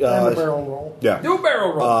whoa. And a barrel roll. Yeah. Do a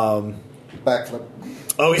barrel roll. Backflip.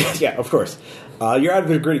 Oh yeah, of course. You're out of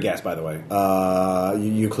the gritty gas, by the way.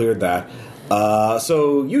 You cleared that.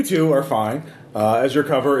 So you two are fine, as your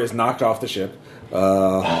cover is knocked off the ship.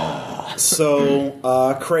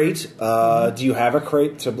 Crate, do you have a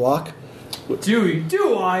crate to block?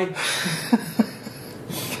 Do I?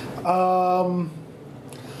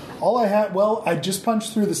 All I had, I just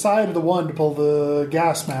punched through the side of the one to pull the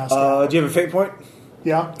gas mask out. Do you have a fate point?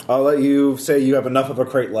 Yeah. I'll let you say you have enough of a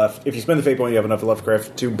crate left. If you spend the fate point, you have enough left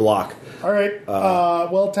crate to block. All right.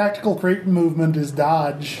 Well, tactical crate movement is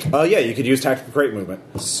dodge. Yeah, you could use tactical crate movement.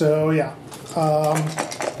 So, yeah.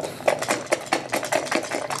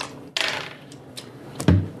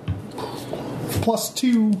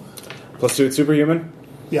 +2. +2 at superhuman?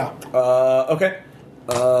 Yeah. Okay.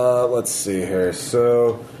 Let's see here.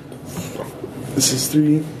 So, this is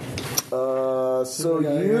 3. So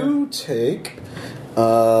you take...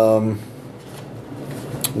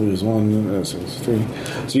 lose 1, so it's 3.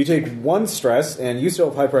 So you take 1 stress, and you still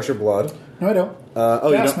have high pressure blood. No, I don't.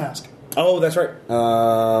 You Gas don't? mask. Oh, that's right.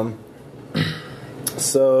 You're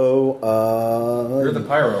the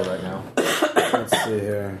pyro right now. Let's see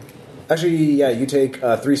here. Actually, yeah, you take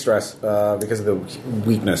 3 stress because of the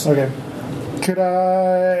weakness. Okay. Could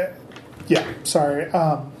I... Yeah, sorry.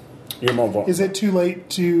 You're more vulnerable. Is it too late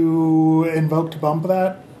to invoke to bump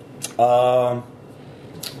that?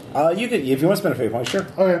 You could, if you want to spend a fate point, sure.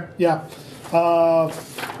 Okay, yeah.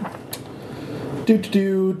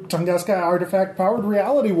 Tunguska artifact powered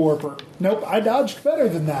reality warper. Nope, I dodged better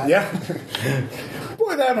than that. Yeah.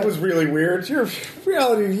 Boy, that was really weird. Your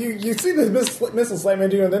reality, you see the missile slam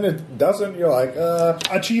into you, and then it doesn't. You're like,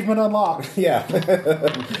 Achievement unlocked. Yeah.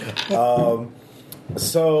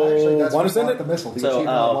 So, Actually, that's want to what send blocked it? the missile. The So achievement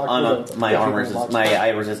unlocked on was my the armor, achievement unlocked. I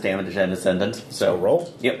resist damage and ascendant. So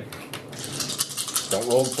roll. Yep. Don't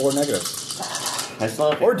roll 4 negatives. I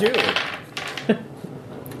still have Or do.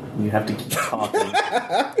 You have to keep talking.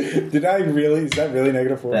 Did I really? Is that really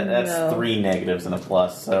 -4? That's No. 3 negatives and a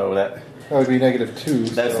plus. So that would be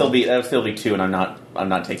 -2. that'd still be 2, and I'm not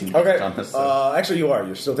taking damage Okay. on this. So. Actually, you are.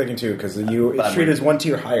 You're still taking 2 because you But I'm treat as 1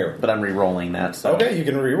 tier higher. But I'm re-rolling that. So Okay, you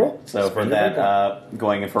can reroll. So for Spend your fate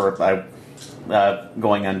that,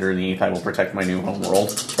 going underneath, I will protect my new home roll,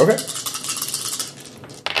 point. Okay.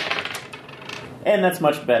 and that's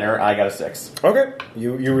much better. I got a 6. Okay.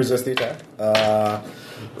 You resist the attack.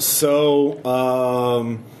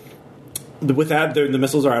 With that, the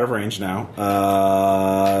missiles are out of range now.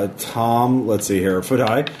 Tom, let's see here. Foot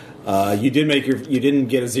high. You didn't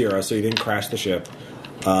get a 0, so you didn't crash the ship.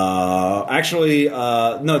 No,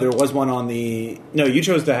 there was one on the. No, you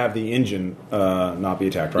chose to have the engine not be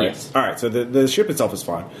attacked, right? Yes. All right. So the ship itself is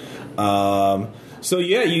fine. So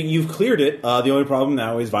yeah, you've cleared it. The only problem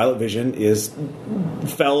now is Violet Vision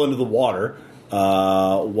fell into the water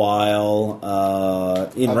while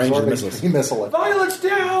in range of the missiles. Missile. Violet's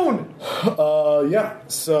down! Yeah.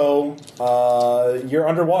 So you're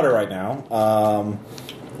underwater right now.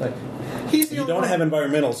 He's the You only don't one. have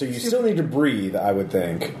environmental, so you still need to breathe, I would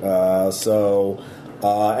think.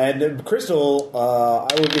 And Crystal, I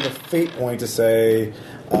would give a fate point to say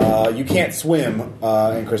you can't swim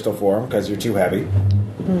in crystal form because you're too heavy.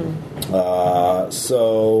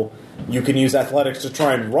 So you can use athletics to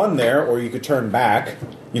try and run there, or you could turn back.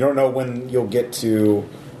 You don't know when you'll get to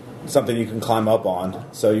something you can climb up on.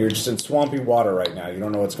 So you're just in swampy water right now. You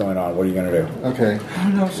don't know what's going on. What are you going to do? Okay. I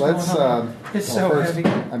don't know what's Let's. going on. It's so first, heavy.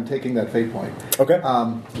 I'm taking that fate point. Okay.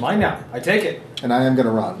 Mine now. I take it. And I am going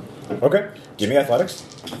to run. Okay. Give me athletics.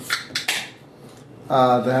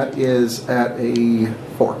 That is at a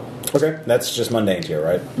 4. Okay, that's just mundane tier,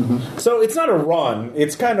 right? Mm-hmm. So it's not a run;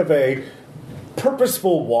 it's kind of a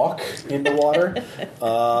purposeful walk in the water,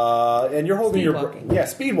 and you're holding Speed your walking.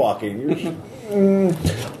 speed walking.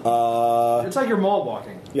 It's like you're mall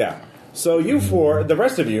walking. Yeah. So for the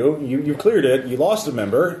rest of you cleared it. You lost a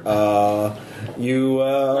member. As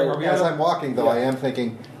I'm walking, though, I am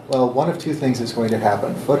thinking, well, one of 2 things is going to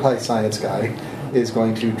happen. Foot High Science Guy is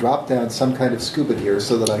going to drop down some kind of scuba gear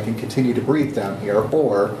so that I can continue to breathe down here,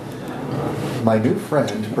 or my new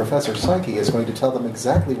friend, Professor Psyche, is going to tell them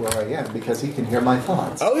exactly where I am because he can hear my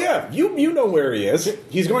thoughts. Oh yeah, you know where he is.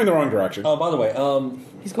 He's going the wrong direction. Oh, by the way,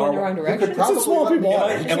 He's going the wrong direction. probably It's a swampy let me-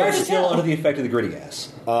 water. am I still under the effect of the gritty gas?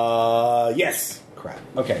 Yes. Crap.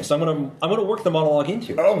 Okay, so I'm gonna work the monologue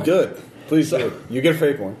into it. Oh, good. Please do. You get a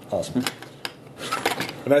fate point. Awesome.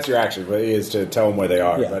 And that's your action, but is to tell them where they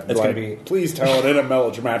are. Yeah, but it's gonna be- please tell it in a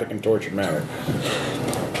melodramatic and tortured manner.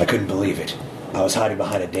 I couldn't believe it. I was hiding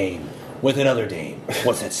behind a dame. With another dame.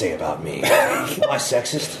 What's that say about me? Am I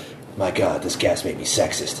sexist? My God, this gas made me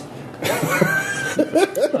sexist.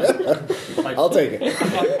 I'll take it.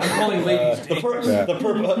 I'm calling ladies.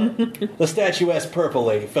 The statuesque purple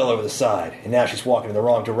lady fell over the side, and now she's walking in the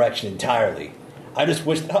wrong direction entirely. I just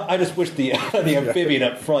wish the amphibian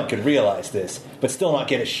up front could realize this, but still not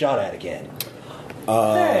get a shot at again.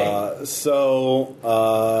 So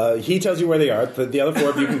he tells you where they are. The other 4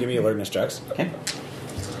 of you can give me alertness checks. Okay.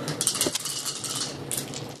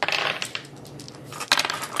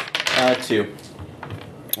 Two.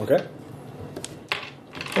 Okay.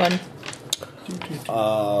 1.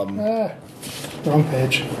 Wrong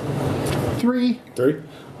page. 3. 3.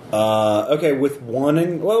 Okay, with 1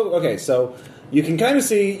 and okay, so you can kind of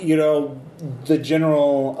see, the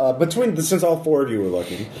general since all 4 of you were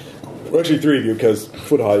looking. Well, actually, 3 of you because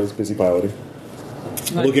Foot High is busy piloting.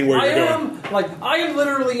 Looking where you're going. I am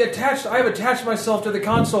literally attached. I have attached myself to the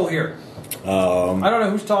console here. I don't know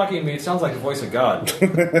who's talking to me. It sounds like the voice of God.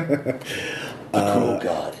 Cruel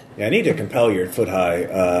God. Yeah, I need to compel your Foot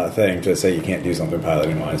High thing to say you can't do something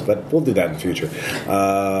piloting wise, but we'll do that in the future.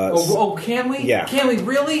 Can we? Yeah. Can we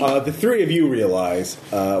really? The 3 of you realize,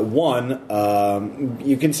 one,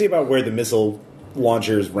 you can see about where the missile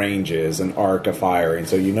launcher's range is, an arc of firing,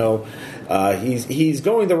 so he's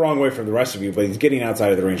going the wrong way from the rest of you, but he's getting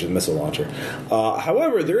outside of the range of the missile launcher.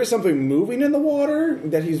 However, there is something moving in the water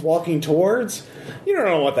that he's walking towards. You don't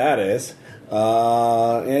know what that is.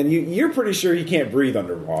 And you're pretty sure he can't breathe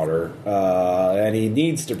underwater, and he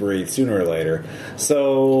needs to breathe sooner or later.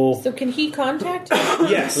 So can he contact you?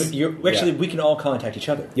 Yes. We can all contact each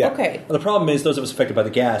other. Yeah. Okay. Well, the problem is those of us affected by the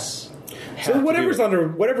gas. So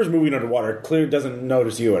whatever's moving underwater clearly doesn't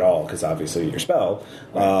notice you at all because obviously your spell.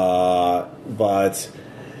 But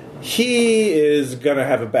he is going to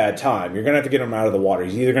have a bad time. You're going to have to get him out of the water.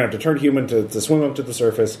 He's either going to have to turn human to swim up to the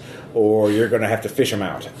surface, or you're going to have to fish him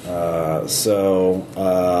out. And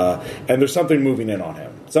there's something moving in on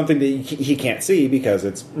him. Something that he can't see because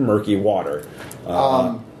it's murky water.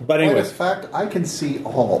 But anyway, in fact, I can see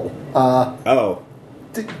all. Yeah.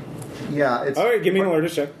 It's all right, give me an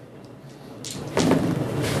alertness check.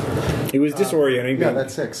 He was disorienting. Yeah,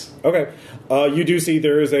 that's 6. Okay. You do see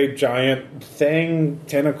there is a giant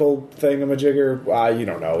tentacle thingamajigger. You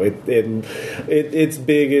don't know. It's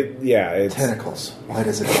big. It's tentacles. Why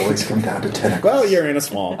does it always come down to tentacles? Well, you're in a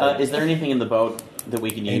small. Is there anything in the boat that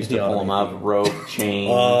we can use to pull him up? Rope, chain?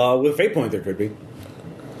 With Fate Point, there could be.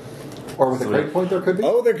 Or with a Great Point, there could be?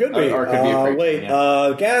 Oh, there could be. Or could be a Great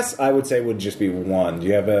Point, gas, I would say, would just be 1. Do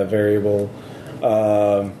you have a variable?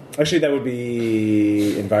 Actually, that would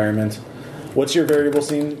be environment. What's your variable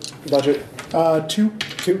scene budget? 2.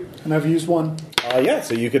 And I've used 1.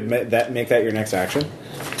 So you could make that your next action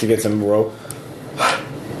to get some rope.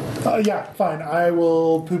 Yeah, fine. I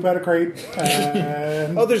will poop out a crate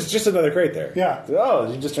and... there's just another crate there. Yeah.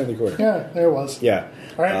 Oh, you just turned the corner. Yeah, there it was. Yeah.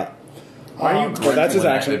 All right. That's his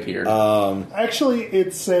action. Actually,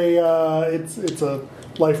 it's a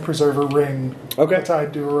life preserver ring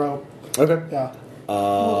tied to a rope. Okay. Yeah.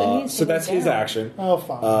 So that's his action. Oh,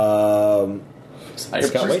 fine. It's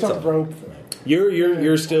got weights on it. Rope.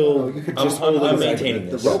 You're still. You could I'm maintaining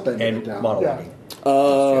this the rope and monologuing.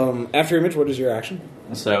 After Image, what is your action?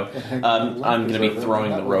 So I'm going to be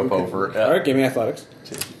throwing the rope over. All right, give me athletics.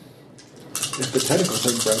 If the tentacle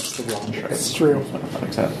thing breaks the wrong way. It's true.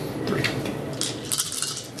 3.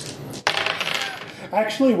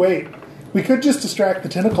 Actually, wait. We could just distract the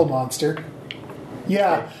tentacle monster.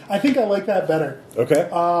 Yeah, I think I like that better. Okay.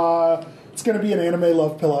 It's going to be an anime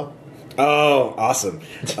love pillow. Oh, awesome.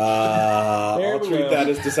 I'll treat that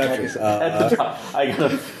as deception. At the top, I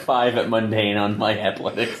got a 5 at mundane on my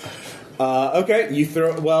athletics. Okay, you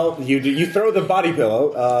throw the body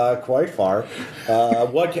pillow quite far.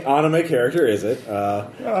 What anime character is it? I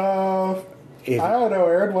don't know,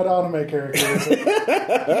 Aaron. What anime character is it?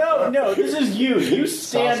 No, this is you. You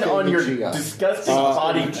stand on your disgusting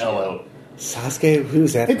body pillow. Sasuke,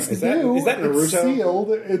 who's that? It's new. Is that Naruto? It's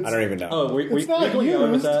sealed. I don't even know. Oh, It's not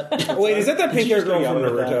used. Wait, is that pink-haired girl from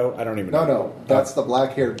Naruto? I don't even know. No, that's the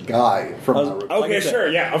black-haired guy from Naruto. Okay, sure,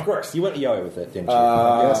 yeah, of course. You went yaoi with it, didn't you?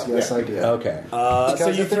 Yes, I did. Okay. So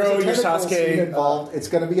you throw your Sasuke involved. It's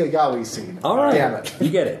going to be a yaoi scene. All right. Damn it. You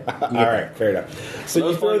get it. All right, fair enough. So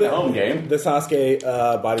you throw the home game. The Sasuke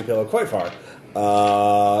body pillow quite far.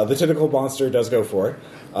 The tentacle monster does go for it.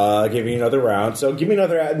 Give me another round. So give me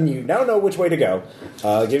another. And you now know which way to go.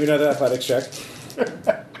 Give me another athletics check.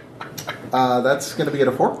 That's going to be at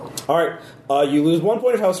a 4. All right. You lose 1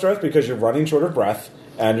 point of health stress because you're running short of breath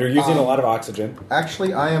and you're using a lot of oxygen.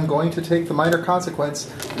 Actually, I am going to take the minor consequence.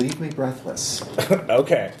 Leave me breathless.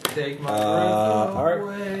 Okay. Take my breath all right.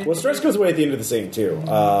 away. Well, stress goes away at the end of the scene too.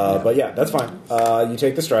 But yeah, that's fine. You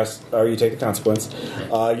take the stress, or you take the consequence.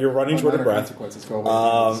 You're running short of breath. Consequences go away at the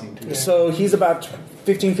end of the scene too. So he's about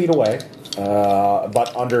 15 feet away,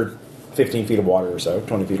 but under 15 feet of water or so,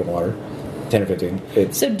 20 feet of water, 10 or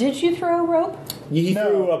 15. So did you throw a rope? He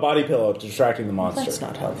threw a body pillow distracting the monster. That's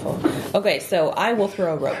not helpful. Okay, so I will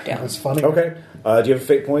throw a rope down. That's funny. Okay. Do you have a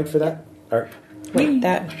fate point for that? All right. Wait,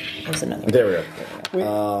 that was another one. There we go. Wait,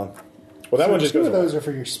 Well, that so one just 2 goes of away. those are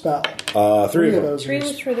for your spell. 3 of them. those. 3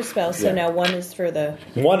 was for the spell, so Yeah. now 1 is for the...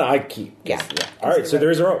 One I keep. Yeah. All right, so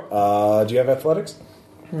there's a rope. Do you have athletics?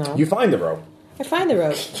 No. You find the rope. I find the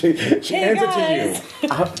rope. She Hey hands guys! it to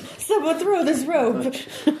you. Someone throw this rope.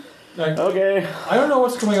 Okay. I don't know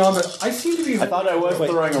what's going on, but I seem to be. I thought I was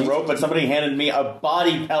throwing a rope, but somebody handed me a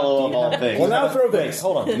body pillow of all things. Well, now throw Wait, this.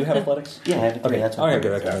 hold on. Do you have athletics? Yeah, I have three. That's Okay,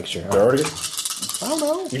 good. Okay, make sure. They're already good? I don't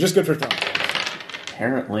know. You're just good for throwing.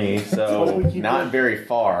 Apparently, so not very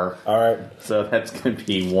far. All right. So that's going to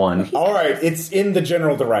be 1. All right. It's in the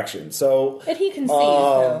general direction. So And he can see it,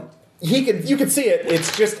 though. you can see it.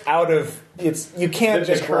 It's just out of. You can't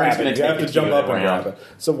The just current's grab it. gonna You have take to it jump to up the and ground. grab it.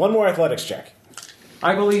 So one more athletics check.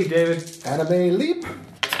 I believe, David. Anime leap.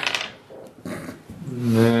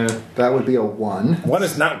 Nah. That would be a 1. One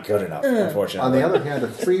is not good enough, unfortunately. On the other hand, a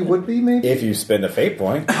 3 would be maybe. if you spend a fate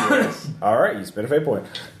point. All right, you spend a fate point.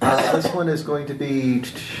 This one is going to be.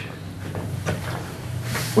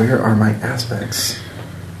 Where are my aspects?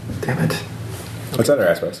 Damn it. What's other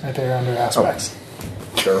aspects? Right there under aspects.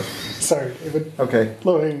 Sure. Sorry, David. Okay.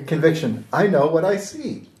 Loading. Conviction. I know what I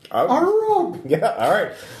see. Oh. A rope. Yeah, all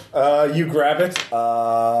right. You grab it,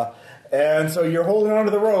 and so you're holding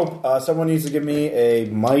onto the rope. Someone needs to give me a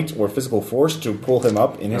might or physical force to pull him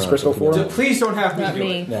up in his crystal form. Please don't have me Not do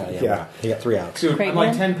me. it. No, Yeah. He got 3 outs. Dude, I'm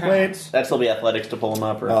like 10 pounds. That'll still be athletics to pull him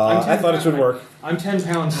up. Or I thought it would work. I'm 10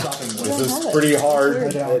 pounds something. This don't is have it. pretty hard I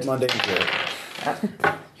don't. at mundane care.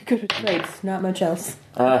 You're good with traits, not much else.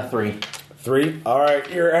 3. 3. All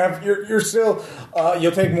right, you're still.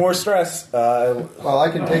 You'll take more stress. Well, I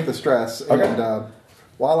can take the stress, Okay. and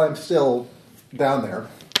while I'm still down there,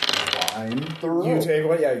 find the rope. You take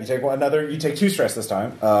one. Yeah, you take one. Another. You take 2 stress this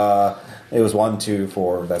time. It was 1, 2,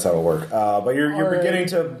 4. That's how it worked. But you're All right. beginning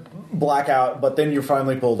to black out. But then you're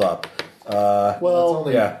finally pulled up. Well, it's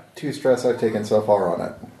only yeah. 2 stress I've taken so far on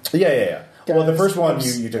it. Yeah. Well, the Guys, first one I'm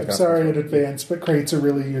you took. I'm sorry in advance, but crates are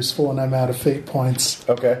really useful, and I'm out of fate points.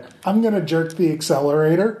 Okay. I'm going to jerk the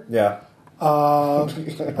accelerator. Yeah.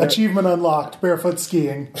 Achievement unlocked. Barefoot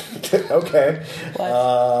skiing. Okay.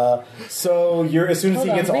 So you're as soon as Hold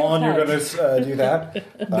he on, gets real on, you're fast. going to do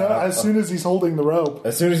that. No, as soon as he's holding the rope.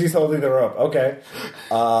 As soon as he's holding the rope. Okay.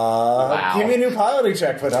 Give me a new piloting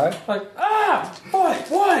check, Fadai. Like,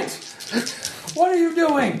 what are you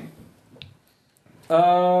doing?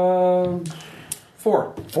 4.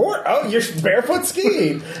 4? Oh, you're barefoot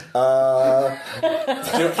skiing.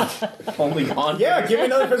 Only on. Yeah, give me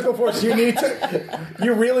another physical force.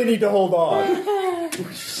 You really need to hold on.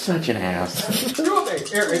 Such an ass. Do a big.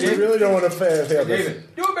 Here, You David. really don't want to fail this.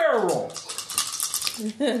 David, do a barrel roll.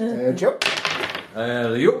 And jump.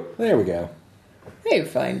 You. There we go. Hey,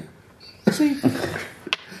 fine.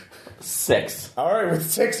 6. All right, with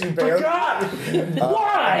 6 you bail. God!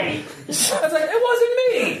 Why? I was like, it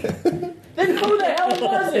wasn't me. Then who the hell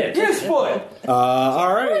was it? His foot.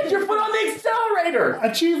 All right. Put your foot on the accelerator.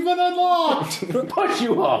 Achievement unlocked. Push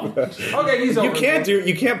you off. Okay, he's over.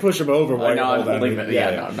 You can't push him over while I you're know, I'm holding holding him. it.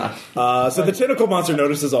 Yeah, no, I'm not. So the tentacle monster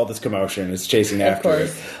notices all this commotion. It's chasing after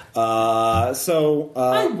course. it.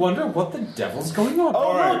 I wonder what the devil's going on.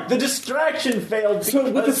 Oh, right. look, the distraction failed. So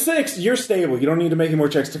with the 6, you're stable. You don't need to make any more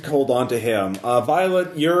checks to hold on to him.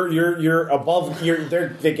 Violet, you're above.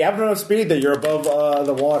 They have enough speed that you're above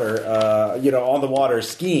the water. On the water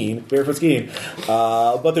skiing, barefoot skiing.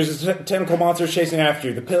 But there's a tentacle monster chasing after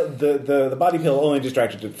you. The body pill only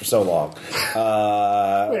distracted it for so long.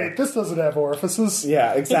 Wait, this doesn't have orifices.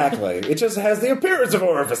 Yeah, exactly. It just has the appearance of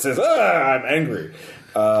orifices. I'm angry.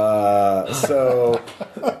 So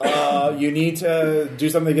you need to do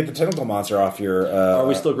something to get the tentacle monster off your. Are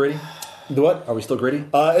we still gritty? The what? Are we still gritty?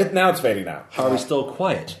 Now it's fading now. Are we still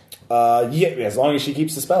quiet? Yeah, as long as she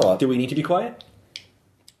keeps the spell up. Do we need to be quiet?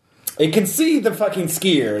 It can see the fucking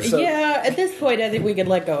skier. So. Yeah, at this point, I think we could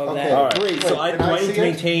let go of Okay. that. All right. Great. So Wait, do can I I need see to it?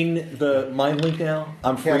 maintain the mind link now?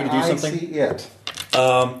 I'm free Can to do I something? see it?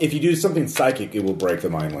 If you do something psychic, it will break the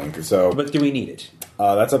mind link. So But do we need it?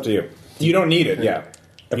 that's up to you. You don't need it. Yeah,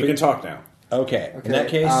 you can talk now. Okay. Okay, In that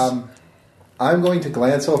case, I'm going to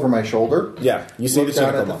glance over my shoulder. Yeah, you see Look the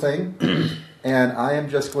down tentacle at the monster. thing, and I am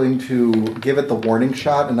just going to give it the warning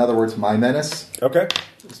shot. In other words, my menace. Okay.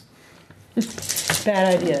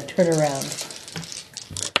 Bad idea. Turn around.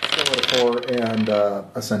 Still at a 4 and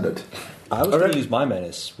ascendant. I was going to use my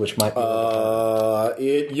menace, which might be.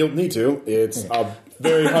 You'll need to. It's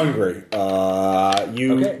very hungry.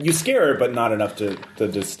 You scare it, but not enough to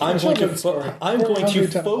just. I'm going to hungry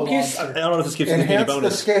temple focus. I monster. don't know if this gives me a Enhance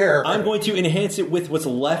bonus. the scare. I'm going to enhance it with what's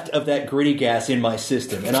left of that gritty gas in my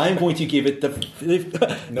system, and I'm going to give it No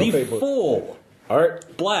the paper. full All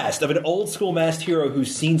right. blast of an old school masked hero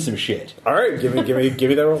who's seen some shit. All right. Give me that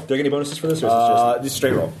roll. Do I get any bonuses for this, or is this just Just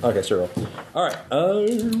straight roll. okay? Straight roll. All right.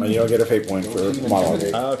 And you don't get a fate point for monologue.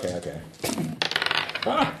 Okay.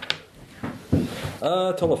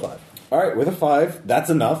 Total of 5. All right, with a 5, that's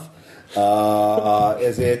enough.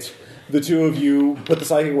 Is it the two of you put the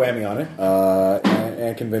psychic whammy on it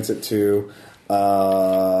and convince it to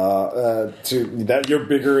that you're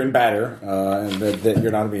bigger and badder and that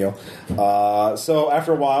you're not a meal. So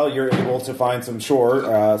after a while, you're able to find some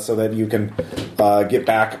shore so that you can get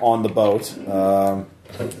back on the boat.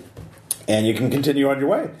 And you can continue on your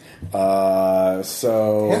way. Hand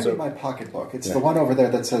me my pocketbook. It's the one over there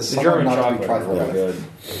that says someone not to be trifled with.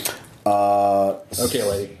 Okay,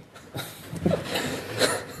 lady.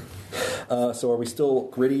 So are we still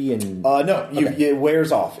gritty and... no, it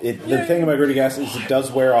wears off. The thing about gritty gas is it does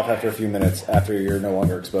wear off after a few minutes after you're no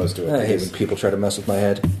longer exposed to it. I hate when people try to mess with my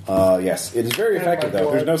head. Yes, it is very effective,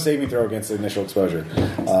 though. There's no saving throw against the initial exposure.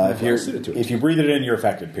 If you breathe it in, you're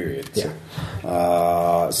affected, period. Yeah.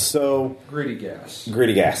 So Gritty gas.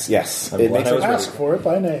 Gritty gas, yes. Ask for it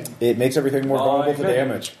by name. It makes everything more vulnerable to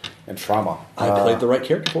damage and trauma. I played the right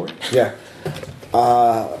character for it. Yeah.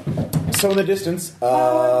 So in the distance,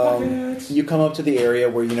 you come up to the area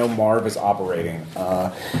where you know Marv is operating.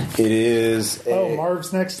 It is...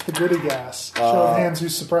 Marv's next to the gritty gas. Show of hands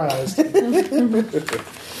who's surprised.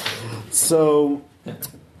 So...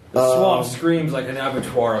 The swamp screams like an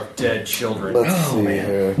abattoir of dead children. Let's see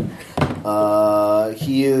here.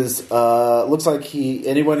 He is... looks like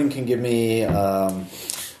anyone can give me...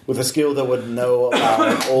 with a skill that would know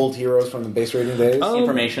about old heroes from the base rating days.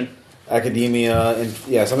 Information. Academia, and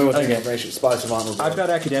something with information. Spy Savant. I've got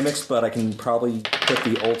academics, but I can probably put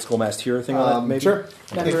the old school masked hero thing on it, maybe? Sure.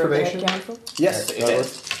 Information? Yes, it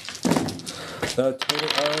is. A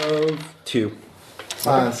total of 2.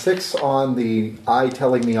 6 on the eye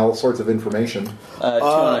telling me all sorts of information. 2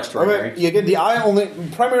 on extraordinary. Okay. Again, the eye only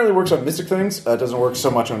primarily works on mystic things. It doesn't work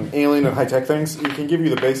so much on alien and high-tech things. It can give you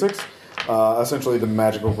the basics, essentially the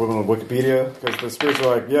magical equivalent of Wikipedia, because the spirits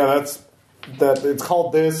are like, that it's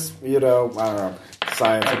called this, I don't know,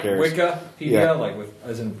 science, who cares? Wikipedia, like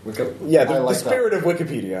as in Wicca. Yeah, the spirit of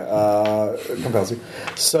Wikipedia compels you.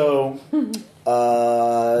 So,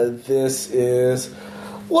 this is...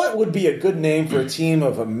 What would be a good name for a team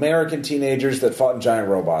of American teenagers that fought in giant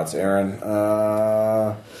robots, Aaron?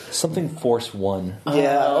 Something Force 1.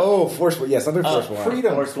 Force 1. Yeah, something Force 1.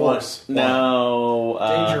 Freedom Force. No.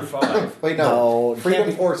 Danger 5. Wait, no.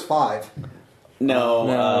 Freedom Force 5.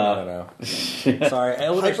 No. Sorry.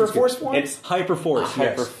 Hyperforce 1? It's Hyperforce,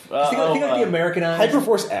 yes. Think of the Americanized.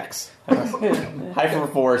 Hyperforce X.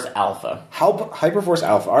 Hyperforce Alpha. Hyperforce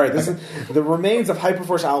Alpha. All right, this is the remains of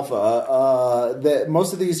Hyperforce Alpha.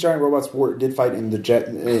 Most of these giant robots did fight in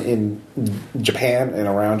Japan and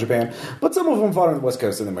around Japan, but some of them fought on the West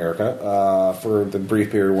Coast in America for the brief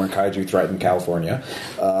period when kaiju threatened California.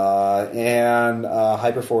 And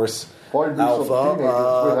Hyperforce Alpha.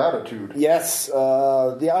 With attitude. Yes,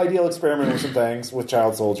 the ideal experiment with some things with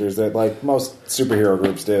child soldiers that, like most superhero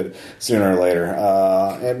groups, did sooner or later,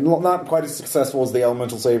 and not quite as successful as the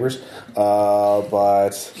Elemental Sabers,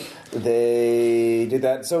 but they did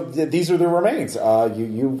that. So these are the remains.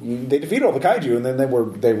 They defeated all the kaiju, and then they were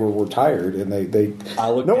retired, and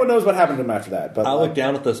no one knows what happened to them after that. But I look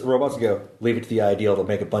down at the robots and go, "Leave it to the ideal. They'll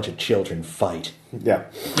make a bunch of children fight." Yeah.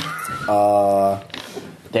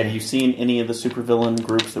 Have you seen any of the supervillain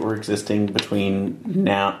groups that were existing between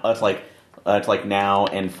now? It's like now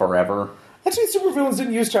and forever. Actually, supervillains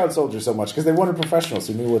didn't use child soldiers so much because they wanted professionals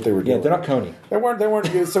who knew what they were doing. Yeah, they're not Coney. They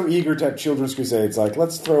weren't so eager to have children's crusades. Like,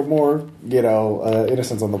 let's throw more,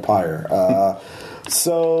 innocence on the pyre.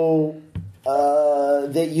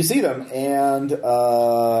 You see them, and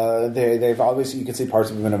they've obviously, you can see parts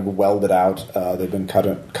of them have been welded out. They've been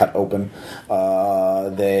cut open.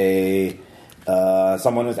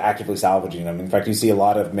 Someone is actively salvaging them. In fact, you see a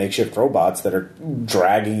lot of makeshift robots that are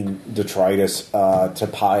dragging detritus to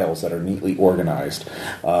piles that are neatly organized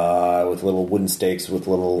with little wooden stakes with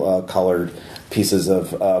little colored pieces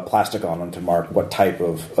of plastic on them to mark what type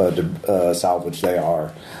of salvage they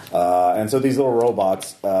are. And so these little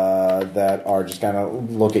robots that are just kind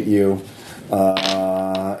of look at you,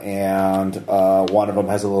 and one of them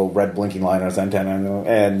has a little red blinking line on its antenna,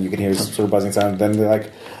 and you can hear some sort of buzzing sound. Then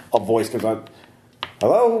a voice comes on.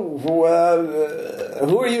 Hello, who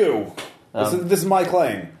are you? This is my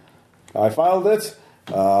claim. I filed it.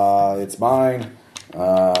 It's mine.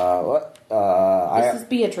 What? This is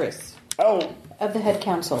Beatrice. Oh. Of the head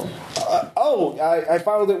council. I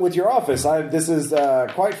filed it with your office. This is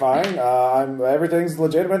quite fine. Everything's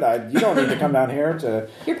legitimate. You don't need to come down here to...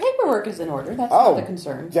 Your paperwork is in order. That's not the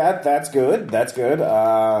concern. That's good. That's good.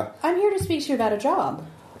 I'm here to speak to you about a job.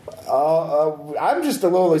 I'm just a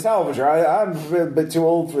lowly salvager. I'm a bit too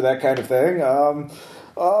old for that kind of thing.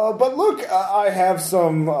 But look, I have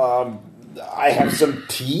some I have some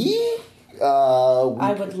tea.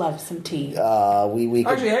 I would love some tea. We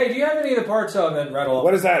Actually, hey, do you have any of the parts of it? Rattle.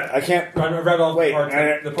 What is that? I can't. Rattle. Wait,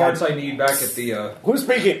 the parts I need back at the. Who's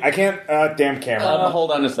speaking? I can't. Damn camera. Hold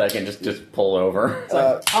on a second. Just pull over. It's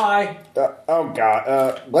like, hi. Oh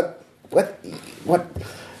God. What?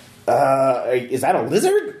 Is that a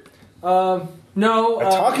lizard? No. A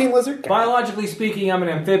talking lizard? Biologically speaking, I'm an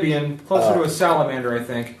amphibian, closer to a salamander, I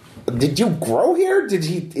think. Did you grow here?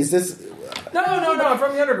 Is this? No, I'm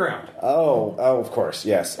from the underground. Oh, of course,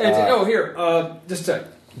 yes. Here, just a sec.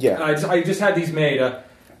 Yeah. I just had these made.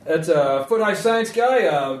 That's a Foot High Science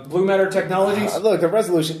guy, Blue Matter Technologies. Look, the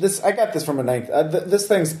resolution. I got this from this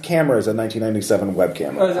thing's camera is a 1997 web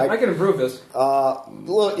camera. I can improve this.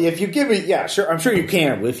 Look, if you give me, yeah, sure, I'm sure you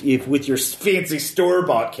can with your fancy store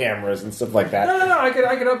bought cameras and stuff like that. No, I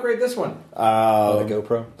can upgrade this one. The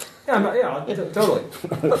GoPro. Totally.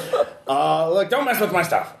 Look, don't mess with my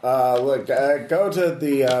stuff. Look, go to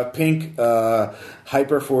the pink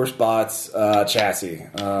Hyperforce Bots chassis.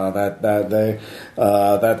 That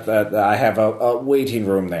I have a waiting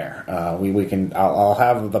room there. We can. I'll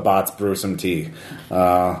have the bots brew some tea.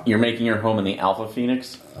 You're making your home in the Alpha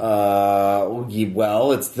Phoenix.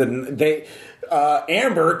 Well, it's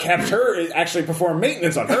Amber kept her actually perform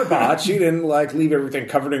maintenance on her bot. She didn't leave everything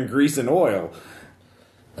covered in grease and oil.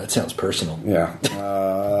 That sounds personal. Yeah.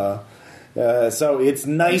 So it's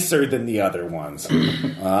nicer than the other ones.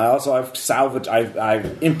 I've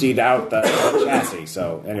emptied out the chassis.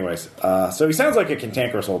 So, anyways, so he sounds like a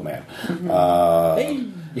cantankerous old man.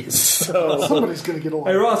 So somebody's gonna get along.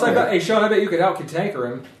 Hey Ross, Sean, I bet you could out cantanker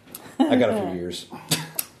him. I got a few years.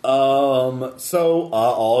 So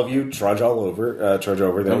all of you trudge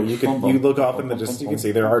over there. You look off in the distance. You can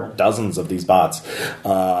see there are dozens of these bots,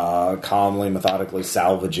 calmly, methodically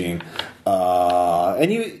salvaging.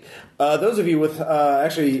 And you, those of you with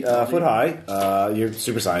Foot High, you're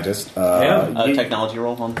super scientist. Technology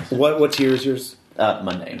roll on this. What tier is yours?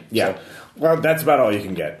 Mundane. Yeah. So. Well, that's about all you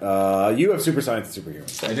can get. You have super science and superhuman.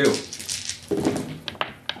 I do.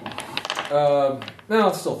 No,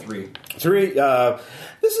 it's still 3. 3.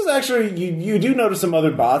 This is actually you do notice some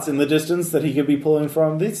other bots in the distance that he could be pulling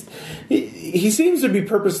from. He seems to be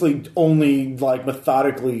purposely only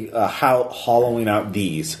methodically hollowing out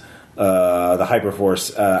these the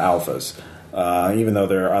Hyperforce alphas, even though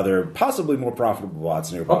there are other possibly more profitable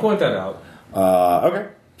bots nearby. I'll point that out. Okay,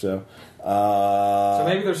 so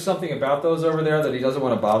maybe there's something about those over there that he doesn't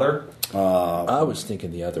want to bother. I was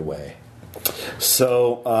thinking the other way.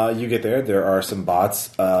 So you get there. There are some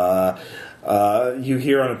bots. You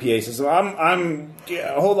hear on a PA system.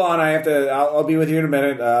 Hold on. I'll be with you in a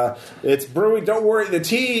minute. It's brewing. Don't worry. The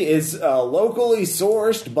tea is locally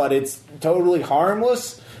sourced, but it's totally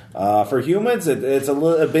harmless for humans. It's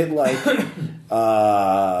a bit like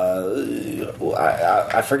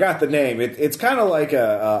I forgot the name. It's kind of like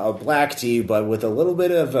a black tea, but with a little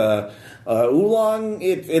bit of oolong.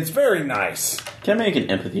 It's very nice. Can I make an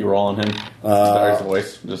empathy roll on him? Start his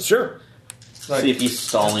voice. Just sure. See if he's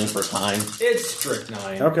stalling for time. It's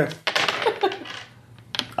strychnine. Okay.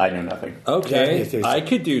 I know nothing. Okay, yeah, I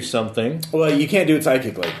could do something. Well, you can't do it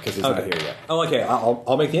psychically because he's not here yet. Oh, okay.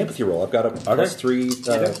 I'll make the empathy roll. I've got a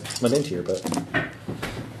 +3 mundane tier, but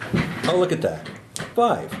oh, look at that,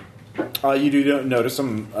 5. You do notice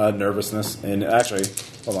some nervousness, and actually,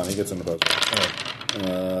 hold on, he gets some of those.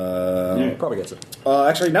 Probably gets it.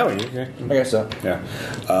 Actually, no. I guess so.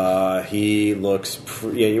 Yeah. He looks.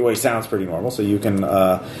 He sounds pretty normal. So you can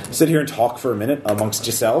sit here and talk for a minute amongst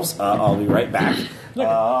yourselves. I'll be right back.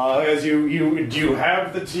 As do you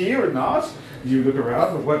have the tea or not? Do you look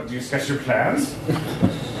around? What do you sketch your plans?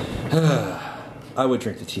 I would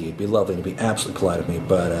drink the tea. It'd be lovely to be absolutely polite of me,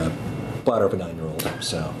 but bladder of a 9-year-old.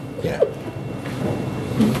 So yeah.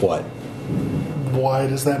 What? Why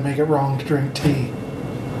does that make it wrong to drink tea?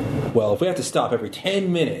 Well, if we have to stop every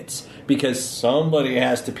 10 minutes because somebody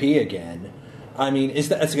has to pee again, I mean,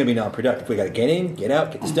 that's going to be non-productive. We got to get in, get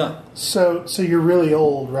out, get this done. So you're really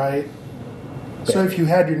old, right? Yeah. So if you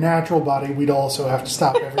had your natural body, we'd also have to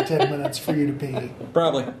stop every 10 minutes for you to pee.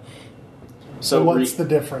 Probably. So what's the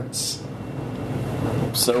difference?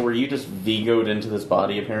 So were you just Vigo'd into this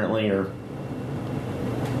body, apparently, or?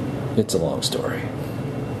 It's a long story.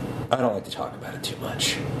 I don't like to talk about it too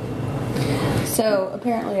much. So,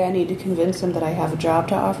 apparently I need to convince him that I have a job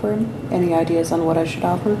to offer him. Any ideas on what I should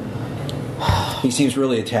offer? He seems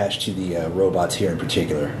really attached to the robots here in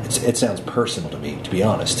particular. It sounds personal to me, to be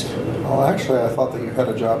honest. Well, actually, I thought that you had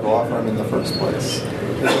a job to offer him in the first place.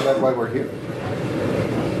 Isn't that why we're here?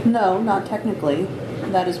 No, not technically.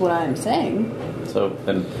 That is what I am saying. So,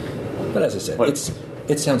 then... But as I said,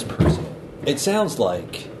 it sounds personal. It sounds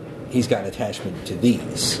like he's got an attachment to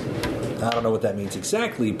these. I don't know what that means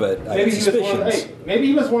exactly, but I Maybe have he was one suspicions. of, maybe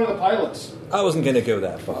he was one of the pilots. I wasn't going to go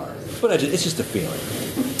that far, but it's just a feeling.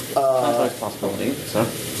 That's a possibility. So.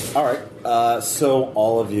 All right. So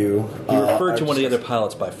all of you. He referred to one of the other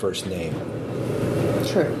pilots by first name.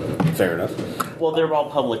 True. Fair enough. Well, they're all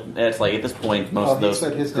public. It's like at this point, most of He those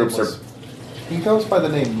said his groups name are. was. He goes by the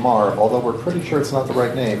name Marv, although we're pretty sure it's not the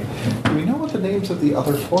right name. Do we know what the names of the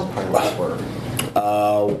other 4 pilots were?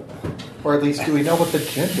 Or at least, do we know what the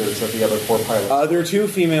genders of the other 4 pilots were? There are 2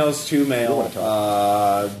 females, 2 male.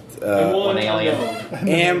 And One alien.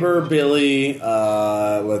 Amber, Billy.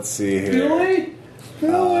 Let's see here. Really?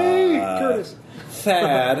 Curtis.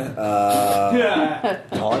 Thad. Yeah.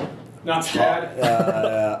 Todd? Not Chad.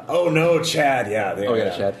 Oh no, Chad. Yeah. Oh,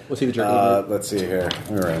 yeah, Chad. Was he the jerk? Let's see here.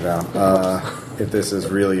 Let me write it down. If this is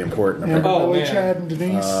really important. Amber, Oh, Billy, man. Chad, and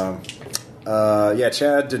Denise. Yeah,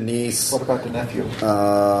 Chad, Denise. What about the nephew?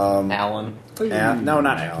 Alan. No,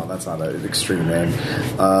 not Alan. That's not an extreme name.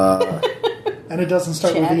 And it doesn't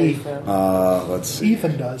start Chad with E. info. Let's see.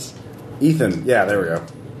 Ethan does. Ethan. Yeah, there we go.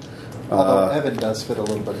 Although Evan does fit a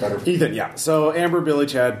little bit better. Ethan, yeah. So Amber, Billy,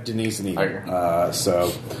 Chad, Denise, and Ethan. Okay.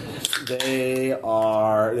 So they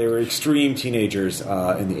were extreme teenagers in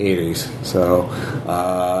the 80s. So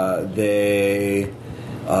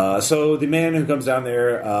so the man who comes down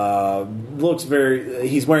there looks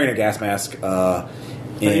he's wearing a gas mask and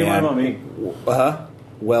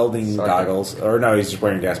welding goggles. Or no, he's just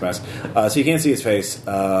wearing a gas mask. So you can't see his face.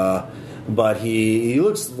 But he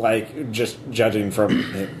looks like, just judging from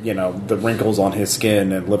the wrinkles on his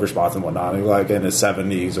skin and liver spots and whatnot, he's like in his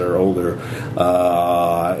 70s or older,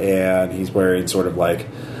 and he's wearing sort of like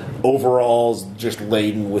overalls just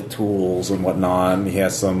laden with tools and whatnot. And he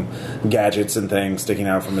has some gadgets and things sticking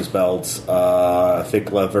out from his belts,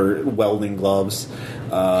 thick leather welding gloves,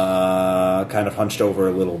 kind of hunched over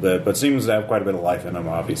a little bit, but seems to have quite a bit of life in him.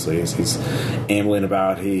 Obviously, he's ambling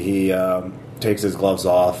about. He takes his gloves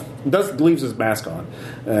off, leaves his mask on,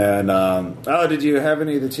 and did you have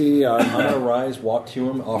any of the tea? I'm gonna rise, walk to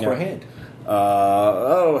him, offer a hand.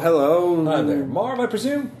 Hello. Hi there, Marv, I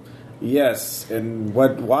presume. Yes, and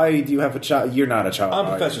why do you have a child? You're not a child. I'm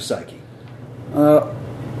Professor Psyche.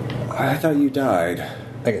 I thought you died.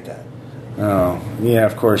 I get that. Oh, yeah,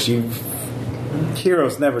 of course.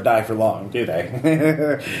 Heroes never die for long, do they?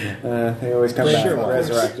 They always come back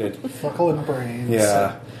resurrected. Fuckle and brains.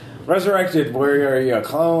 Yeah. Resurrected, where are you? A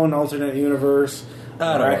clone, alternate universe? I don't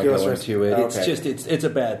want to Miraculous go into it. It's Okay. just it's a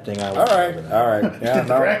bad thing. All right. Yeah, Did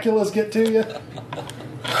the Draculas get to you?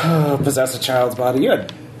 Possess a child's body. You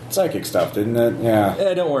had psychic stuff, didn't it?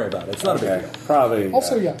 Yeah. Don't worry about it. It's not a big deal. Probably.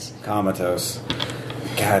 Also, yes. Comatose.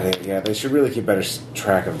 God, yeah, they should really keep better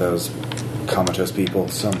track of those comatose people.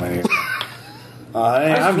 So many.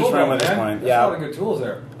 I'm just running with this point. There's a lot of good tools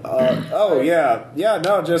there.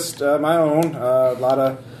 Just my own. A lot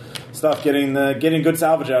of stuff. Getting good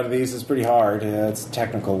salvage out of these is pretty hard. It's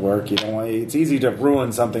technical work. It's easy to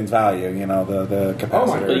ruin something's value. The capacitors. Oh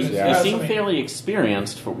my goodness, You yeah. seem fairly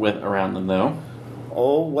experienced around them, though.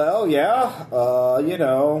 Oh well, yeah. I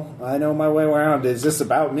know my way around. Is this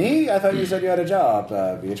about me? I thought you said you had a job,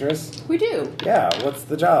 Beatrice. We do. Yeah. What's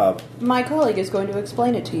the job? My colleague is going to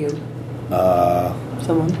explain it to you.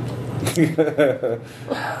 Someone.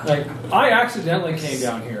 Like, I accidentally came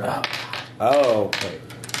down here. Oh.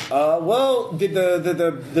 Well, did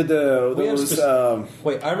those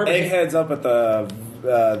Wait, I remember. eggheads up at the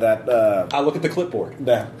I look at the clipboard.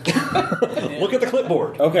 that Look at the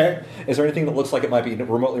clipboard. okay. Is there anything that looks like it might be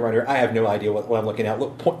remotely around here? I have no idea what I'm looking at.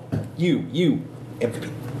 Look, point. You, MVP.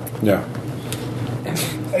 Yeah.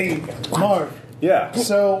 Hey, Marv. Yeah.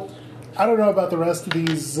 So, I don't know about the rest of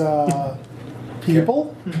these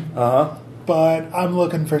people, but I'm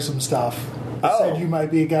looking for some stuff. You said you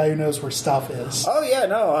might be a guy who knows where stuff is. Oh yeah,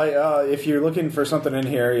 no. If you're looking for something in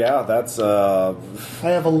here, yeah, that's I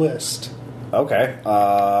have a list. okay.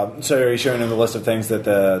 So are you showing him the list of things that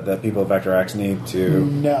the people of Vector X need to?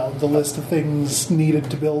 No, the list of things needed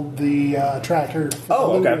to build the tracker for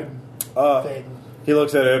Oh, the okay. Lumen thing. He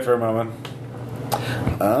looks at it for a moment.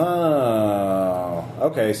 Oh,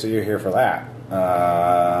 okay. So you're here for that.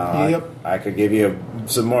 Yep. I could give you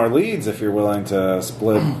some more leads if you're willing to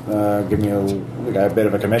split. Give me a bit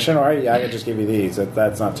of a commission, or I could just give you these.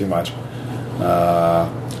 That's not too much.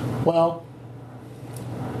 Well,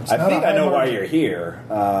 I not think a I know high why margin. you're here,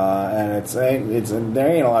 and it's there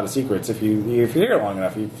ain't a lot of secrets. If you're here long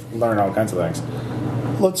enough, you learn all kinds of things.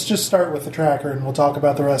 let's just start with the tracker, and we'll talk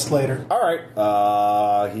about the rest later. All right.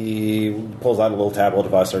 He pulls out a little tablet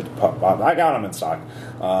device. I got them in stock.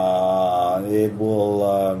 It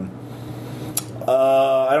will.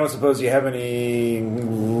 I don't suppose you have any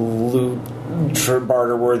loot,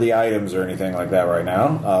 barter-worthy items or anything like that right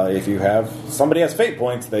now. If you have, somebody has fate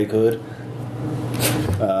points, they could.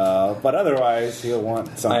 But otherwise, he'll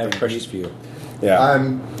want something. I have precious few.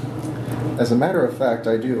 Yeah. As a matter of fact,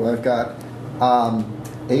 I do. I've got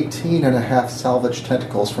 18 and a half salvaged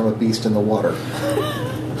tentacles from a beast in the water.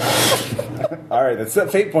 All right, that's a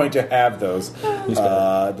fate point to have those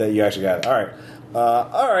that you actually got. All right.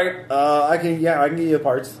 I can give you the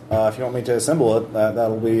parts if you want me to assemble it.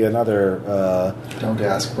 That'll be another. Don't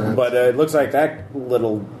ask, Brent. But it looks like that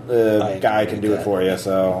little guy can do it for you.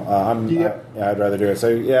 So I'd rather do it. So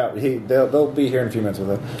yeah, they'll be here in a few minutes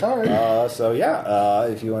with it. All right.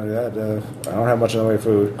 If you want to do that, I don't have much in the way of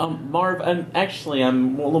food. Marv, I'm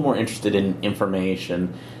a little more interested in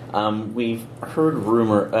information. We've heard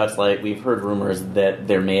rumors that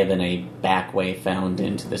there may have been a back way found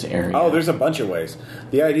into this area. Oh, there's a bunch of ways.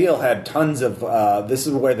 The Ideal had tons of. This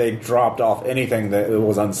is where they dropped off anything that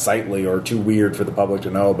was unsightly or too weird for the public to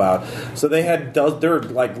know about. So they had. There are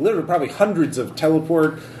like literally probably hundreds of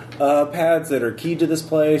teleport pads that are keyed to this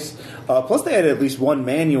place. Plus, they had at least one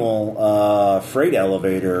manual freight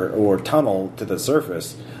elevator or tunnel to the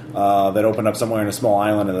surface. That opened up somewhere in a small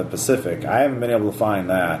island in the Pacific. I haven't been able to find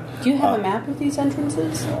that. Do you have a map of these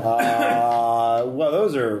entrances? Well,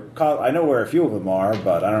 those are. I know where a few of them are,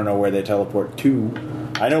 but I don't know where they teleport to.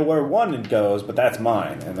 I know where one goes, but that's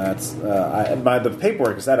mine, and that's the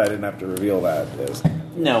paperwork said I didn't have to reveal that.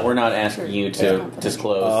 No, we're not asking you to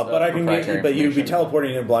disclose. But I can. But you'd be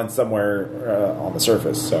teleporting in blind somewhere on the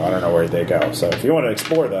surface, so I don't know where they go. So if you want to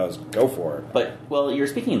explore those, go for it. But you're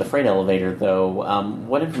speaking of the freight elevator, though.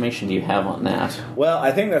 What information do you have on that? Well,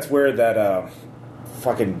 I think that's where that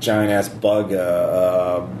fucking giant ass bug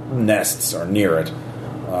nests are near it.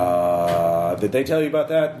 Did they tell you about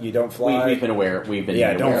that? You don't fly. We've been aware.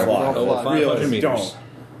 Don't fly. Don't fly. Really, don't.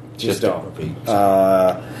 Just don't. Repeat.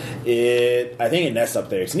 I think it nests up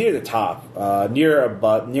there. It's near the top, near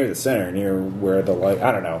the center, near where the light.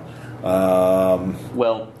 I don't know.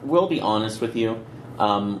 Well, we'll be honest with you.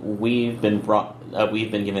 We've been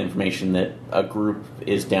given information that a group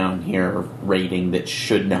is down here raiding that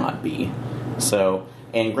should not be. So,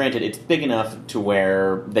 and granted, it's big enough to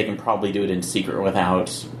where they can probably do it in secret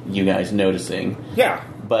without you guys noticing. Yeah,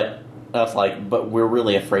 but we're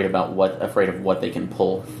really afraid of what they can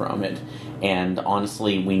pull from it. And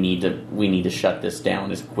honestly, we need to shut this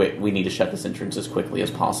down we need to shut this entrance as quickly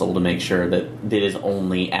as possible to make sure that it is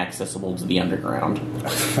only accessible to the underground.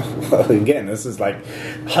 Well, again, this is like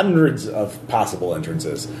hundreds of possible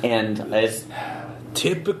entrances. And as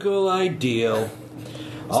typical Ideal,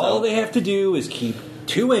 all they have to do is keep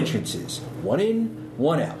 2 entrances, one in,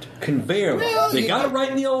 one out. Conveyor line. Well, they got it right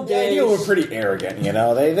in the old days. They were pretty arrogant, you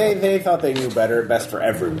know. They thought they knew best for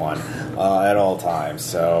everyone at all times.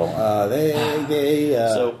 So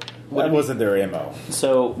that wasn't their MO.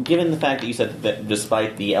 So, given the fact that you said that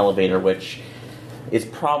despite the elevator, which is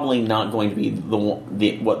probably not going to be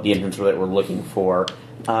the entrance that we're looking for,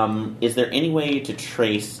 is there any way to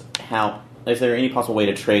trace how? Is there any possible way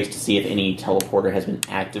to trace to see if any teleporter has been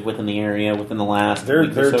active within the area within the last There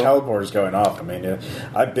week or are so? teleporters going off. I mean,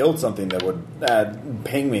 I built something that would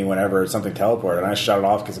ping me whenever something teleported, and I shut it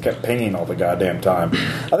off because it kept pinging all the goddamn time.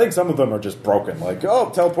 I think some of them are just broken. Like,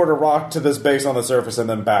 teleporter rocked to this base on the surface and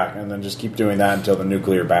then back, and then just keep doing that until the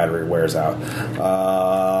nuclear battery wears out.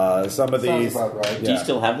 Some of these... Sounds about right. Do you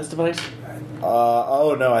still have this device?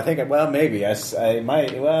 No, I think, maybe. I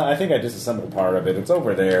might, I think I disassembled part of it. It's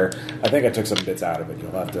over there. I think I took some bits out of it.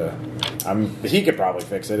 You'll have to, he could probably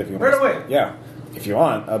fix it if you want. Right away. Yeah, if you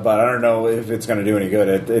want, but I don't know if it's going to do any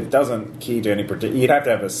good. It doesn't key to any particular, you'd have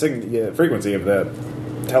to have a frequency of the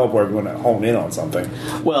teleport going to hone in on something.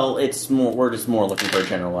 Well, we're just more looking for a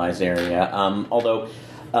generalized area. Although,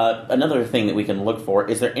 another thing that we can look for,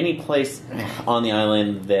 is there any place on the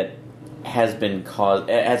island that has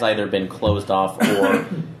either been closed off or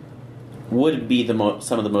would be some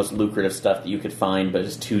of the most lucrative stuff that you could find, but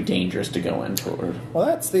is too dangerous to go in for? Well,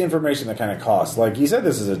 that's the information that kind of costs. Like, you said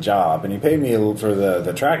this is a job, and you paid me for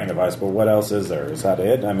the tracking device, but what else is there? Is that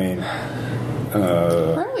it? I mean...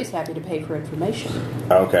 We're always happy to pay for information.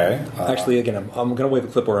 Okay. Actually, again, I'm going to wave the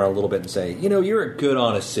clipboard around a little bit and say, you're a good,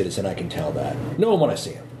 honest citizen, I can tell that. Know him when I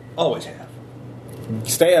see him. Always have.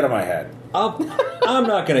 Stay out of my head. I'm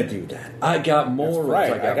not going to do that. I got morals.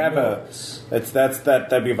 Right. I got morals.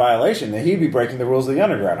 That'd be a violation. He'd be breaking the rules of the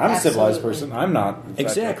underground. I'm Absolutely. a civilized person. I'm not.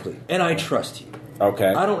 Exactly. And I trust you. Okay.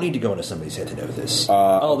 I don't need to go into somebody's head to know this.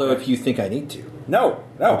 Although, if you think I need to. No.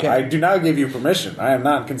 Okay. I do not give you permission. I am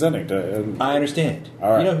not consenting to... I understand.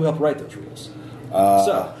 All right. You know who helped write those rules.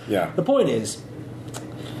 Yeah. The point is,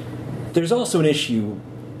 There's also an issue.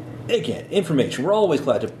 Again, information. We're always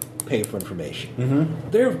glad to pay for information.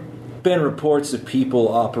 Mm-hmm. There have been reports of people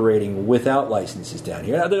operating without licenses down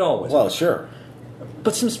here. There always. Well, sure.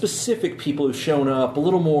 But some specific people who've shown up a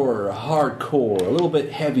little more hardcore, a little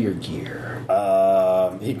bit heavier gear.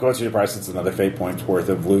 He quotes you the price. It's another fate points worth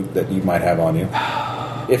of loot that you might have on you.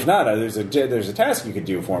 If not, there's a task you could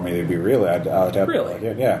do for me. That'd be really. I'd have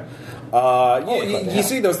Really? Yeah. You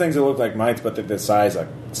see those things that look like mites, but they're the size like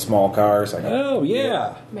small cars. Like Oh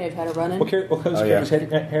yeah. May have had a run in. What color's Oh, your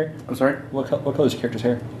character's hair? I'm sorry? What color's your character's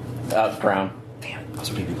hair? Brown. Damn, I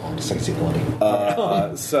was maybe blonde. Just I can see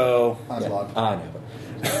blondie. So I'm blonde. I know.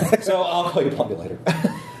 So I'll call you blondie later.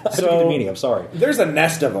 I So- took the meaning. I'm sorry. there's a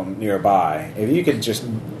nest of them nearby. If you could just,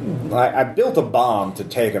 I built a bomb to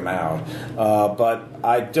take them out, but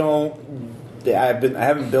I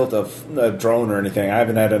haven't built a drone or anything. I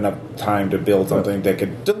haven't had enough time to build something that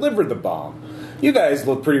could deliver the bomb. You guys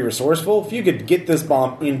look pretty resourceful. If you could get this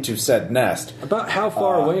bomb into said nest, About how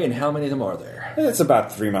far away and how many of them are there? it's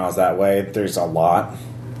about 3 miles that way. There's a lot.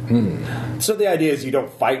 So the idea is you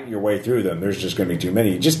don't fight your way through them. There's just going to be too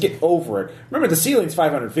many. You just get over it. Remember, the ceiling's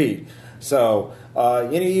 500 feet. So,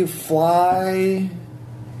 you fly,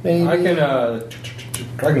 maybe? I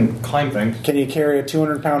can climb things. Can you carry a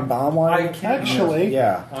 200-pound bomb on I you? can. Actually,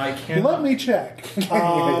 Yeah. I can. let me check.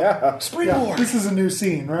 Yeah. Yeah, this is a new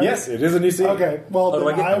scene, right? Yes, it is a new scene. Okay. Well, How do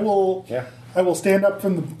then I get I them? will. Yeah. I will stand up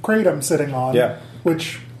from the crate I'm sitting on. Yeah.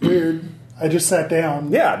 Which weird. I just sat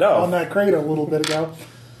down. Yeah, no. On that crate a little bit ago.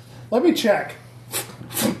 Let me check.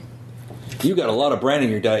 You got a lot of brand in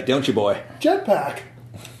your diet, don't you, boy? Jetpack.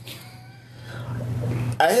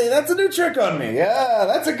 Hey, that's a new trick on me. Yeah,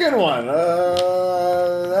 that's a good one.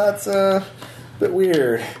 That's a bit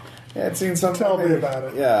weird. Yeah, I'd seen something. Tell me about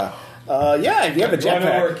it. Yeah. Yeah, if you have a Do I know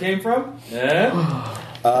where it jetpack. came from? Yeah.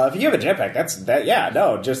 If you have a jetpack, that's that. Yeah,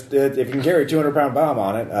 no, just if you can carry a 200-pound bomb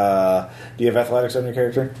on it. Do you have athletics on your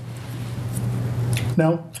character?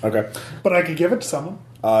 No, Okay. but I could give it to someone.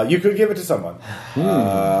 You could give it to someone.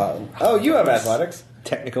 Oh, you have athletics.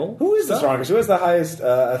 Technical. Who is the strongest? Who has the highest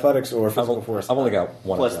athletics or physical force? I've only got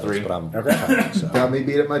one Plus athletics, 3. but I'm Okay. so. Got me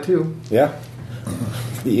beat at my 2. Yeah.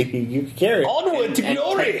 You can carry it. Onward to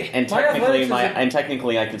glory. And My athletics is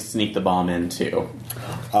technically, I could sneak the bomb in too.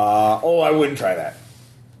 I wouldn't try that.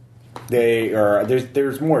 They are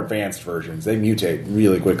there's more advanced versions. They mutate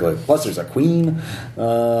really quickly. Plus, there's a queen.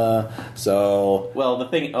 So Well, the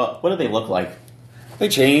thing, what do they look like? they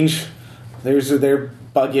change. They're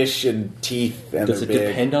buggish and teeth, and Does it they're big.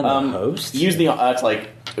 depend on the host? Use the. It's like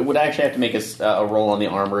it would actually have to make a roll on the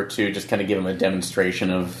armor to just kind of give them a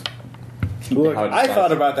demonstration of. Look, how it I decides.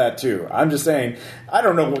 thought about that too. I'm just saying, I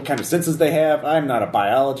don't know what kind of senses they have. I'm not a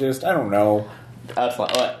biologist. I don't know. That's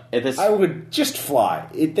like, this, I would just fly.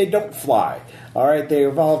 They don't fly. All right, they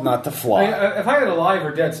evolved not to fly. If I had a live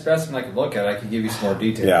or dead specimen I could look at, I could give you some more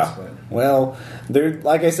details. Yeah. But. Well, they're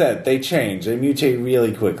like I said, they change. They mutate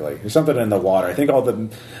really quickly. There's something in the water. I think all the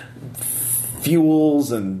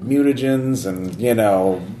fuels and mutagens and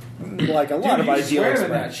like a lot of Dude, you ideal swam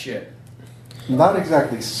in that experiments. shit. Not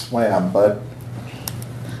exactly swam, but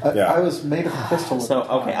Yeah. I was made of crystal. at so the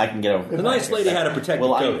time. okay, I can get over. The nice lady had a protective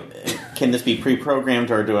Well, coat. can this be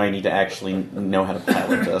pre-programmed, or do I need to actually know how to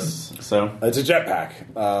pilot this? So It's a jetpack.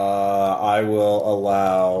 I will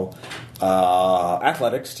allow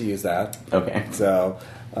athletics to use that. okay, So,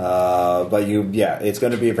 but it's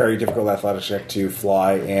going to be a very difficult athletics check to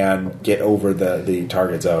fly and get over the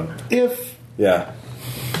target zone. If Yeah.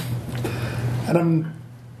 and I'm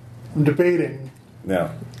debating No.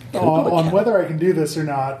 on whether I can do this or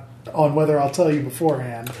not. On whether I'll tell you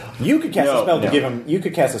beforehand. You could cast a spell to No. give him. You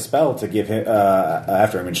could cast a spell to give him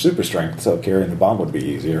after image super strength, so carrying the bomb would be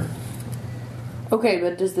easier. Okay,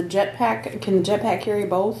 but does the jetpack? Can the jetpack carry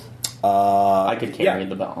both? I could carry yeah.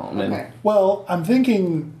 the bomb. And Okay. Well, I'm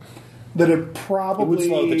thinking that it It probably would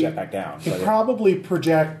slow the jetpack down. It but probably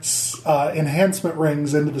projects enhancement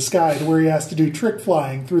rings into the sky to where he has to do trick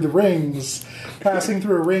flying through the rings, passing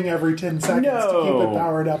through a ring every 10 seconds to keep it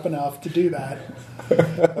powered up enough to do that.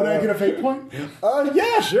 Would I get a fate point?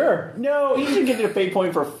 yeah, sure. No, you should get a fate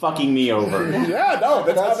point for fucking me over. Yeah, no,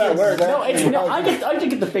 that's how that works. No, I should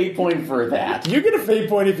get the fate point for that. You get a fate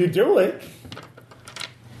point if you do it.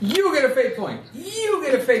 You get a fate point. You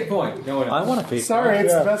get a fate point. No one else. I want to fate. Sorry,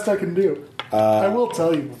 it's Yeah. the best I can do. I will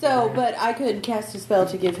tell you. So, but I could cast a spell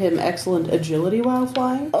to give him excellent agility while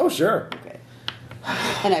flying. Oh, sure. Okay.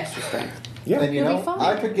 And extra strength. Yeah. And You'll be fine.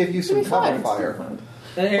 I could give you some You'll be cover fine. fire.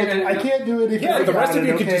 I can't do it if Yeah, you the rest of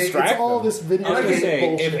you it, can okay? distract It's all them. this video I was gonna game say,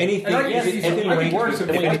 bullshit. if anything, And I can yes, see if something anything like worse if if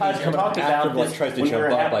we anything talked coming about after this Blake tries to when we jump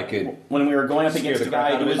were up, ha- I could. when we were going up scare against the the guy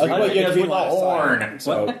crap out who of was it. Well, you have to be with a line of horn. sight.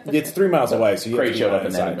 So it's 3 miles away, so you have Great to showed be up line of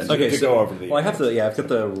in sight. that So you Okay, have to so go over the. well, I have to. Yeah, I've got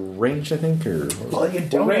the range, I think, or Well, you The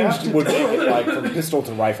don't have range to would do be it. like from pistol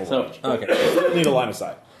to rifle. So- range. okay. You need a line of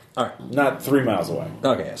sight, All right. not 3 miles away.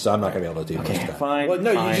 Okay, so I'm not going to be able to do much of that. Fine. Well,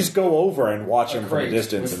 no, fine. you just go over and watch him from a Crate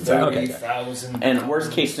distance with and say, Okay. 30,000 And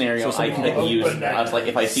worst case scenario, So I something could use. open I was like,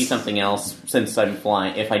 if I see something else, since I'm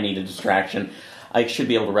flying, if I need a distraction, I should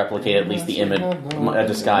be able to replicate at least the image, a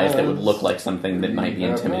disguise that would look like something that might be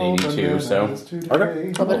intimidating too. So,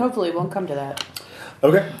 Okay. Well, but hopefully it won't come to that.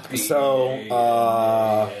 Okay, so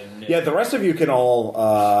yeah, the rest of you can all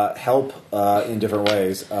help in different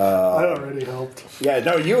ways. I already helped. Yeah,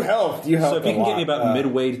 no, you helped. You helped. So if you a can get lot. me about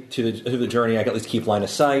midway to the journey, I can at least keep line of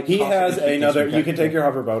sight. He Possibly has keep things another. from You can take your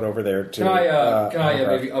hoverboat over there too. Can I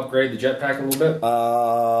maybe upgrade the jetpack a little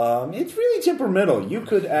bit? It's really temperamental. You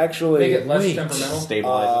could actually Make it less wait. temperamental?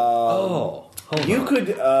 stabilize Oh, hold You on. could,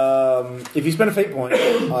 if you spend a fate point,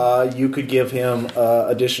 you could give him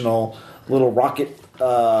additional little rocket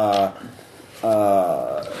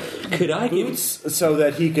Could I give? boots so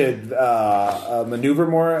that he could maneuver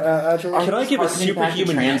more agilely. Can I give a Harkening back to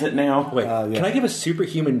superhuman transit now? Wait, yeah. can I give a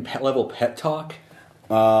superhuman level pet talk?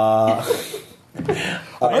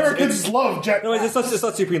 Americans love jet. No, it's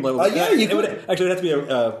not superhuman level. Yeah, you it would could. actually it'd have to be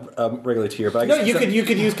a regular tier, but I No, guess you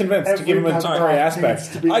could use convince to give him a Every temporary patent needs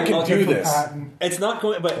aspect. to be I can looked at do for this. patent. it's not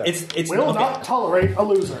going. But it's Will okay. not tolerate a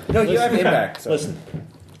loser. No, you have impact. So. Listen,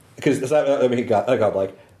 because I mean, God,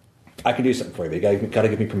 like I can do something for you, but you got to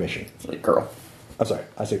give me permission. Like, girl. I'm sorry.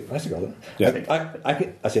 I say girl. Didn't Yeah.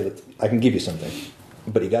 I say that I can give you something,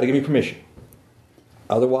 but you got to give me permission.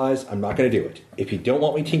 Otherwise, I'm not going to do it. If you don't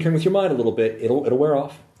want me tinkering with your mind a little bit, it'll wear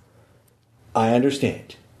off. I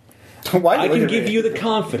understand. Why I look can at give me? you the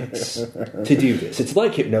confidence to do this. It's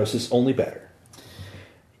like hypnosis, only better.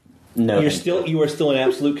 No. You are still in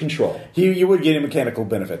absolute control. You would get a mechanical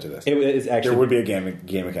benefit to this. It is actually There would be a game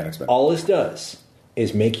mechanics benefit. all this does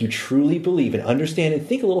is make you truly believe and understand and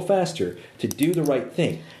think a little faster to do the right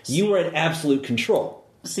thing. You are in absolute control.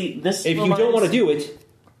 See, this. If you don't want to do it,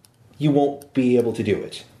 you won't be able to do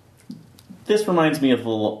it. This reminds me of the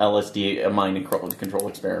little LSD mind control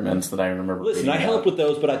experiments that I remember. Listen, reading I helped about. with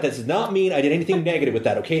those, but that does not mean I did anything negative with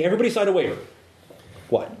that, okay? Everybody sign a waiver.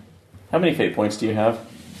 What? How many fate points do you have?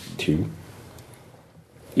 2.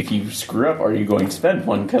 If you screw up, are you going to spend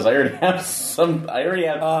one? Because I already have some. I already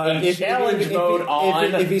have a challenge mode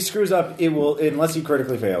on. If he screws up, it will, unless he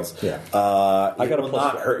critically fails. Yeah. I got a will plus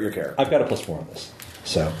not four. hurt your character. I've got a +4 on this.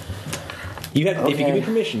 So, if you give me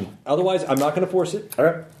permission. Otherwise, I'm not going to force it. All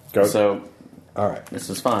right, go. So All right. this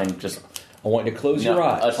is fine. Just I want you to close no. your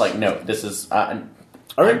eyes. It's like no. This is. All right,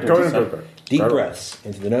 I'm go just- ahead and go. Deep Go. breaths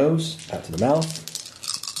into the nose, out to the mouth.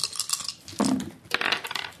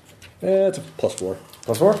 It's a +4.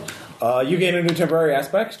 +4. You gain a new temporary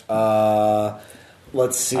aspect.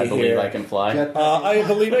 Let's see I believe here. I can fly. I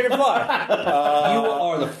believe I can fly. You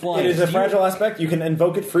are the flying. It is a fragile aspect. You can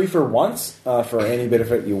invoke it free for once for any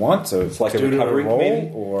benefit you want. So it's like a due to recovery, roll,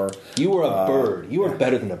 maybe? or You are a bird. You are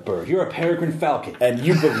better than a bird. You're a peregrine falcon. and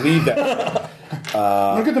you believe that.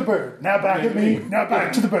 Look at the bird. Now back at me. Now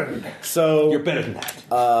back to the bird. So You're better than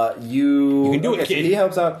that. you can do it, okay, so kid. he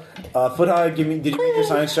helps out. Foot high. Did you make your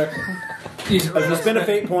science check? If you spend a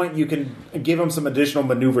fate point, you can give him some additional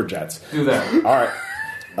maneuver jets. Do that. All right.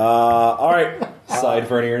 All right. Side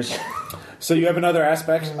verniers. So you have another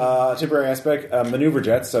aspect, temporary aspect, maneuver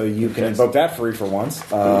jets. So you can invoke that free for once.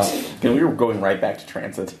 And we were going right back to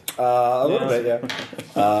transit. A little bit, yeah.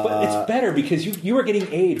 But it's better because you are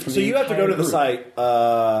getting aid from So the you have to go to the entire site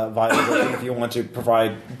via the booking if you want to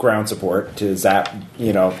provide ground support to zap,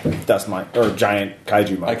 dust mine or giant kaiju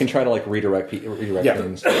group. mines. I can try to like redirect Yeah.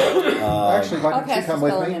 things. Actually, why I'll don't you cast come the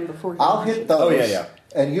with spell on me? him before he I'll launches. hit those. Oh, yeah.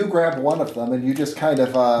 And you grab one of them, and you just kind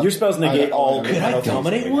of. Your spells negate all. Could I penalties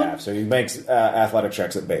dominate that we one? have, so he makes athletic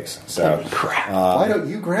checks at base. So why don't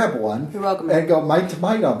you grab one You're welcome. and go might to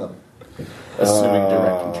might on them? Assuming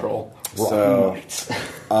direct control. So,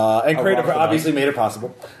 and creative rock the obviously made it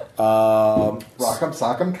possible. Rock'em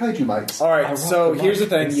sock'em kaiju mites. All right, so the here's the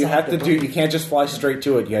mic thing: you inside have the to do. You can't just fly straight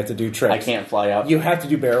to it. You have to do tricks. I can't fly out. You have to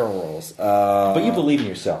do barrel rolls But you believe in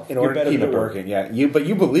yourself. in You're order to better keep than it a bird. working. Yeah, but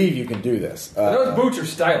you believe you can do this. Those boots are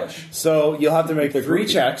stylish. So you'll have to make 3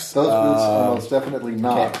 checks. Those boots are most definitely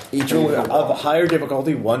not. Each one of a higher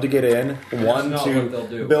difficulty, one to get in, one not what they'll to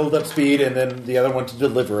do. build up speed, and then the other one to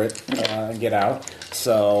deliver it and get out.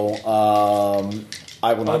 So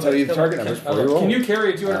I will not tell you the target numbers before you roll. Can you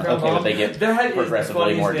carry a 200-pound bomb? but they get That is the progressively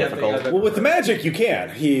funniest more damn thing difficult. I've ever Well, with the magic, you can.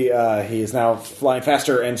 He is now flying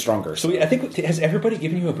faster and stronger. So I think has everybody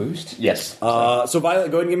given you a boost? Yes. So Violet,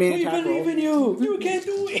 go ahead and give me an We attack believe roll. in you. You can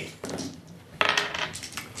do it.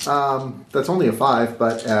 That's only a 5,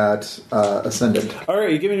 but at Ascendant. All right,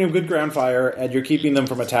 you're giving them good ground fire, and you're keeping them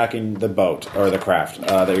from attacking the boat or the craft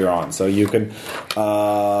that you're on. So you can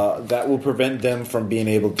that will prevent them from being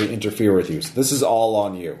able to interfere with you. So this is all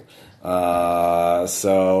on you.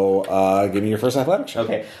 Give me your first athletics.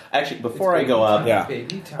 Okay. Actually, before I go up, Yeah.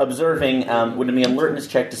 observing, would it be an alertness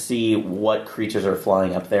check to see what creatures are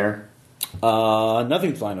flying up there?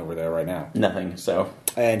 Nothing's flying over there right now, Nothing. So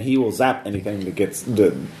and he will zap anything that gets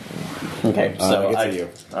okay. So gets at you.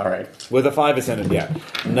 All right. With a 5 Ascendant. Yeah,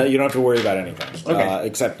 no, you don't have to worry about anything. Okay.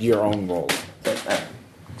 Except your own rolls.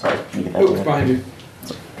 Sorry. You get that Oh, one. behind you.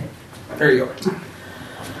 There you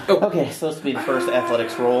go. Okay, so this will be the first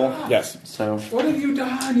athletics roll. Yes, So What have you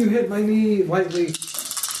done? You hit my knee lightly.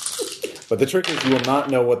 but the trick is you will not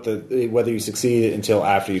know whether you succeed until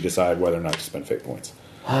after you decide whether or not to spend fate points.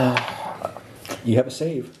 You have a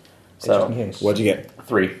save. So, just in case. What'd you get?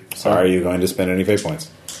 3. So Are you going to spend any fate points?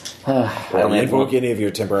 I Or only have invoke one. any of your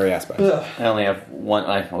temporary aspects? I only have one.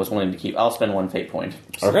 I was willing to keep. I'll spend 1 fate point.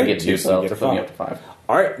 So Okay, I get 2, you so get a it's put me 5. up to 5.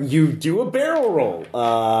 All right, you do a barrel roll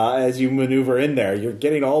as you maneuver in there. You're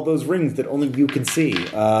getting all those rings that only you can see,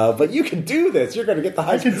 but you can do this. You're going to get the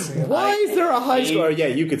high score. Why is there a high score? Yeah,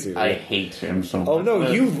 you can see that. I hate him so much. Oh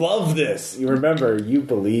no, you love this. You remember, you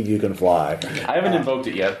believe you can fly. I haven't invoked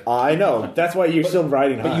it yet. I know. That's why you're still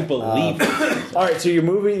riding high. But you believe. All right, so you're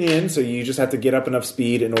moving in, so you just have to get up enough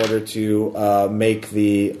speed in order to make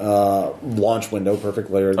the launch window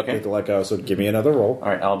perfectly or Okay. to let go. So give me another roll. All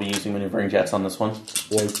right, I'll be using maneuvering jets on this one.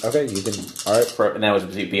 Well, okay, you can. All right, And that was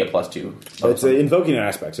be a +2. it's invoking an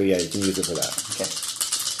aspect, so yeah, you can use it for that. Okay.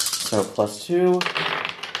 So +2.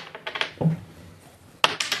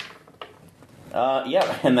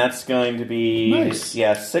 Yeah, and that's going to be Nice.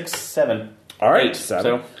 6, 7. All right, 8. 7.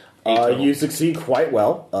 So 8 total. You succeed quite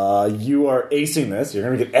well. You are acing this. You're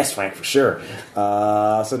going to get S rank for sure.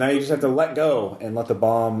 So now you just have to let go and let the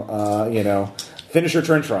bomb, finish your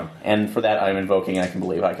trench run. And for that, I'm invoking I can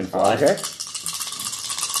believe I can fly. Okay.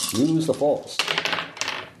 Use the false.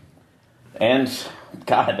 And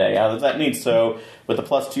God, yeah, that means so. With the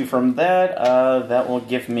 +2 from that, that will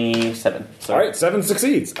give me 7. So All right, 7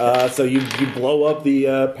 succeeds. So you blow up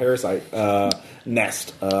the parasite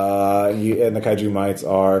nest, and the kaiju mites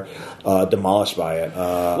are demolished by it.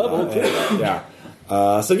 Level clear. Yeah.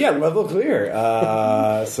 Level clear.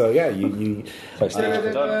 You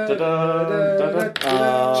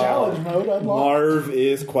Challenge mode unlocked. Marv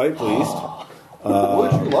is quite pleased.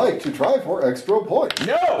 Would you like to try for extra points?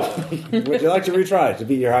 No! Would you like to retry to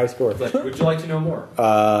beat your high score? Would you like to know more?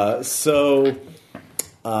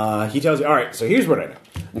 He tells you, all right, so here's what I know.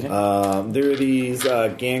 Okay. There are these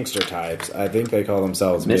gangster types. I think they call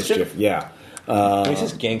themselves Mischief. Yeah. When he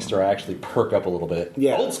says gangster, I actually perk up a little bit.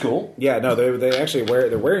 Yeah. Old school. Yeah, no, they actually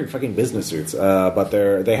they're wearing fucking business suits, but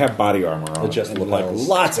they have body armor on. Just and, lapels.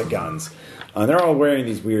 lots of guns. They're all wearing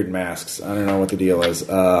these weird masks. I don't know what the deal is,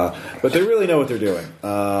 but they really know what they're doing.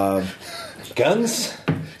 Guns?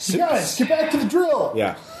 Guys, get back to the drill.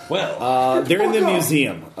 Yeah. Well, they're in the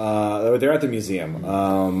museum. They're at the museum. we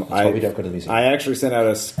don't go to the museum. I actually sent out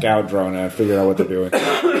a scout drone and I figured out what they're doing.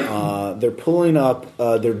 They're pulling up.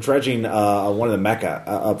 They're dredging one of the mecha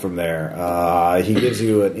up from there. He gives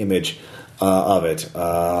you an image of it.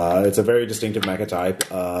 It's a very distinctive mecha type.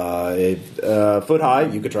 Foot high.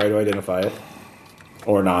 You could try to identify it.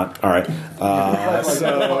 Or not. All right. You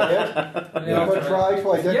want to try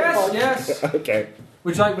to identify? Yes. Okay.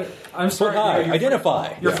 Which I'm sorry. hi, your-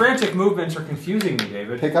 identify. Your frantic movements are confusing me,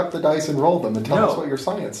 David. Pick up the dice and roll them and tell No. us what your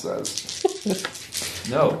science says.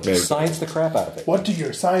 No. Maybe. Science the crap out of it. What do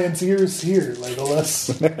your science ears hear,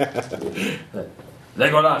 Legolas?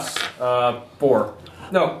 Legolas. 4.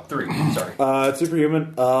 No, 3. Sorry. It's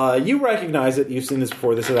superhuman. You recognize it. You've seen this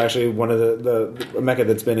before. This is actually one of the mecha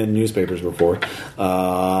that's been in newspapers before.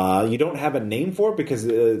 You don't have a name for it because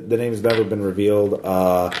the name has never been revealed.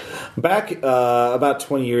 Back about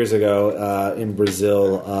 20 years ago in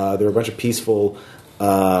Brazil, there were a bunch of peaceful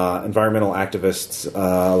environmental activists,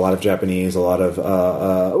 a lot of Japanese, a lot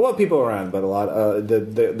of people around, but a lot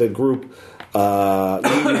the group. You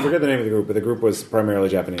forget the name of the group, but the group was primarily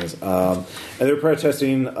Japanese, and they were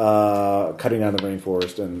protesting cutting down the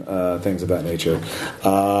rainforest and things of that nature.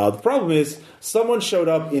 The problem is, someone showed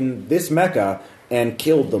up in this mecha and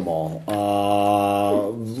killed them all,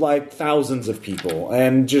 like thousands of people,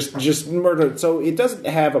 and just murdered. So it doesn't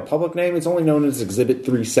have a public name. It's only known as Exhibit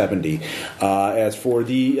 370. As for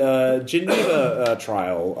the Geneva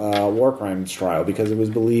trial, war crimes trial, because it was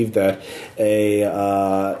believed that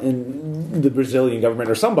in the Brazilian government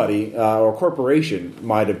or somebody or corporation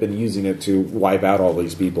might have been using it to wipe out all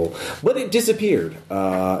these people, but it disappeared,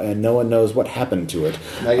 and no one knows what happened to it.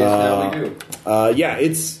 I guess now we do. Yeah,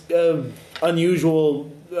 it's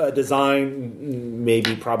unusual design,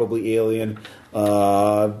 maybe probably alien.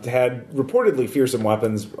 Had reportedly fearsome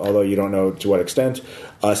weapons, although you don't know to what extent.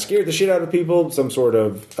 Scared the shit out of people. Some sort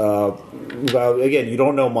of well, again, you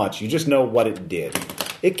don't know much. You just know what it did.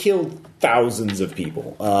 It killed thousands of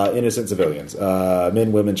people, innocent civilians,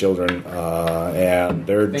 men, women, children, and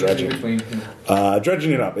they're dredging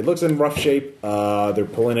it up. It looks in rough shape. They're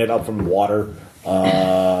pulling it up from water,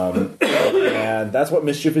 and that's what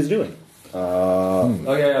Mischief is doing.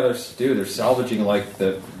 They're salvaging like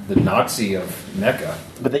the Nazi of Mecca.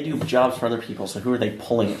 But they do jobs for other people, so who are they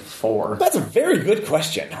pulling it for? That's a very good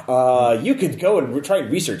question. You could go and try and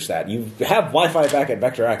research that. You have Wi-Fi back at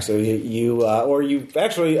Vector X, so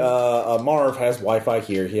Marv has Wi-Fi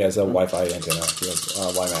here. He has a Wi-Fi antenna. He has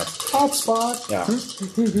WiMAX. Hotspot. Yeah.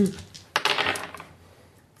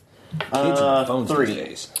 Phones 3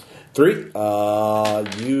 days. 3.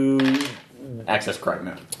 You access correct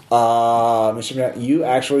now. Mr. You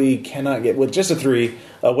actually cannot get with just a 3.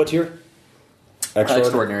 What tier?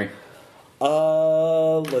 Extraordinary.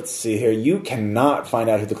 Let's see here. You cannot find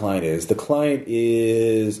out who the client is. The client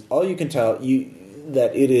is all you can tell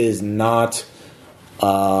that it is not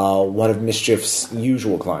one of Mischief's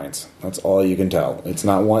usual clients. That's all you can tell. It's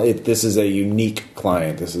not one. This is a unique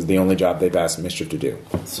client. This is the only job they've asked Mischief to do.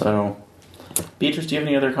 So, Beatrice, do you have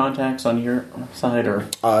any other contacts on your side, or?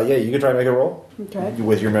 Yeah, you can try and make a roll. Okay.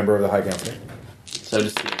 With your member of the High Council. So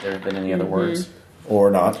just see if there have been any other words.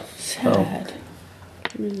 Or not. Sad.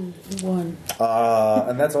 1.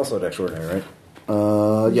 And that's also an extraordinary, right?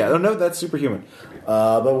 No, that's superhuman.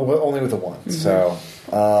 But only with a 1. So,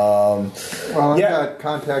 well, I've got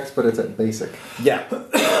contacts, but it's at basic. Yeah.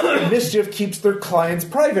 Mischief keeps their clients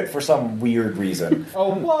private for some weird reason.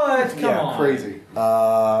 Oh, what? Come on. Crazy.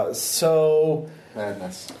 So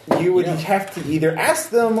Madness. you would have to either ask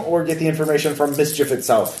them or get the information from Mischief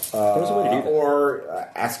itself. There's a way to do that. Or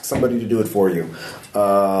ask somebody to do it for you.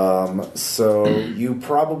 So you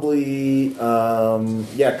probably,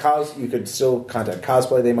 you could still contact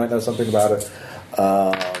Cosplay. They might know something about it.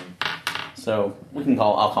 So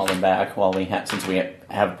I'll call them back while since we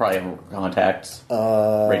have probably contacts.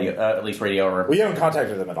 Radio, at least radio or. We haven't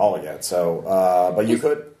contacted them at all yet. So, but you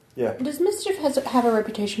could. Yeah. Does Mischief have a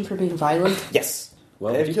reputation for being violent? Yes.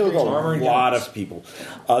 Well, they've killed a lot of people.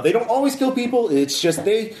 They don't always kill people. It's just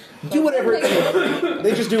they do whatever it takes.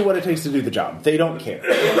 They just do what it takes to do the job. They don't care.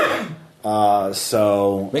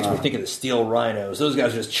 Makes me think of the Steel Rhinos. Those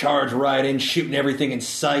guys just charge right in, shooting everything in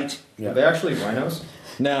sight. Yeah. Are they actually rhinos?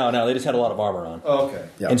 No, they just had a lot of armor on. Oh, okay.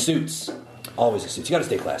 Yeah. And suits. Always in suits. You got to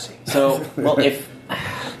stay classy. So, well, if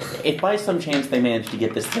by some chance they manage to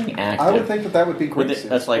get this thing active, I would think that would be great.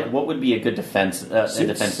 that's like what would be a good defense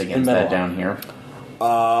against that down here?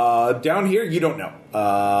 Down here, you don't know.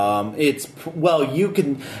 You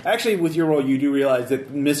can actually with your role, you do realize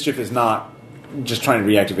that Mischief is not just trying to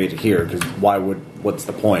reactivate it here because what's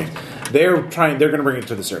the point? They're going to bring it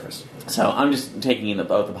to the surface. So I'm just taking into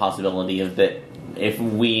both the possibility of that if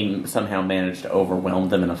we somehow manage to overwhelm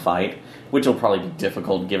them in a fight, which will probably be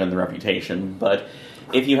difficult given the reputation, but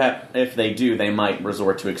if they do, they might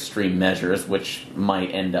resort to extreme measures, which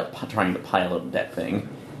might end up trying to pilot that thing.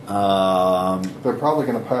 They're probably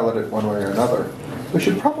going to pilot it one way or another. We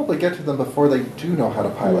should probably get to them before they do know how to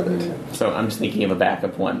pilot it. So I'm just thinking of a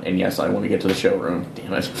backup one, and yes, I want to get to the showroom.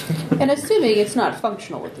 Damn it. And assuming it's not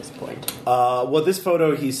functional at this point. This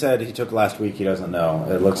photo he said he took last week, he doesn't know.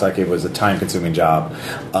 It looks like it was a time-consuming job.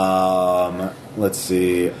 Let's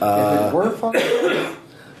see. If it were functional,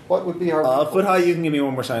 what would be our... Foot High, you can give me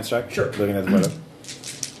one more science check. Sure. Looking at the photo.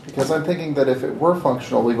 Because I'm thinking that if it were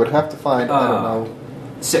functional, we would have to find, I don't know...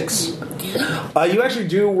 6. You actually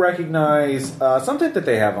do recognize something that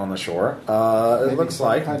they have on the shore. It looks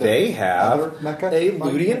like they have a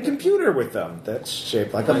Ludian computer with them that's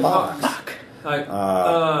shaped like a box.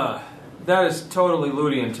 That is totally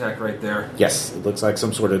Ludian tech right there. Yes, it looks like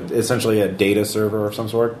some sort of, essentially a data server of some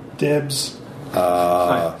sort. Dibs.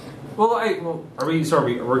 Are we just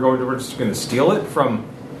going to steal it from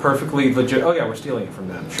perfectly legit? Oh yeah, we're stealing it from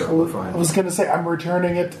them. Sure, we're fine. I was going to say I'm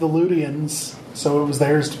returning it to the Ludians, so it was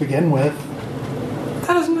theirs to begin with.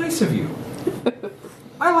 That is nice of you.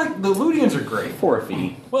 I like the Ludians are great. For a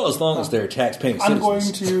fee. Well, as long as they're tax-paying I'm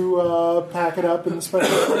citizens. going to pack it up in the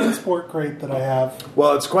special transport crate that I have.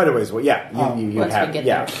 Well, it's quite a ways away. Yeah, you Once we have. get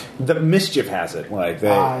Yeah, the Mischief has it. Like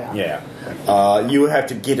they, you have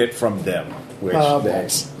to get it from them. Which that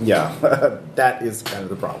is kind of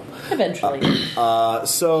the problem. Eventually.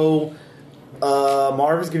 So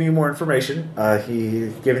Marv is giving you more information.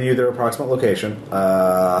 He's giving you their approximate location.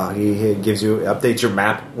 He gives you updates your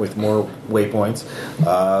map with more waypoints,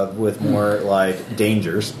 with more like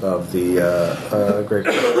dangers of the Great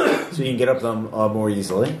Coast, so you can get up them more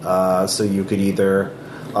easily. So you could either.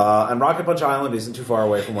 And Rocket Punch Island isn't too far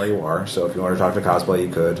away from where you are, so if you want to talk to Cosplay,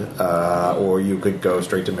 you could. Or you could go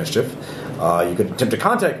straight to Mischief. You could attempt to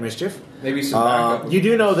contact Mischief. Maybe some backup. You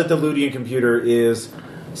do know that the Ludian computer is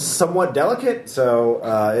somewhat delicate, so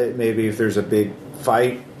maybe if there's a big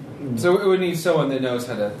fight... So it would need someone that knows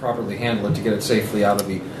how to properly handle it to get it safely out of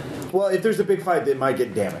the... Well, if there's a big fight, it might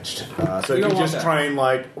get damaged. So You if don't you want just that. try and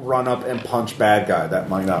like run up and punch bad guy, that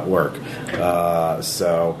might not work.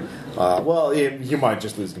 You might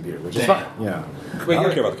just lose the computer, which is fine. Yeah. Can we I don't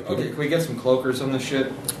get- care about the computer. Okay, can we get some cloakers on this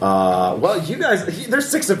shit? Well, you guys, there's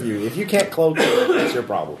 6 of you. If you can't cloak, that's your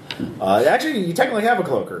problem. Actually, you technically have a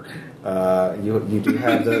cloaker. You do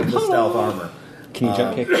have the stealth armor. Can you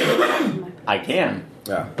jump kick? I can.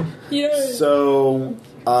 Yeah. Yay. So,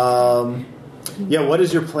 what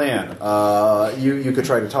is your plan? You could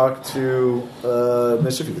try to talk to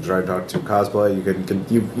Mischief. You could try to talk to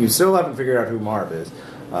Cosplay. You still haven't figured out who Marv is.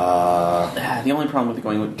 The only problem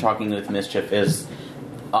with talking with Mischief is,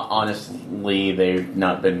 honestly, they've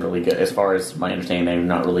not been really good. As far as my understanding, they're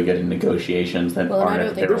not really good in negotiations. That Well, I aren't don't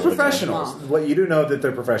at think their They're really professionals. good. What you do know that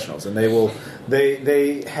they're professionals, and they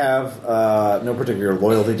have no particular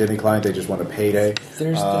loyalty to any client. They just want a payday.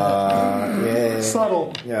 There's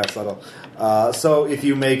Subtle. Yeah, subtle. So if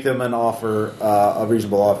you make them an offer, a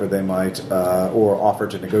reasonable offer, they might, or offer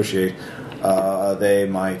to negotiate, they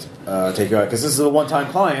might take you out because this is a one-time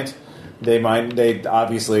client. They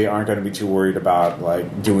obviously aren't going to be too worried about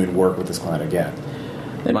like doing work with this client again.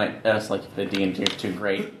 They might, like if the D&D are too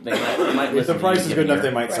great, they might If the listen to price you is given good enough,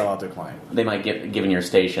 your- they might sell out their client. They might given your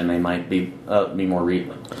station, they might be more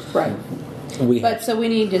Right. But so we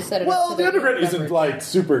need to set it up. Well, so the that underground we isn't leverage. like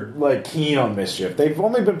super like keen on Mischief. They've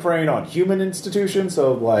only been preying on human institutions,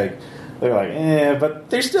 so like they're like,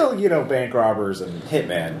 but they're still bank robbers and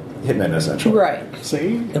hitmen essentially. Right.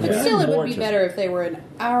 See? But still, it would be better if they were in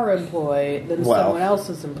our employ than Well, someone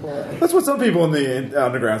else's employ. That's what some people in the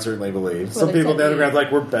underground certainly believe. Well, Some they people in the said underground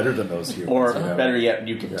like we're better than those humans. Or you know? better yet,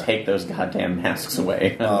 you can take those goddamn masks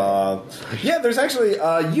away. There's actually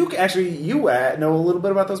you know a little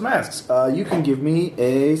bit about those masks. You can give me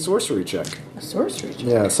a sorcery check. A sorcery check.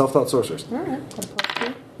 Yeah, self-taught sorcerers. All right. Got a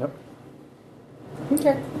 +2. Yep.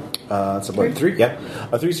 Okay. It's about 3. Yeah,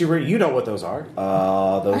 a 3 super. You know what those are. Those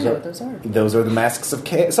I know what those are. Those are the masks of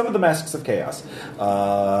chaos. Some of the masks of chaos.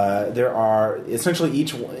 There are essentially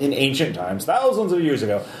each in ancient times, thousands of years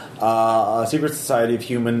ago, a secret society of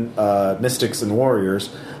human mystics and warriors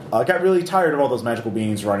got really tired of all those magical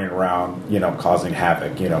beings running around, causing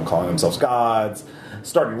havoc. Calling themselves gods.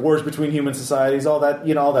 Starting wars between human societies, all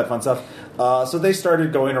that fun stuff. So they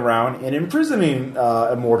started going around and imprisoning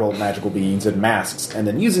immortal magical beings in masks, and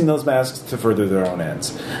then using those masks to further their own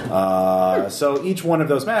ends. So each one of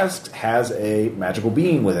those masks has a magical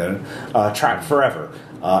being within it, trapped forever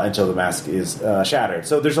until the mask is shattered.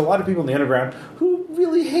 So there's a lot of people in the underground who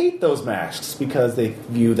really hate those masks because they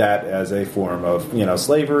view that as a form of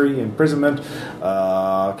slavery, imprisonment,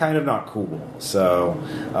 kind of not cool. So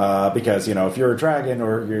because if you're a dragon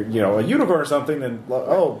or you're a unicorn or something, then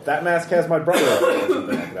that mask has my brother or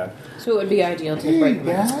something like that. So it would be ideal to break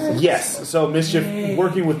masks. Yes. So Mischief,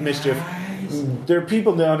 working with Mischief, there are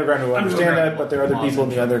people in the underground who understand that, but there are other people in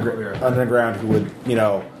the underground who would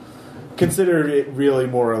consider it really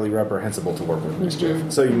morally reprehensible to work with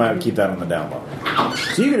Mischief. So you might keep that on the down low.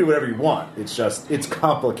 So you can do whatever you want. It's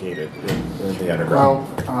complicated in the underground.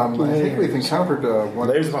 Well, I think we've encountered one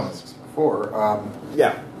of There's these one. masks before.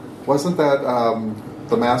 Yeah. Wasn't that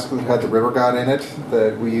the mask that had the river god in it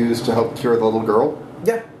that we used to help cure the little girl?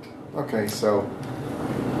 Yeah. Okay, so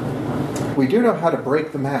we do know how to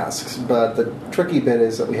break the masks, but the tricky bit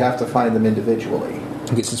is that we have to find them individually.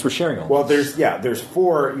 Okay, since we're sharing all Well, there's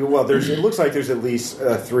 4. Well, it looks like there's at least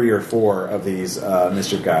 3 or 4 of these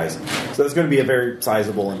Mischief guys. So it's going to be a very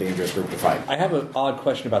sizable and dangerous group to fight. I have an odd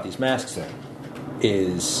question about these masks then.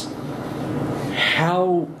 Is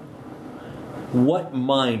what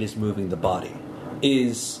mind is moving the body?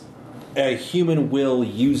 Is a human will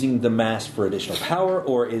using the mask for additional power,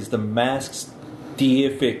 or is the mask's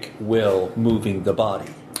deific will moving the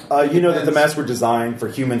body? You know that the masks were designed for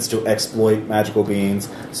humans to exploit magical beings.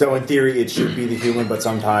 So in theory, it should be the human, but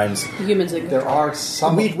sometimes humans. There are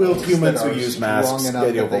some weak-willed humans who use masks strong enough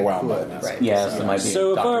get that they overwhelmed by could. masks. Right. Yes, it might be.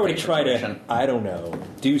 So if I Dr. were to Fate try situation. to, I don't know,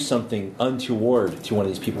 do something untoward to one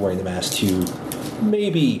of these people wearing the mask to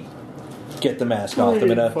maybe get the mask off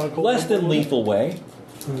them in a less than lethal way,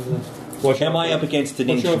 am I up against an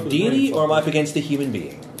ancient deity or am I up against a human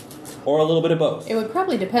being? Or a little bit of both? It would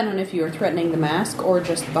probably depend on if you were threatening the mask or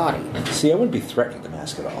just the body. See, I wouldn't be threatening the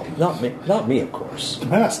mask at all. Not me, of course. The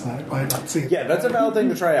mask might not see it. Yeah, that's a valid thing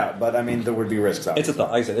to try out, but I mean, there would be risks. It's a thought.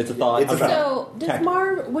 Like I said, it's a thought. It's a thought. So,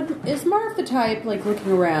 is Marv the type, like,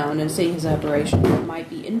 looking around and seeing his operation, that might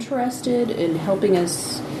be interested in helping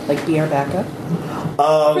us, like, be our backup?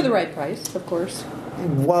 For the right price, of course.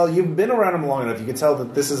 Well, you've been around him long enough. You can tell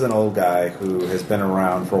that this is an old guy who has been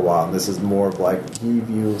around for a while, and this is more of like he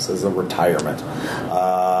views as a retirement.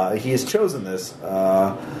 He has chosen this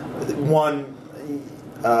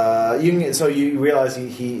you realize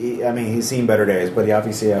he's seen better days, but he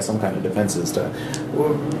obviously has some kind of defenses to,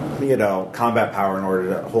 combat power in order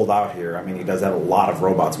to hold out here. I mean, he does have a lot of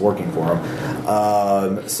robots working for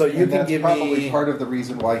him. So you can give me probably part of the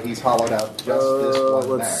reason why he's hollowed out just this one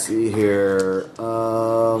let's back. see here.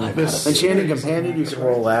 Enchanting Companion, you can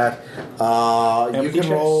roll that. You can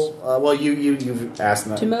roll. You've asked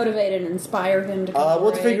them To motivate and inspire him to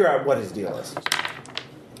to figure out what his deal is.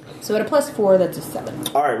 So at a +4, that's a 7.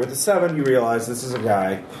 All right, with a 7, you realize this is a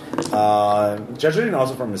guy, judging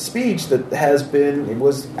also from his speech, that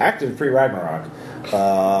was active pre-Ragnarok.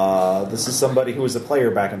 This is somebody who was a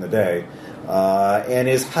player back in the day, and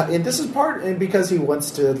this is because he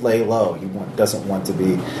wants to lay low. He doesn't want to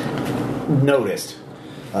be noticed.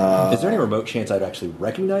 Is there any remote chance I'd actually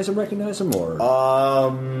recognize him, or?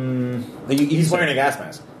 He's wearing a gas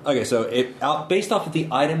mask. Okay, so based off of the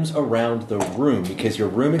items around the room, because your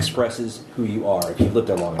room expresses who you are if you've lived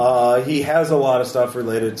there long enough. He has a lot of stuff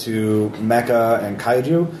related to mecha and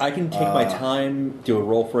kaiju. I can take my time, do a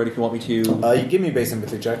roll for it if you want me to. You give me a base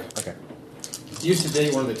empathy check. Okay. You used to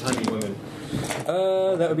date one of the tiny women.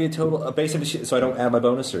 That would be a total base empathy, so I don't add my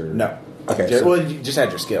bonus, or No. Okay. Well, you just add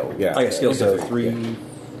your skill. Yeah. I got skill, so 3,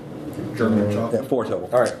 German chocolate. 4 total.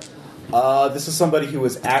 All right. This is somebody who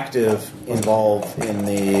was involved in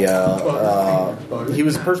the. He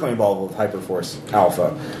was personally involved with Hyperforce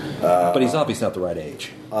Alpha. But he's obviously not the right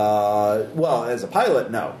age. Well, as a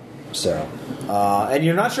pilot, no. So. And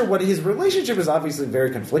you're not sure what his relationship is. Obviously,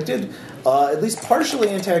 very conflicted. At least partially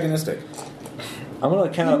antagonistic. I'm going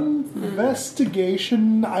to count.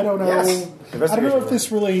 Investigation. I don't know. Yes. I don't know if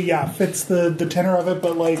this really fits the tenor of it,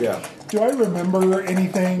 but do I remember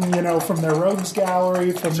anything from their rogues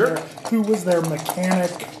gallery? From who was their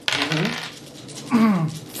mechanic? Mm-hmm.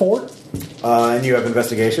 Fort. And you have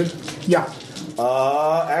investigation. Yeah.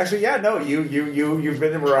 Actually, yeah, no. You've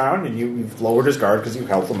been around and you've lowered his guard because you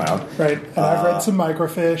helped him out. Right. And I've read some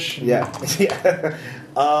microfiche. Yeah.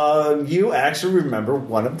 You actually remember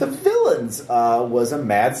one of the villains was a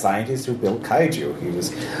mad scientist who built kaiju. He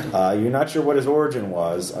was. You're not sure what his origin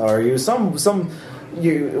was. Or he was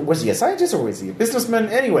was he a scientist or was he a businessman?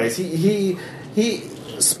 Anyways, he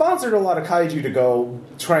sponsored a lot of kaiju to go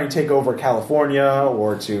try and take over California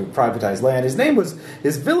or to privatize land. His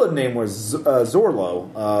villain name was Zorlo.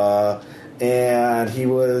 And he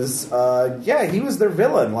was, he was their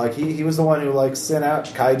villain. Like he was the one who sent out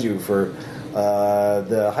kaiju for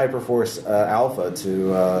the Hyperforce Alpha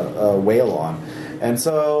to wail on. And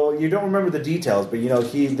so you don't remember the details, but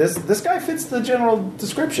this guy fits the general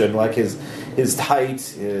description, like his height,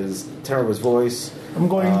 his tenor of his voice. I'm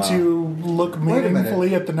going to look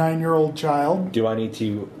meaningfully at the 9-year-old child. Do I need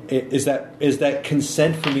to? Is that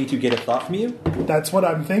consent for me to get a thought from you? That's what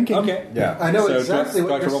I'm thinking. Okay. Yeah. I know So exactly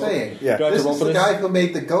what you're saying. Yeah. Do I have This to roll is for the this? guy who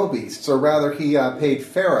made the Go Beasts, or rather, he paid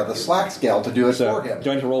Farah, the Slack Scale, to do it So for him.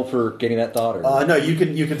 do I need to roll for getting that thought? Or? No, you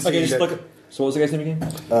can see Okay, just that, look. So what was the guy's name again?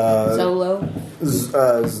 Zolo?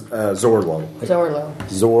 Zorlo. Zorlo.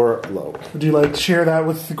 Zorlo. Would you like to share that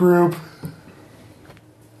with the group?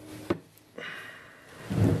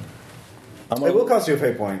 It will cost you a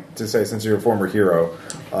fate point to say, since you're a former hero,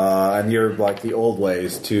 and you're like the old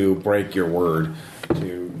ways, to break your word.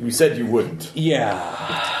 You said you wouldn't.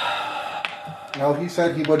 Yeah. No, he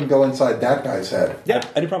said he wouldn't go inside that guy's head. Yeah.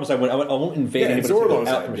 I did promise I won't invade Yeah, anybody's Zorlo's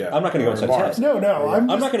head. head, yeah. I'm not going to go inside his head. No. I'm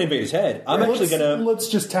not going to invade his head. I'm actually going to. Let's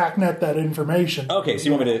just tacknet that information. Okay, so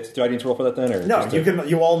you want me to? Do I need to roll for that then, or No, you can.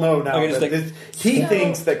 You all know now. Okay, that he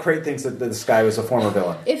thinks that Crate thinks that this guy was a former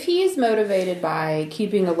villain. If he is motivated by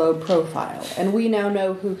keeping a low profile, and we now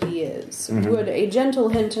know who he is, would a gentle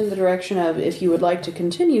hint in the direction of, if you would like to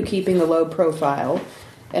continue keeping a low profile,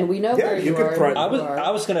 And we know where you are.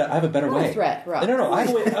 I was gonna. I have a better Roll way. threat, right. No. I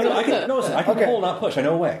can. No, listen, I can pull, not push. I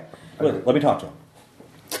know a way. Let me talk to him.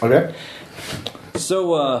 Okay.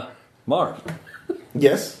 So, Marv.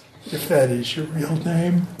 Yes. If that is your real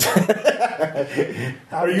name.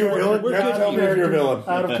 Are you a villain? You have to tell me if you're a villain.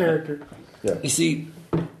 Out of character. Yeah. You see,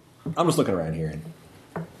 I'm just looking around here,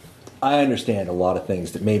 and I understand a lot of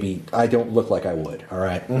things that maybe I don't look like I would. All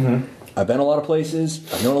right. Mm-hmm. I've been a lot of places.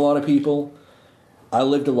 I've known a lot of people. I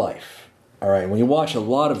lived a life. All right. When you watch a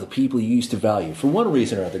lot of the people you used to value, for one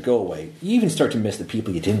reason or another, go away, you even start to miss the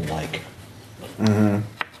people you didn't like. Mm-hmm.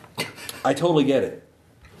 I totally get it.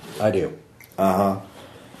 I do. Uh-huh.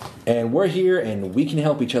 And we're here, and we can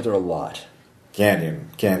help each other a lot. Can you?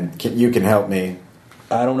 Can you can help me?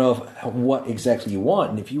 I don't know what exactly you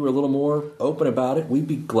want, and if you were a little more open about it, we'd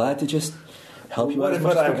be glad to just help you out.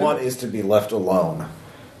 What I want is to be left alone.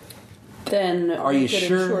 Then Are we you could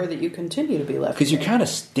sure? ensure that you continue to be left. Because you're there. kind of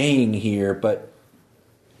staying here, but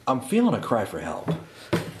I'm feeling a cry for help.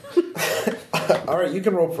 All right, you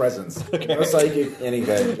can roll presence. Okay. No psychic,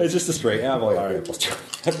 anything. It's just a straight. I'm only All right. plus 2.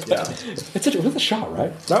 Yeah. It's a shot,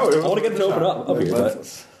 right? No, I want to get it to open up here.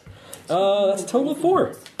 But, that's a total of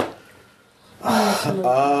 4.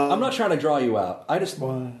 I'm not trying to draw you out. I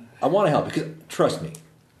want to help because trust me,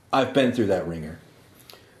 I've been through that ringer.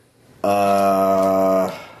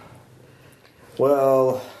 Well,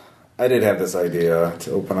 I did have this idea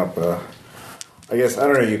to open up I guess, I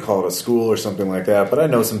don't know, you call it a school or something like that, but I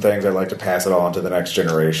know some things I'd like to pass it on to the next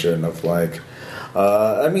generation of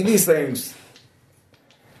I mean, these things,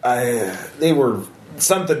 they were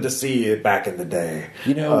something to see back in the day.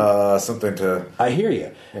 You know, something to... I hear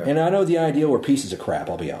you. Yeah. And I know the ideal were pieces of crap,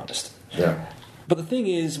 I'll be honest. Yeah. But the thing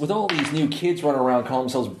is, with all these new kids running around calling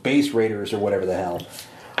themselves base raiders or whatever the hell...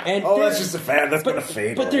 And that's just a fad. That's going to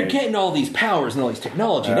fade. But they're getting all these powers and all these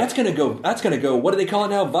technology. Yeah. That's going to go. What do they call it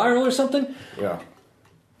now? Viral or something? Yeah.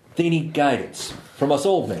 They need guidance from us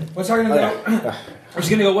old men. What's talking about? I was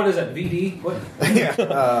going to go. What is that? VD? What?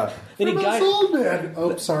 Yeah. They need guidance. Old man.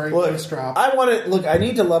 Oh, sorry. Look, Drop. I want to look. I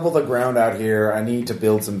need to level the ground out here. I need to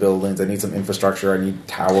build some buildings. I need some infrastructure. I need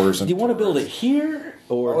towers. And Do you want to build it here?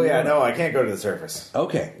 Or Oh yeah, no, I can't go to the surface.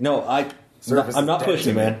 Okay, no, Surface I'm not is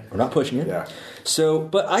pushing you, dead to man. We're not pushing you. Yeah. So,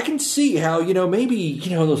 but I can see how maybe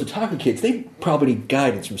those otaku kids, they probably need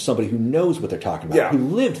guidance from somebody who knows what they're talking about, Yeah. who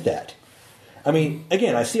lived that. I mean,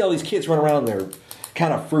 again, I see all these kids running around in their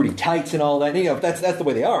kind of fruity tights and all that. And, if that's the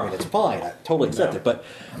way they are, I mean, it's fine. I totally accept it. But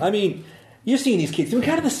I mean, you're seeing these kids doing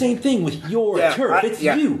kind of the same thing with your turf. It's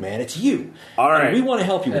you, man. It's you. All right. And we want to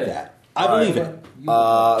help you with that. I believe it.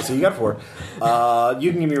 So you got 4.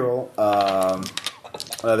 You can give me a roll.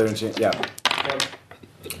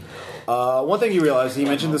 One thing you realize, he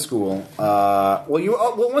mentioned the school.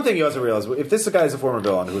 One thing you also realize, if this guy is a former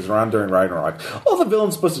villain who was around during Ragnarok, all the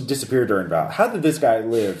villains supposed to disappear during Val. How did this guy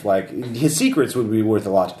live? His secrets would be worth a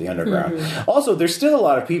lot to the underground. Mm-hmm. Also, there's still a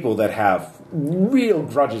lot of people that have real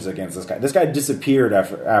grudges against this guy. This guy disappeared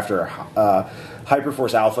after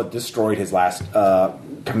Hyperforce Alpha destroyed his last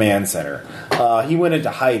command center. He went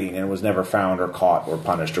into hiding and was never found or caught or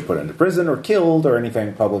punished or put into prison or killed or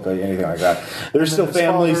anything publicly, anything like that. There's still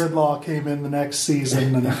families. His father-in-law came in the next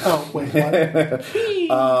season and what? A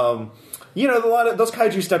lot of those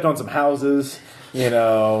kaiju stepped on some houses.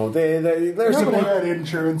 There's some had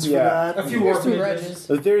insurance for that. A few orphanages.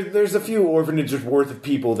 There's a few orphanages worth of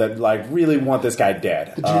people that really want this guy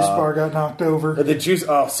dead. The juice bar got knocked over. The juice,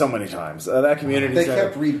 so many times. That community. They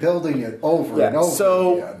kept rebuilding it over and over.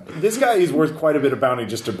 So again. this guy is worth quite a bit of bounty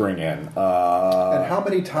just to bring in. And how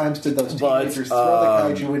many times did those teenagers throw the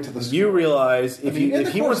kaiju into the school? You realize if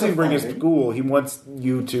he wants to bring his school, he wants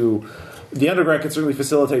you to. The underground can certainly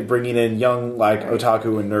facilitate bringing in young,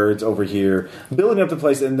 otaku and nerds over here, building up the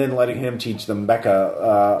place, and then letting him teach them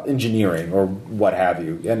mecha engineering or what have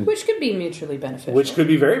you. And which could be mutually beneficial. Which could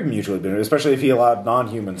be very mutually beneficial, especially if he allowed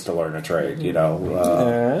non-humans to learn a trade,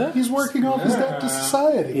 He's working off his debt to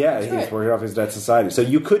society. Yeah, he's working off his debt to society. So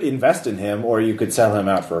you could invest in him, or you could sell him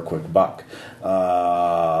out for a quick buck.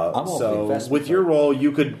 So with your role,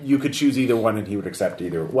 you could choose either one, and he would accept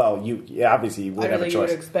either. Well, obviously you would have a choice. You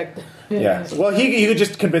would expect. Yeah. Well, he could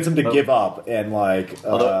just convince him to give up and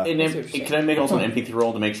can I make also an empathy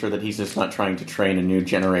roll to make sure that he's just not trying to train a new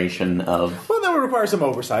generation of? Well, that would require some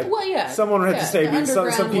oversight. Well, yeah. Someone would have to say.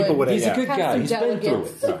 Some people would. He's a good guy. He's been through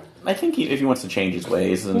it. Yeah. I think if he wants to change his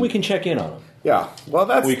ways, then we can check in on him. Yeah.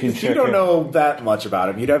 Well, you don't know that much about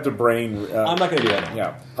him. You'd have to brain. I'm not going to do that.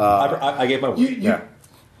 Yeah. I gave my word.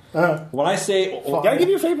 When I say, can I give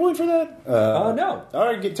you a fate point for that? no. All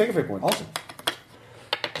right, take a fate point. Awesome.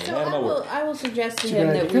 So Man of my word. I will suggest to Too him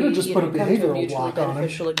bad. that You could've we just you put know, a come to a behavioral mutually block on him.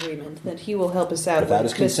 beneficial agreement that he will help us out Without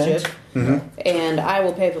with his consent? mischief, and I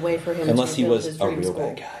will pave the way for him Unless to he fulfill was his a dreams real goal.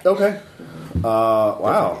 bad guy. Okay.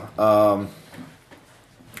 Wow.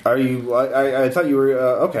 Are you? I thought you were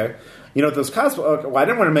okay. You know those cosplay. Well, I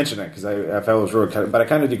didn't want to mention it because I felt it was rude, but I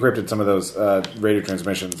kind of decrypted some of those radio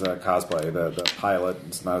transmissions. Cosplay. The pilot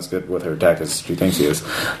is not as good with her tech as she thinks he is.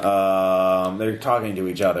 They're talking to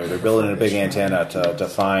each other. They're building a big antenna to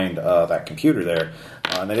find that computer there.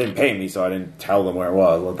 And they didn't pay me, so I didn't tell them where it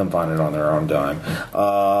was. Let them find it on their own dime.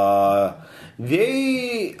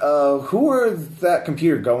 Who are that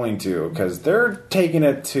computer going to? Because they're taking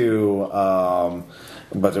it to.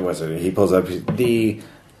 But it was it? He pulls up the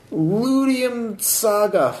Ludium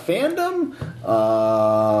Saga fandom.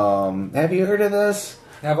 Have you heard of this?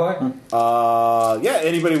 Have I? Yeah.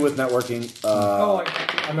 Anybody with networking?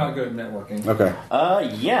 I'm not good at networking. Okay.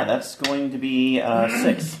 Yeah, that's going to be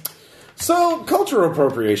 6. So, cultural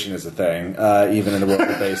appropriation is a thing, even in the world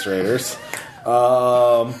of base raiders.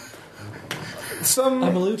 I'm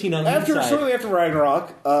a Lutein on the inside. Shortly after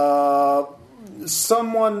Ragnarok, a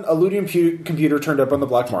Ludium computer turned up on the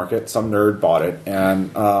black market. Some nerd bought it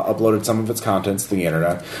and uploaded some of its contents to the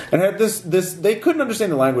internet. And had this. They couldn't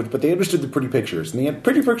understand the language, but they understood the pretty pictures. And the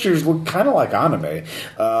pretty pictures looked kind of like anime.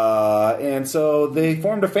 And so they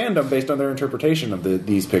formed a fandom based on their interpretation of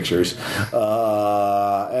these pictures.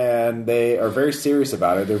 And they are very serious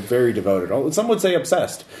about it. They're very devoted. Some would say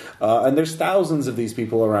obsessed. And there's thousands of these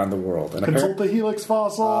people around the world. And Consult the Helix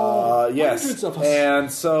fossil. Yes. Hundreds of us.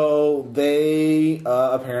 And so they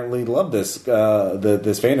apparently love this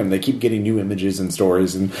this fandom. They keep getting new images and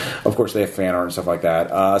stories, and of course they have fan art and stuff like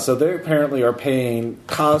that. So they apparently are paying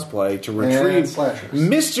Cosplay to retrieve slashers.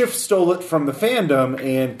 Mischief stole it from the fandom,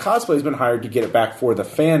 and Cosplay has been hired to get it back for the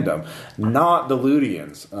fandom, not the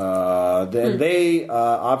Ludians. Then they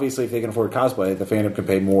obviously, if they can afford Cosplay, the fandom can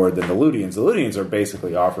pay more than the Ludians. The Ludians are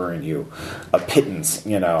basically offering you a pittance.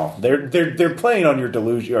 You know, they're playing on your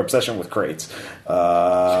delusion, your obsession with crates,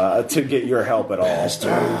 to get your help at all.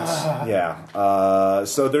 Yeah.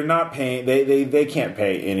 So they're not paying. They can't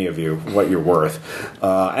pay any of you what you're worth.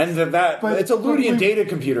 And it's a Ludian data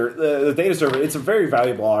computer, the data server. It's a very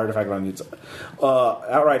valuable artifact on its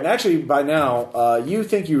outright. And actually, by now, you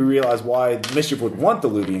think you realize why Mischief would want the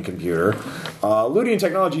Ludian computer. Ludian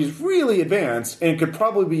technology is really advanced and could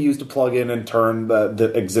probably be used to plug in and turn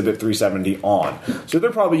the Exhibit 370 on. So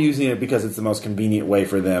they're probably using it because it's the most convenient way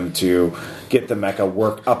for them to get the mecha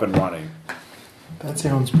work up and running. That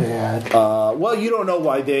sounds bad. Well, you don't know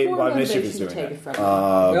why Mischief is motivation to doing take it. it from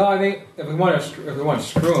Well, I think if we want to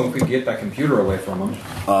screw him, we could get that computer away from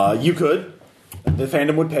him. You could. The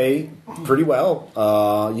fandom would pay pretty well.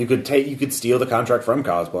 You could steal the contract from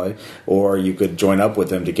Cosplay, or you could join up with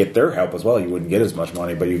them to get their help as well. You wouldn't get as much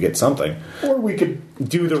money, but you get something. Or we could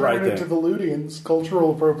do the right return it thing. to the Ludians.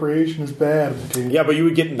 Cultural appropriation is bad. Yeah, but you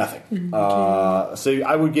would get nothing. So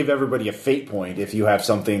I would give everybody a fate point if you have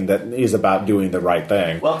something that is about doing the right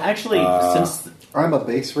thing. Well, actually, since I'm a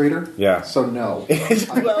base raider, yeah. So no.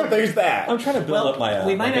 Well, there's that. I'm trying to build up my.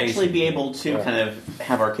 we might my actually be able to kind of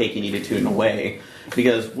have our cake and eat it too in a way,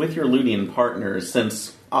 because with your Ludian partners,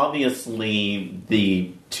 since obviously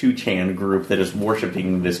the 2chan group that is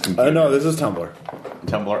worshipping this computer. No, this is Tumblr.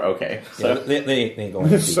 Tumblr, okay. So they ain't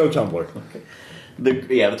going. It's so Tumblr. Okay. The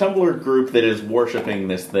Tumblr group that is worshipping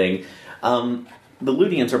this thing. The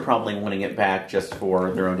Ludians are probably wanting it back just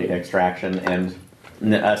for their own data extraction and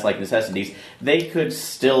like necessities. They could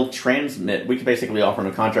still transmit. We could basically offer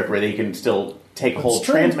them a contract where they can still take a hold,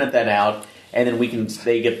 transmit that out, and then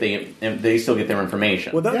they still get their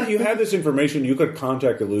information. Well, now that you have this information, you could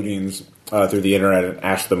contact the Ludians through the internet and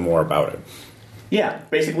ask them more about it. Yeah,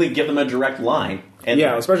 basically give them a direct line. And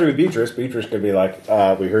yeah, especially with Beatrice. Beatrice could be like,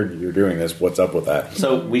 we heard you're doing this. What's up with that?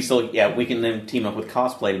 So we can then team up with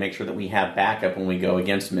Cosplay to make sure that we have backup when we go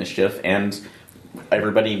against Mischief, and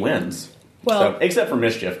everybody wins. Well, except for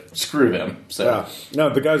Mischief, screw them. So yeah. No,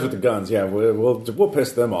 the guys with the guns, yeah, we'll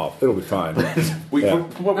piss them off. It'll be fine. we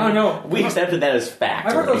accepted that as fact.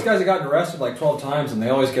 I heard those guys have gotten arrested like 12 times, and they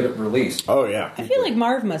always get it released. Oh yeah. I feel like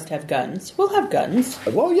Marv must have guns. We'll have guns.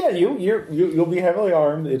 Well, yeah, you'll be heavily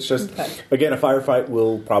armed. It's just again, a firefight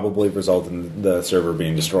will probably result in the server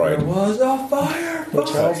being destroyed. There was a fire, which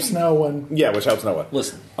helps no one. Yeah, which helps no one.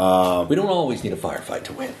 Listen, we don't always need a firefight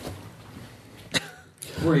to win.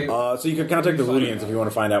 So you can contact the Ludians if you want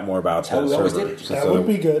to find out more about the server. That would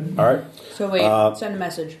be good. All right. So wait, send a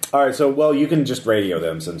message. All right. So you can just radio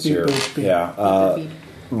them since you're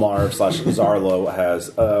Marv/Zarlo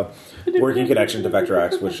has a working connection to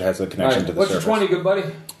VectorX, which has a connection to the What's server. your 20, good buddy?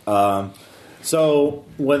 So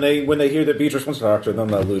when they hear that Beatrice wants to talk to them,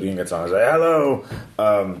 the Ludian gets on and says, "Hello,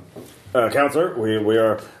 counselor. We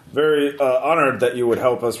are very honored that you would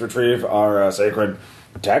help us retrieve our sacred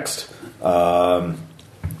text.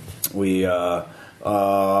 We will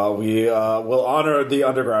honor the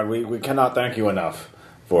underground. We cannot thank you enough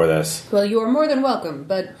for this." Well, you are more than welcome,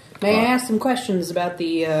 but may I ask some questions about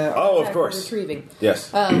the of course. retrieving?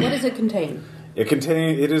 Yes. What does it contain? It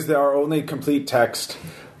is our only complete text,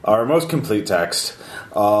 our most complete text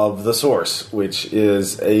of the source, which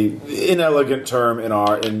is a inelegant term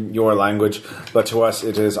in your language, but to us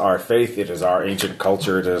it is our faith, it is our ancient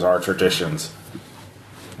culture, it is our traditions.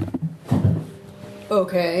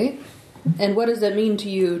 Okay. And what does it mean to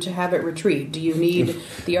you to have it retrieved? Do you need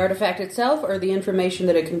the artifact itself or the information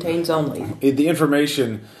that it contains only? The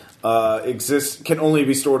information can only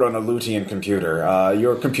be stored on a Lutian computer.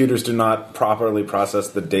 Your computers do not properly process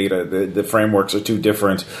the data. The frameworks are too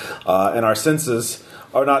different, and our senses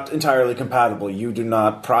are not entirely compatible. You do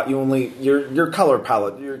not. Your color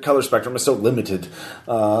palette, your color spectrum is so limited.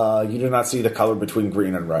 You do not see the color between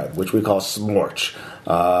green and red, which we call smorch.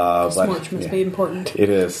 Smorch must be important. It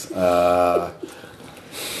is.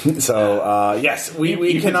 Yes, we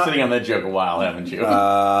You've cannot. been sitting on that joke a while, haven't you?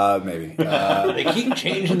 Maybe. They keep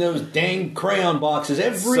changing those dang crayon boxes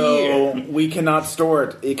every year. So we cannot store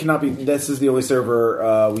it. It cannot be. This is the only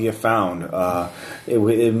server we have found.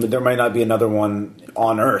 There might not be another one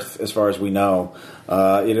on Earth, as far as we know.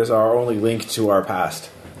 It is our only link to our past.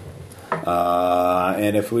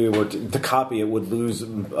 And if we were to copy it, would lose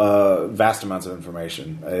vast amounts of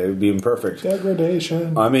information. It would be imperfect.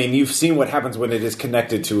 Degradation. I mean, you've seen what happens when it is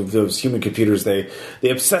connected to those human computers. They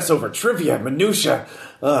obsess over trivia, minutia,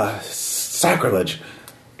 sacrilege.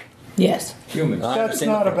 Yes. Humans. That's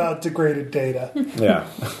not about degraded data. Yeah.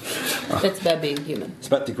 It's about being human. It's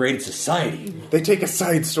about degraded society. They take a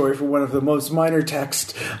side story from one of the most minor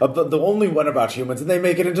texts, the only one about humans, and they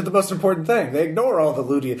make it into the most important thing. They ignore all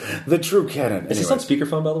the true canon. Is this on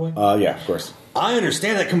speakerphone, by the way? Yeah, of course. I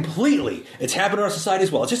understand that completely. It's happened in our society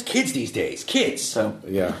as well. It's just kids these days. Kids. So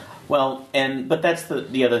Yeah. well, but that's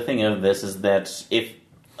the other thing of this is that if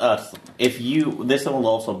this will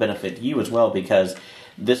also benefit you as well, because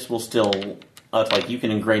this will still you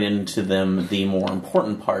can ingrain into them the more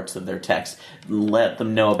important parts of their text, let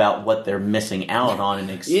them know about what they're missing out on, and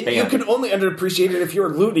expand. You can only underappreciate it if you're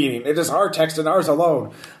looting. It is our text and ours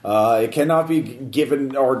alone. It cannot be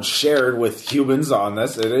given or shared with humans on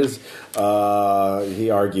this. It is, he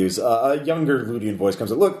argues. A younger Ludian voice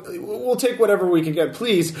comes in. Look, we'll take whatever we can get.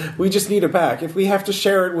 Please, we just need it back. If we have to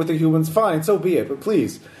share it with the humans, fine, so be it. But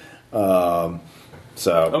please.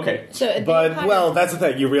 Okay. That's the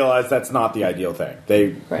thing. You realize that's not the ideal thing.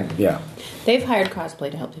 Yeah. They've hired cosplay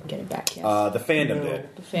to help them get it back, yes. The fandom did.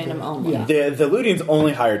 The fandom only. Yeah. The Ludians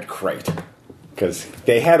only hired Crate because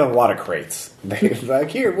they had a lot of crates. They were like,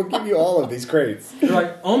 here, we'll give you all of these crates. You're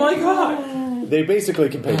like, oh my god! They basically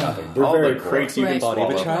can pay nothing. They're All very the poor. crates you can Right. Body of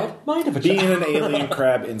a swallow. child, mind of a Being child. an alien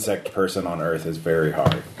crab insect person on Earth is very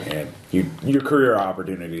hard, and your career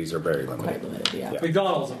opportunities are very limited. Quite limited, yeah. Yeah.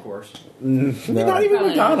 McDonald's, of course. Not even Probably not.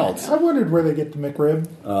 McDonald's. I wondered where they get the McRib.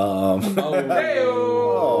 Oh.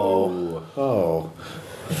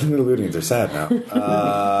 The Ludians are sad now. We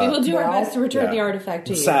will do our now- best to return yeah. the artifact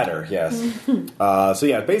to you. Sadder, yes.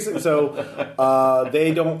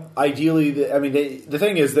 They don't ideally. The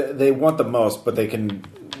thing is that they want the most, but they can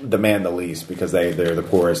demand the least because they're the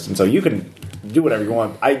poorest, and so you can do whatever you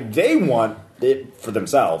want. They want it for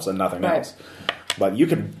themselves and nothing Right. else, but you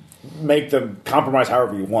can make them compromise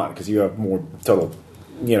however you want because you have more total,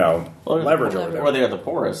 leverage over them. Or they're the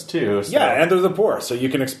poorest too. So Yeah, and they're the poorest, so you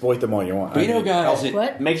can exploit them all you want. Guys,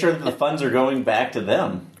 What? make sure that the funds are going back to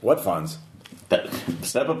them. What funds?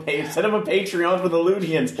 Set up a Patreon for the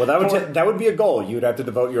Ludians. Well, that would be a goal. You'd have to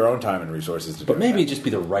devote your own time and resources to do but maybe that. it'd just be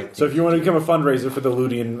the right So thing. if you want to become a fundraiser for the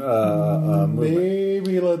Ludian movement.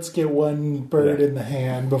 Maybe let's get one bird Yeah. in the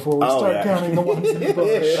hand before we Oh, start yeah. counting the ones in the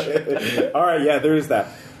bush. All right, yeah, there is that.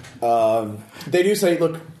 They do say,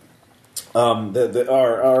 look, if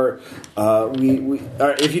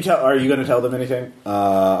you tell, are you going to tell them anything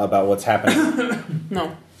about what's happening?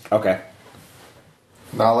 No. Okay.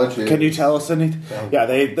 Knowledge is... Can you tell us anything? Yeah,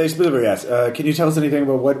 they specifically asked. Can you tell us anything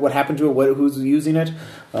about what happened to it? Who's using it?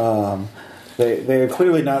 They are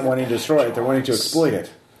clearly not wanting to destroy it. They're wanting to exploit it.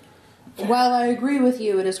 While I agree with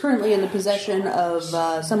you, it is currently in the possession of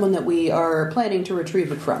someone that we are planning to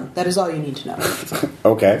retrieve it from. That is all you need to know.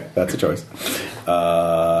 Okay, that's a choice.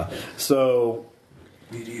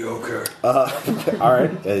 Mediocre. All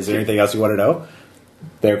right. Is there anything else you want to know?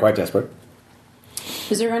 They're quite desperate.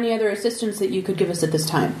 Is there any other assistance that you could give us at this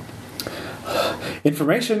time?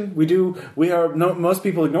 information. Most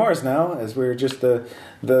people ignore us now, as we're just the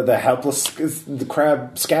helpless the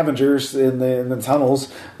crab scavengers in the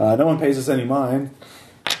tunnels. No one pays us any mind.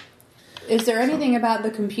 Is there anything about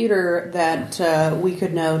the computer that we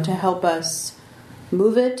could know to help us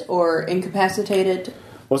move it or incapacitate it?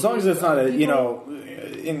 Well, as long as it's not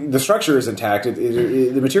the structure is intact.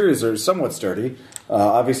 The materials are somewhat sturdy.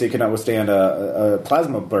 Obviously, it cannot withstand a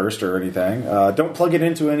plasma burst or anything. Don't plug it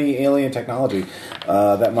into any alien technology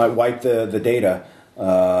that might wipe the data.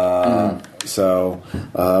 So,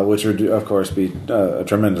 which would, of course, be a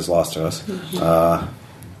tremendous loss to us.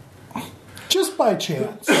 Just by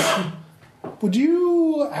chance, would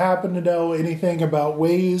you happen to know anything about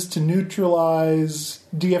ways to neutralize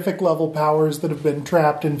deific level powers that have been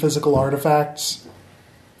trapped in physical artifacts?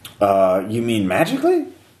 You mean magically?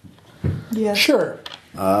 Yeah. Sure.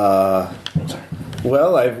 Well,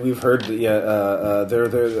 we've heard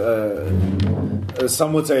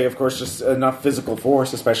some would say, of course, just enough physical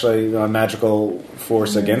force, especially magical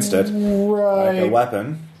force against it, right? Like a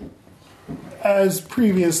weapon. As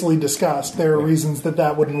previously discussed, there are reasons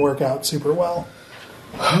that wouldn't work out super well.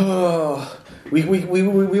 We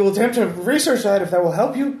will attempt to research that if that will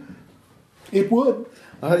help you. It would.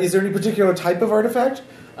 Is there any particular type of artifact?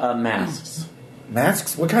 Masks.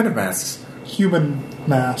 Masks? What kind of masks? Human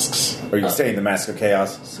masks. Are you saying the Mask of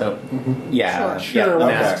Chaos? So, yeah, Sure. the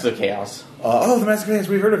Masks of Chaos. The Mask of Chaos,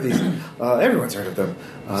 we've heard of these. Everyone's heard of them.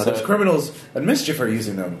 Those criminals and mischief are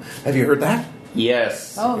using them. Have you heard that?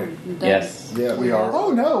 Yes. Oh, yes. Yeah, we are.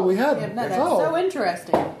 Oh no, we hadn't. That's so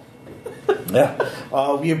interesting. Yeah,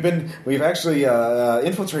 we've actually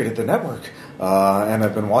infiltrated the network and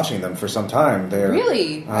have been watching them for some time.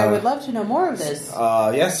 Really? I would love to know more of this.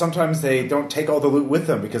 Yes, sometimes they don't take all the loot with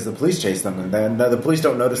them because the police chase them, and then the police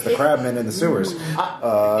don't notice the crabmen in the sewers.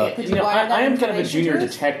 I am kind of a junior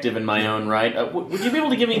detective in my own right. Would you be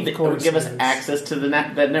able to give us access to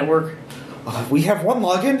that network? We have one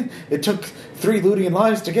login. It took 3 Ludian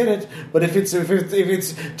lives to get it, but if it's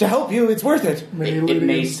to help you, it's worth it. It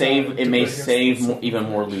may save even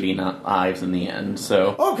more Ludian lives in the end.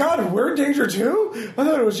 So. Oh God, we're in danger too. I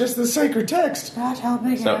thought it was just the sacred text. Not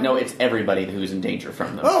helping. So no, it's everybody who's in danger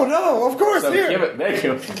from them. Oh no, of course. So here. Thank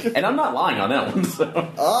you. And I'm not lying on that one.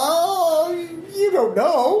 So. Oh, you don't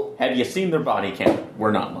know. Have you seen their body count? We're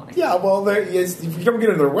not lying. Yeah, well, if you don't get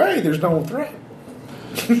in their way, there's no threat.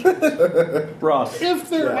 Ross. If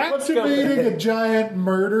they're activating a giant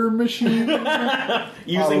murder machine,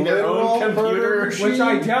 using their own computer, which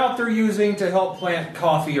I doubt they're using to help plant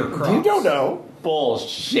coffee or crops. You don't know.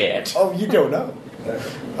 Bullshit. Oh, you don't know.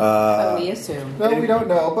 We assume. No, we don't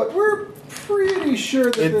know, but we're pretty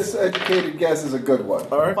sure that this educated guess is a good one.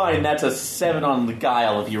 All right. Fine, that's a 7 on the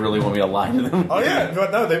guile if you really want me to lie to them. Oh yeah,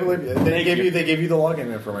 but no, they believe you. They gave you the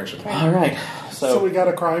login information. All right. So we got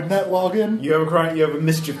a crime net login. You have a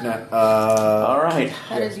mischief net. All right.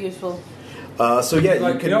 That is useful. So yeah,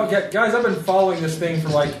 guys, I've been following this thing for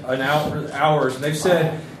like an hours, and they've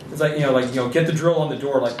said it's get the drill on the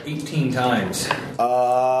door like 18 times.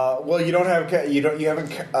 Well, you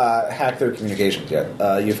haven't hacked their communications yet.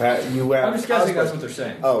 You have. I'm just guessing that's what they're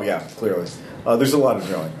saying. Oh yeah, clearly. There's a lot of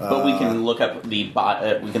drilling. But we can look up we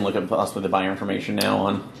can look up possibly the buyer information now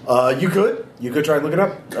on. You could try and look it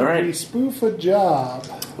up. All right. We spoof a job.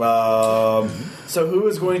 So who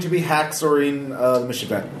is going to be hacksoring the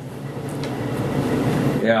mischief net?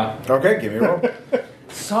 Yeah. Okay, give me a roll.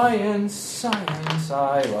 Science.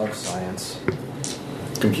 I love science.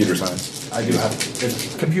 Computer science. I do have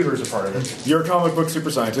computers are part of it. You're a comic book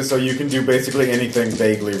super scientist, so you can do basically anything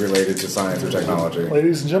vaguely related to science or technology.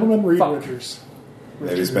 Ladies and gentlemen, Reed Richards.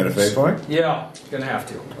 Maybe spend a fate point? Yeah, gonna have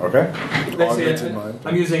to. Okay.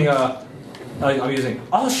 I'm using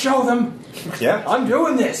I'll show them. Yeah. I'm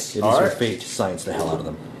doing this. It is your fate to science the hell out of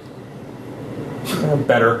them.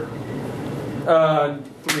 Better.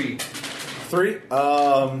 3. 3.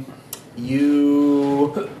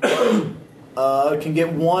 You can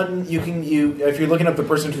get one. If you're looking up the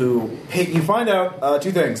person who you find out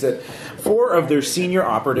 2 things: that 4 of their senior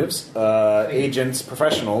operatives, agents,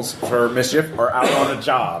 professionals for mischief, are out on a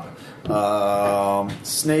job.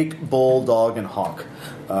 Snake, Bull, Dog, and Hawk.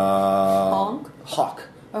 Honk? Hawk.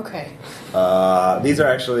 Okay. These are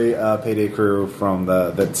actually Payday crew from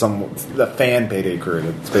the fan Payday crew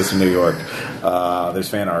that's based in New York. There's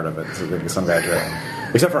fan art of it. So some guy did it.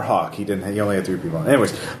 Except for Hawk, he only had 3 people.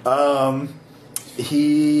 Anyways,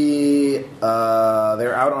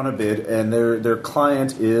 they're out on a bid, and their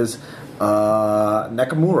client is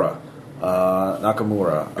Nakamura. Do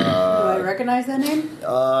I recognize recognize that name?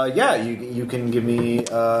 Yeah, you can give me. Who's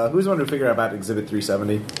the one who figured out about Exhibit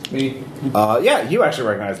 370? Me. Yeah, you actually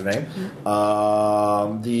recognize the name.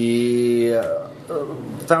 The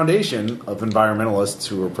Foundation of Environmentalists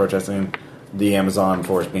who were protesting the Amazon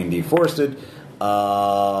forest being deforested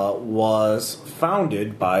was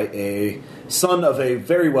founded by a son of a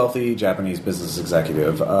very wealthy Japanese business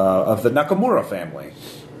executive of the Nakamura family.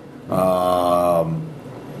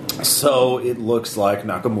 So it looks like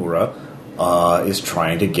Nakamura is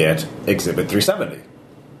trying to get Exhibit 370.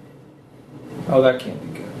 Oh, that can't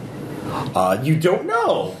be good. You don't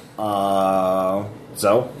know.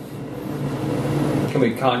 So Can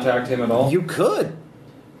we contact him at all? you could.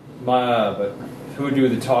 But who would do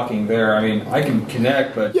the talking there? I mean, I can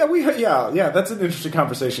connect, but Yeah. That's an interesting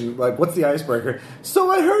conversation. Like, what's the icebreaker?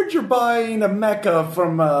 So I heard you're buying a mecha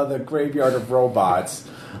from the Graveyard of Robots.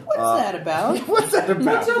 What's that about? What's that about?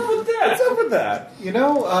 what's up with that? What's up with that? You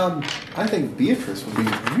know, I think Beatrice would be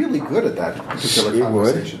really good at that particular She would.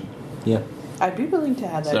 conversation. Yeah. I'd be willing to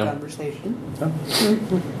have that So- conversation.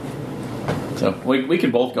 So we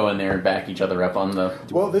could both go in there and back each other up on the.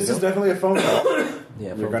 Well, this is definitely a phone call.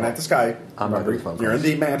 Yeah. You're going to have to Skype. I'm not Remember, doing phone you're in calls.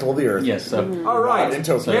 the mantle of the earth. Yes. So, All right, in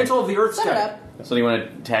Tokyo. Mantle of the Earth Set it Sky. up. so do you want to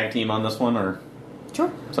tag team on this one, or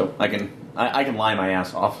Sure. so I can lie my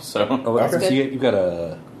ass off. So Oh, Okay. so you've got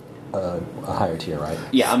a higher tier, right?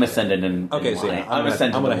 yeah, I'm ascended in. Okay, in so line. yeah, I'm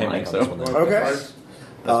ascended I'm gonna in hang line. on So this one then. Okay. that's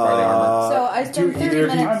part of the armor. So I spent do 30 either of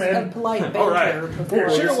you- minutes I'm in. of polite banter All right. before.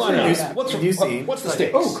 Sure, why not? Yeah. What's the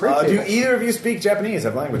stakes? Oh, great. Do either of you speak Japanese?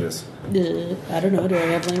 Have languages? I don't know. Do I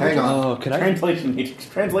have language? Hang on. Oh, can I? Translation matrix.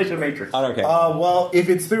 Translation matrix. I don't care. Well, if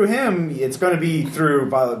it's through him, it's going to be through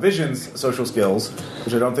Violet Vision's social skills,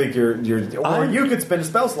 which I don't think you're. Or you could spend a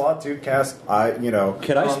spell slot to cast.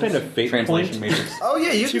 Can I spend a fate Translation point? matrix. Oh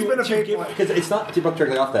yeah, you can spend a fate point. Because it's not to buck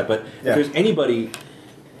directly off that, but Yeah. if there's anybody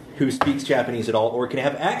who speaks Japanese at all or can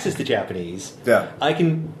have access to Japanese, Yeah. I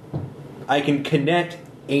can connect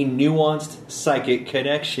a nuanced psychic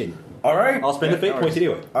connection. All right. I'll spend a fate point to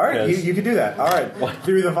do it. All right, 'Cause- you can do that. All right.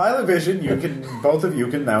 Through the Violet Vision, both of you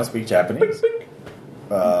can now speak Japanese.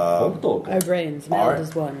 Our brains meld Alright.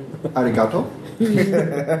 as one. Arigato.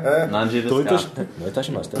 Nanji desu ka?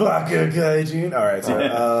 Baka Gaijin. All right. So,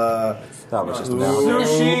 That was just a noun.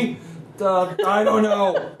 Sushi. I don't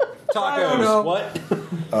know. I don't know. Tacos. What?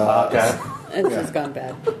 okay. This has gone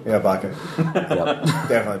bad. Yeah, Baka. Yep.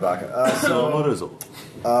 Definitely Baka.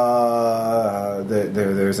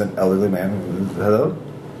 There's an elderly man. Hello?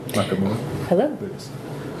 Nakamura. Hello.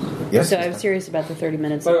 Yes. So I was serious about the 30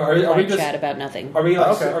 minutes But of are we polite just- chat about nothing. Are we? Like,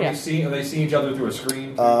 Okay. Are Yeah. we seeing? Are they seeing each other through a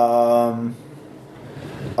screen?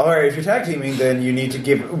 All right, if you're tag teaming, then you need to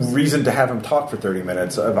give reason to have him talk for 30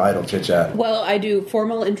 minutes of idle chit chat. Well, I do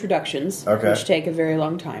formal introductions, Okay. which take a very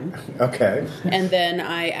long time. Okay. And then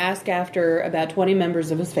I ask after about 20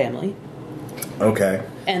 members of his family. Okay.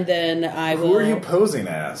 And then I will... Who are you posing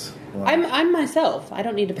as? I'm myself. I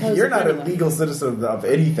don't need to pose You're as not a anyone. legal citizen of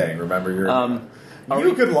anything, remember?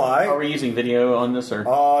 You could lie. Are we using video on this, or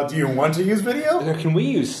Do you want to use video? Can we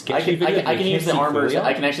use sketchy video? I can use the armor.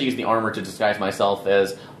 I can actually use the armor to disguise myself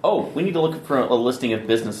as. Oh, we need to look for a listing of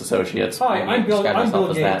business associates. Hi, I I'm Bill. disguise I'm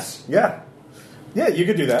myself Bill as Gates. Yeah. Yeah, you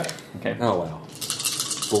could do that. that. Okay. Oh, wow.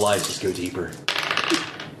 The lies just go deeper.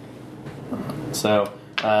 So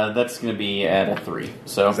that's going to be at a 3.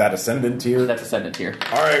 So Is that ascendant tier? that's ascendant tier.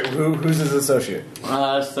 All right, who's his associate?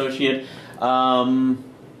 Associate. Shinji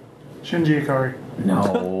Ikari.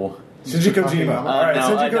 No. Shinji Kojima. All right, no,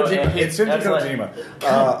 Shinji no, Kojima. It's Shinji that's like- Kojima.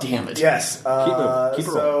 God damn it. Yes. Keep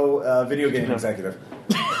it Video game executive.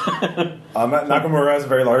 Nakamura has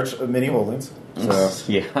very large mini holdings. So.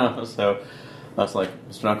 Yeah. So that's like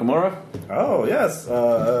Mr. Nakamura. Oh yes,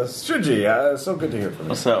 Shinji. So good to hear from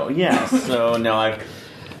you. So yeah. So no,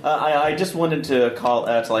 I just wanted to call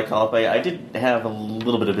up. I did have a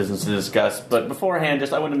little bit of business to discuss, but beforehand,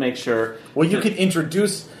 I wanted to make sure. Well, you can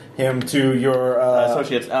introduce him to your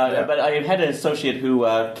associates, but I had an associate who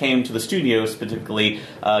came to the studio specifically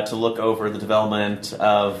to look over the development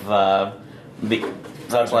of the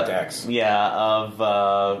Project X. Yeah,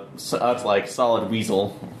 of it's like Solid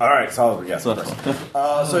Weasel. All right, solid. Yes. So-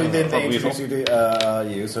 So then they Solid introduce you Weasel. to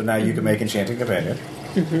you. So now you can make Enchanting Companion.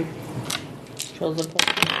 Children plus-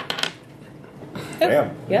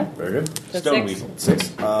 Damn. Yeah. Very good. So Stone 6. Weasel.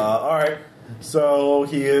 6. All right. So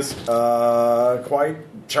he is quite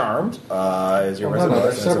charmed. Is your Well, no, resident.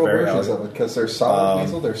 there's It's several very versions elegant. of it because there's solid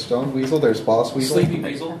weasel, there's stone weasel, there's boss weasel. Sleepy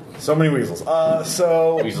Weasel. So many weasels.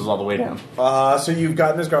 So Weasel's all the way down. so you've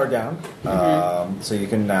gotten his guard down. So you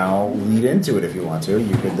can now lead into it if you want to.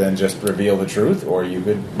 You could then just reveal the truth, or you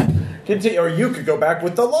could continue, or you could go back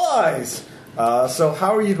with the lies. So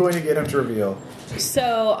how are you going to get him to reveal?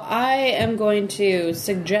 So I am going to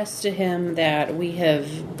suggest to him that we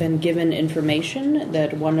have been given information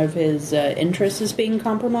that one of his interests is being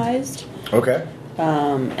compromised. Okay.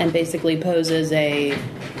 And basically poses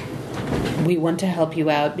we want to help you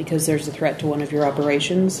out because there's a threat to one of your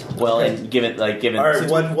operations. Well, and given All right,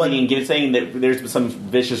 saying that there's some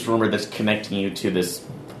vicious rumor that's connecting you to this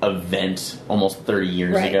event almost 30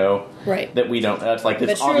 years ago, right? That we don't. That's like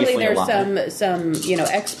this. But surely obviously there's some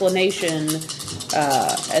explanation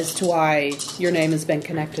as to why your name has been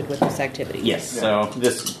connected with this activity. Yes. Yeah. So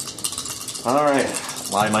this. All right,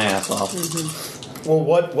 lie my ass off. Mm-hmm. Well,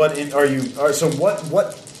 what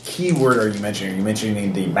keyword are you mentioning? Are you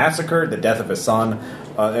mentioning the massacre, the death of his son?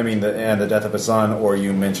 The death of his son, or are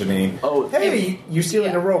you mentioning? Oh, hey, you're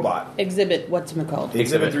stealing a robot. Exhibit whatchamacallit.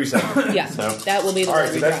 Exhibit 370. Yeah, so that will be the. All right,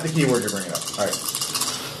 so that's the keyword you're bringing up. All right.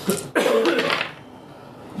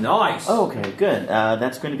 Nice. Okay, good.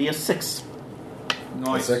 That's going to be a 6.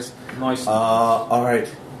 Nice. A 6. Nice. All right.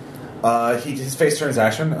 His face turns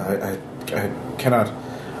ashen. I cannot.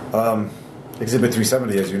 Exhibit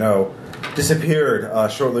 370, as you know, disappeared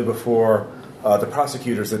shortly before the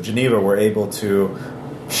prosecutors at Geneva were able to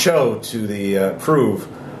show to prove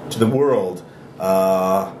to the world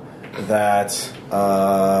that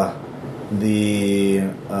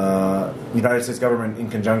the United States government, in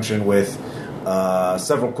conjunction with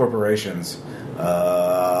several corporations,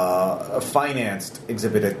 financed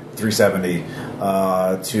Exhibit 370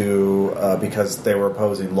 because they were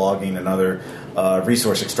opposing logging and other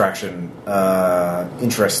resource extraction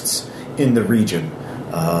interests in the region.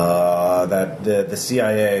 That the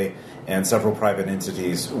CIA and several private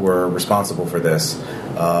entities were responsible for this.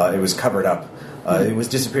 It was covered up. It was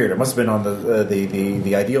disappeared. It must have been on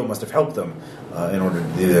the ideal must have helped them in order to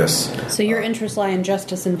do this. So your interests lie in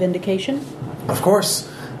justice and vindication? Of course.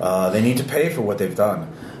 They need to pay for what they've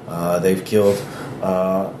done. They killed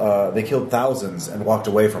thousands and walked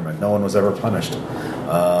away from it. No one was ever punished.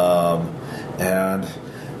 And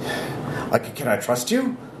can I trust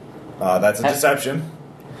you? That's a deception.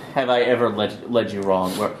 Have I ever led you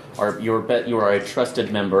wrong? You are a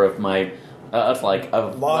trusted member of my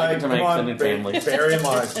my extended family. Burying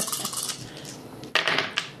lies.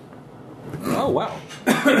 Oh wow.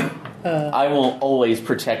 I will always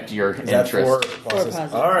protect your interests.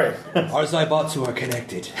 All right. Our Zaibatsu are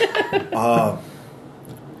connected.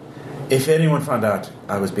 If anyone found out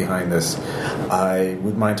I was behind this,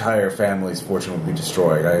 my entire family's fortune would be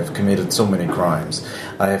destroyed. I have committed so many crimes.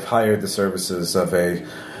 I have hired the services of a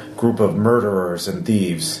group of murderers and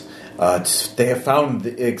thieves. They have found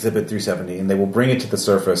the Exhibit 370, and they will bring it to the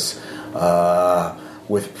surface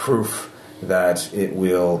with proof that it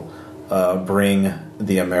will bring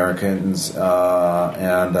the Americans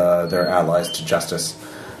and their allies to justice.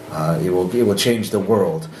 It will change the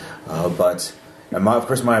world, but of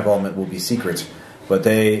course my involvement will be secret. But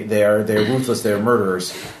they're ruthless. They're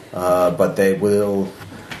murderers, but they will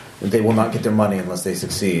not get their money unless they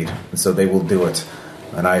succeed, and so they will do it.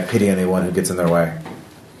 And I pity anyone who gets in their way.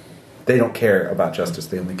 They don't care about justice.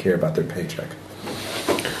 They only care about their paycheck.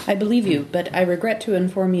 I believe you, but I regret to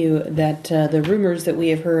inform you that the rumors that we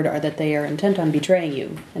have heard are that they are intent on betraying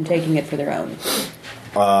you and taking it for their own.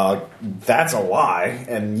 That's a lie,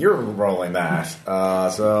 and you're rolling that.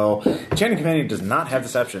 So, Channing Commanding does not have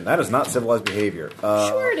deception. That is not civilized behavior.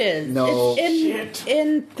 Sure it is. No.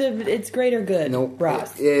 It's greater good, nope.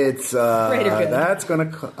 Ross. It's, greater good. That's gonna...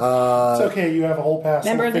 it's okay, you have a whole pass.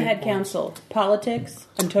 Member of the head council. Politics,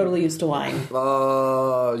 I'm totally used to lying.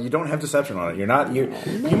 You don't have deception on it. You're not... You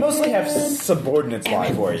mostly have subordinates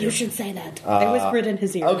lie for you. You should say that. I whispered in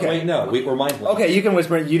his ear. Okay. Wait, no, we're mindful. Okay, you can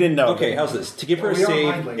whisper it. You didn't know. Okay, how's this? To give her a save,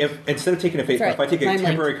 if instead of taking a fate, right. if I take a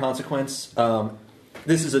temporary consequence,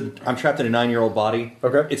 this is I'm trapped in a 9-year-old body.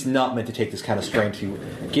 Okay. It's not meant to take this kind of strain to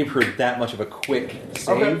give her that much of a quick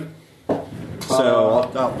save. Okay.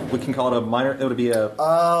 So we can call it a minor. It would be a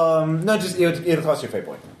no, just it'll cost you a fate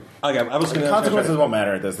point. Okay, I was going to consequences won't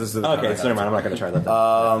matter at this. This is okay. So never mind. I'm not going to try that.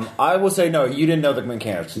 I will say no. You didn't know the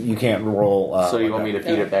mechanics. You can't roll. So you want me to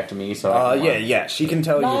feed it back to me? So yeah. She can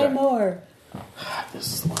tell you that. More.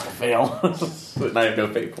 This is why I fail. And I have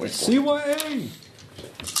no fate points. CYA.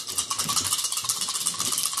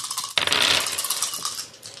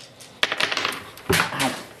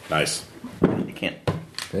 Nice. You can't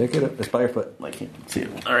pick it up. It's by your foot. I can't see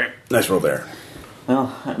it. All right. Nice roll there.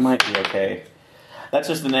 Well, that might be okay. That's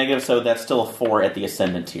just the negative, so that's still a 4 at the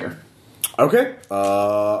ascendant tier. Okay.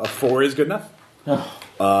 A 4 is good enough.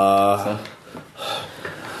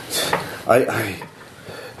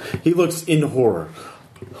 He looks in horror.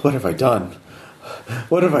 What have I done?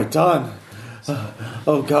 What have I done?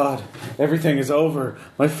 Oh God, everything is over.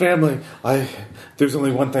 My family. There's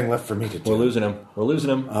only one thing left for me to do. We're losing him.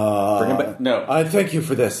 Bring him back. No. I thank you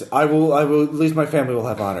for this. I will. At least my family will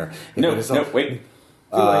have honor. Wait.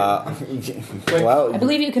 Well, I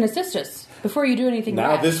believe you can assist us before you do anything now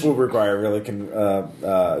rash. this will require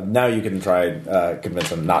now you can try convince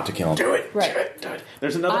them not to kill him. Do it. Right. Do it.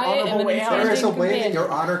 There's another I honorable am an way out. There is a way that Companion.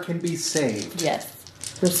 your honor can be saved. Yes.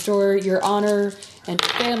 Restore your honor and your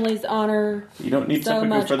family's honor. You don't need so seppuku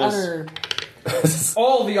much for this. honor.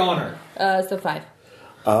 All the honor. So 5.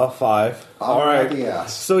 5. All right.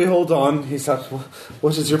 Yes. So he holds on. He says,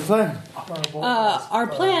 "What is your plan?" Our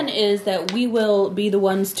plan is that we will be the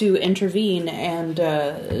ones to intervene and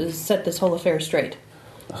set this whole affair straight.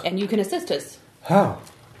 And you can assist us. How?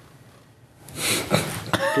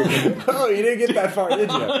 Oh, you didn't get that far, did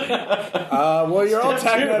you? Well, you're all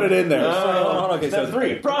tacking in there. Okay, so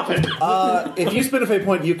 3. Profit. If you spend a fate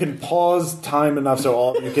point, you can pause time enough so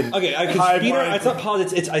all you can. Okay, I can hide speed mind- up. It's not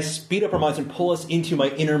pause. It's I speed up our minds and pull us into my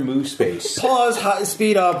inner move space. Pause,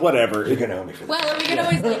 speed up, whatever. You're gonna owe me for that. Well, we can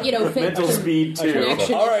always, fit Mental some speed, too.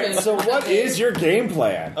 connection All right. into- So, what is your game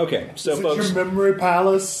plan? Okay, so Is it folks, your memory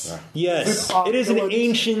palace? yes, With it is an opulence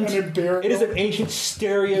ancient. and imperial? It is an ancient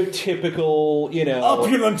stereotypical.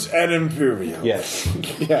 Opulent and imperial. Yes,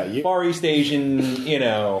 Yeah. You, Far East Asian.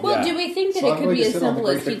 Well, Yeah. do we think that So it I'm could going be to as sit on the simple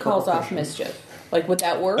as great he big calls purple off cushion. mischief? Like, would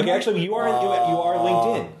that work? Okay, actually, you are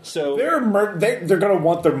linked in. So they're going to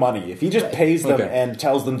want their money. If he just pays them Okay. and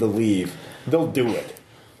tells them to leave, they'll do it.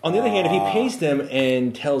 on the other hand, if he pays them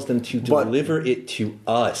and tells them to But- deliver it to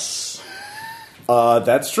us,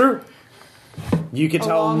 That's true. You can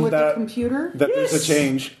tell Along them with the that computer? there's a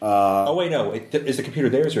change. oh wait, no, is the computer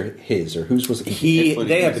theirs or his or whose was the computer?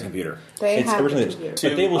 They have the computer. They It's have originally the theirs. computer.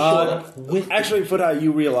 But they will show up with. Actually, Fuda,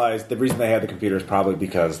 you realize the reason they have the computer is probably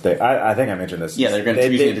because they. I think I mentioned this. Yeah, they're going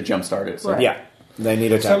to use it to jumpstart it. So. Right. Yeah, they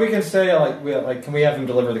need a. So we can say, can we have them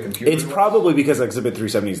deliver the computer? It's probably because Exhibit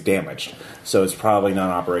 370 is damaged, so it's probably not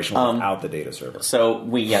operational without the data server. So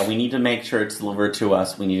we need to make sure it's delivered to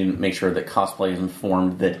us. We need to make sure that cosplay is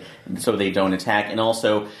informed that so they don't attack. And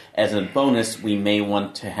also, as a bonus, we may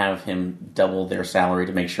want to have him double their salary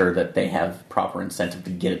to make sure that they have proper incentive to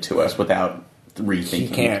get it to us without rethinking. He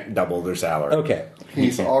can't double their salary. Okay,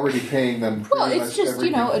 He's already paying them. Well, pretty it's much just,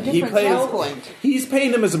 everything. a He different pays. sell point. He's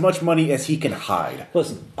paying them as much money as he can hide.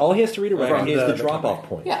 listen. All he has to redirect From is the the drop-off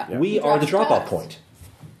point. Yeah. We He are the drops drop-off us. point,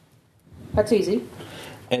 That's easy.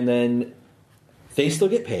 and then they still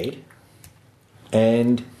get paid,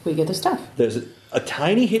 and We get the stuff. there's a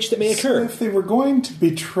tiny hitch that may So occur. if they were going to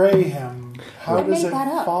betray him, how I does made it that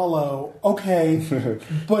up. follow? Okay,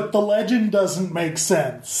 but the legend doesn't make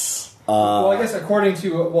sense. Well, I guess according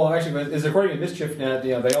to according to Mischief.net,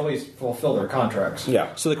 they always fulfill their contracts.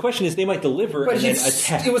 Yeah. So the question is, they might deliver But and then he's-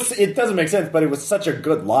 attack. it doesn't make sense, but it was such a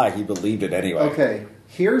good lie, he believed it anyway. Okay,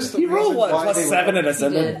 here's the He reason rolled what? why Plus they 7 were, and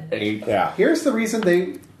ascended? Eight. Yeah. Here's the reason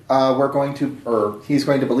they were going to, or he's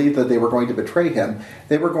going to believe that they were going to betray him.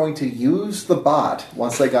 They were going to use the bot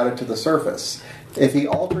once they got it to the surface. If he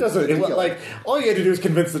altered the deal, all you had to do is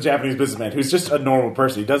convince the Japanese businessman, who's just a normal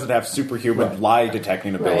person. He doesn't have superhuman lie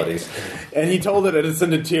detecting abilities, and he told it in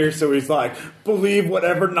ascended tears. So he's like, "Believe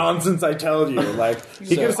whatever nonsense I tell you." Like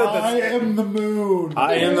he could have said I that. am the moon.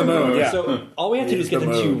 I am the moon. Yeah. So all we have to do is He's get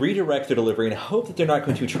the them to moon. redirect their delivery and hope that they're not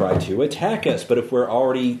going to try to attack us. But if we're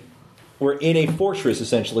in a fortress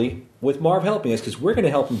essentially with Marv helping us, because we're going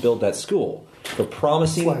to help him build that school for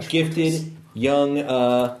promising, Flash gifted fortress. young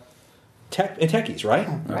techies, right?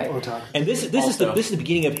 Right. Otaku. And this is the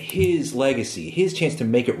beginning of his legacy, his chance to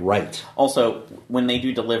make it right. Also, when they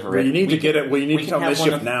do deliver Well, it, you need to get it. Well, you need we to can tell have one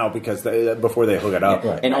Mischief of- now because before they hook it up.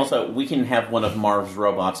 Right. And also, we can have one of Marv's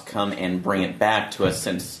robots come and bring it back to us,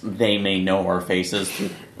 since they may know our faces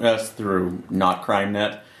through not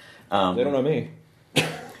CrimeNet. They don't know me,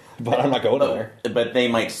 but I'm not going there. But they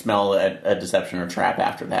might smell a deception or trap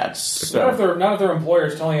after that. Not if So their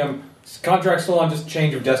employer's telling them contract's still on just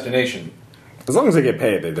change of destination. As long as they get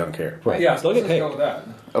paid, they don't care. Right. Yeah, Still get let's paid. go with that.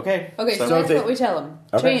 okay, Okay, so So that's if they- what we tell them.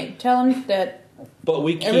 Okay. Tell them that But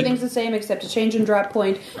we keep. everything's the same except a change in drop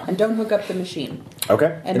point, and don't hook up the machine.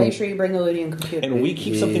 Okay. And make sure you bring the Ludian computer. And we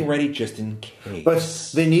keep something ready just in case.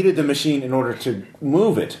 But they needed the machine in order to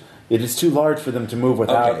move it. It is too large for them to move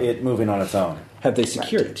without Okay. it moving on its own. Have they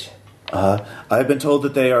secured it? I've been told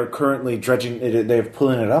that they are currently dredging it. They're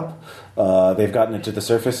pulling it up. They've gotten it to the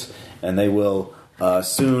surface, and they will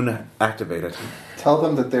soon activate it. tell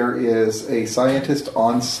them that there is a scientist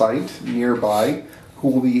on site nearby who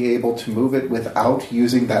will be able to move it without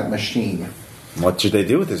using that machine. What should they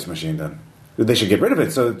do with this machine then? They should get rid of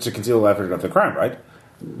it so to conceal the effort of the crime, right?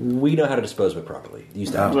 We know how to dispose of it properly.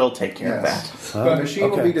 Use that. We'll take care of that. The machine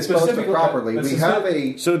will be disposed of Specifically- properly. We have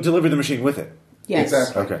a... So deliver the machine with it. Yes.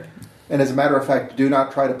 Exactly. Okay. And as a matter of fact, do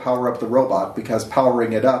not try to power up the robot, because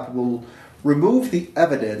powering it up will remove the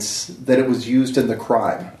evidence that it was used in the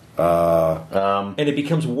crime. And it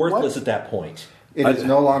becomes worthless at that point. It is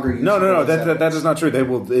no longer used. No. That is not true. They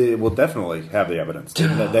will definitely have the evidence.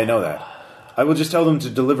 They know that. I will just tell them to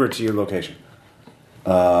deliver it to your location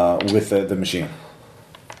with the machine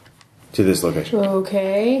to this location.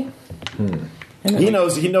 Okay. He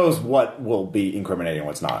knows what will be incriminating and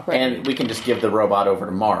what's not. And we can just give the robot over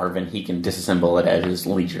to Marv, and he can disassemble it at his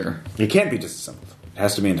leisure. It can't be disassembled. It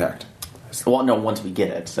has to be intact. Well, no, once we get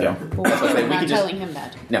it. So Yeah. Well, That's what I say, we're we not can just- telling him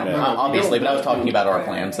that. No, obviously, but I was talking about our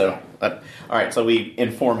plan. So, all right. So we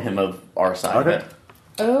inform him of our side of Okay. it.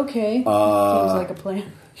 Okay. Seems like a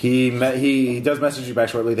plan. He does message you back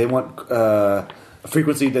shortly. They want a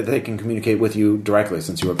frequency that they can communicate with you directly,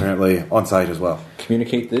 since you're apparently on site as well.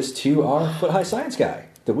 Communicate this to our foot high science guy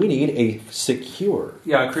that we need a secure.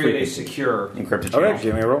 Yeah, create a frequency. secure. Encrypted channel. Okay,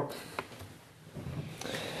 give me a roll.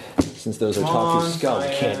 Since those are Come taught on, through skull, we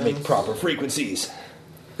can't science. make proper frequencies.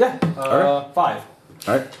 Yeah, Alright. 5. All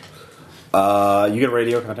right. You get a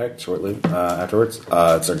radio contact shortly afterwards.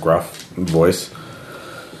 It's a gruff voice.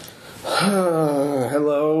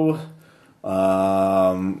 Hello,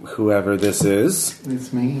 whoever this is.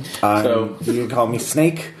 It's me. You can call me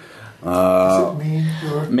Snake.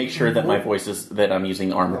 Make sure that my voice is that I'm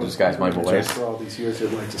using armor to disguise my voice. For all these years,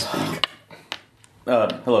 I'd like to speak.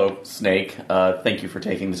 Hello, Snake. Thank you for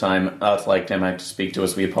taking the time. It's like Tim had to speak to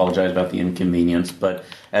us. We apologize about the inconvenience, but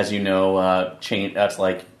as you know, that's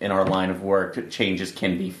like in our line of work, changes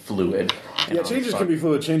can be fluid. Yeah, changes can be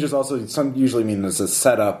fluid. Changes also usually mean there's a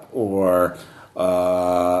setup or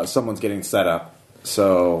someone's getting set up.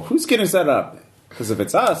 So who's getting set up? Because if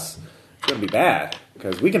it's us, it's going to be bad.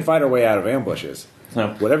 Because we can fight our way out of ambushes.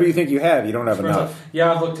 No. Whatever you think you have, you don't have enough.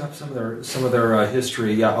 Yeah, I've looked up some of their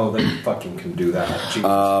history. Yeah, they fucking can do that. Jesus.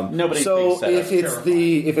 Nobody's So being set if up.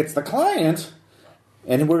 it's the client,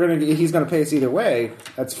 and he's gonna pay us either way,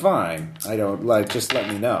 that's fine. I don't just let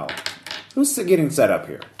me know. Who's getting set up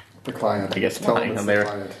here? The client. I guess Tell fine, them it's I'm the there.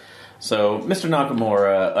 client. So, Mr.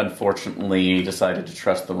 Nakamura unfortunately decided to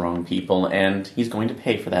trust the wrong people, and he's going to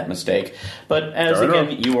pay for that mistake. But as Fair again,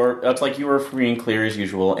 enough. it's like you are free and clear as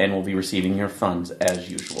usual, and will be receiving your funds as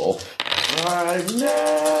usual. I'm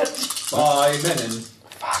net. Bye, Menon.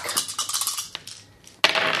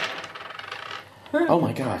 Oh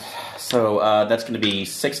my god. So that's going to be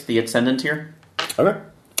 6th the Ascendant here. Okay.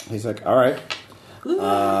 He's like, all right.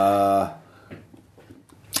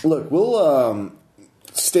 Look, we'll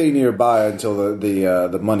stay nearby until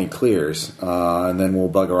the money clears, and then we'll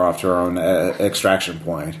bugger off to our own extraction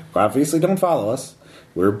point. Obviously, don't follow us.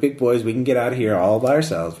 We're big boys. We can get out of here all by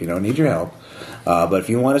ourselves. We don't need your help. But if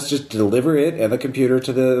you want us to just deliver it and the computer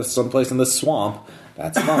to someplace in the swamp,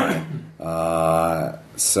 that's fine.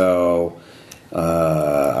 So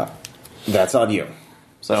that's on you.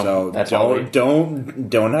 So that's all we...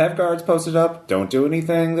 don't have guards posted up. Don't do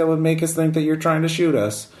anything that would make us think that you're trying to shoot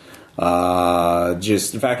us.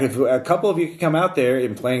 Just in fact, if a couple of you could come out there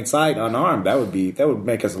in plain sight, unarmed, that would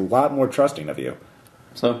make us a lot more trusting of you.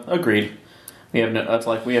 So agreed. We have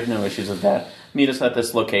no issues with that. Meet us at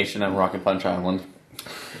this location on Rocket Punch Island.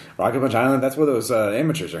 Rocket Punch Island, that's where those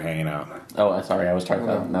amateurs are hanging out. Oh, sorry, I was talking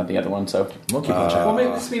about not the other one. So Monkey Punch. Well,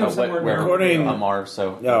 maybe this means somewhere near. According- Mars.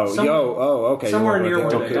 So Okay. Somewhere you near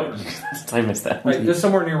want where to- they are. I missed that. Right, just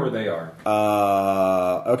somewhere near where they are.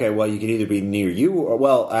 Okay, well, you can either be near you, or,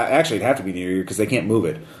 well, actually, it'd have to be near you because they can't move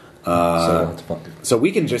it. So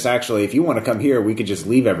we can just actually, if you want to come here, we could just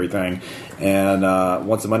leave everything, and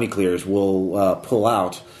once the money clears, we'll pull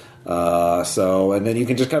out. And then you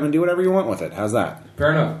can just come and do whatever you want with it. How's that?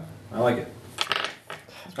 Fair enough. I like it.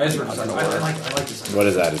 I like this. What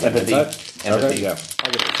is that? Is it Empathy. insight? Empathy. Okay, yeah.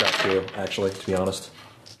 I'll give it a shot too, actually, to be honest.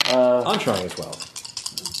 I'm trying as well.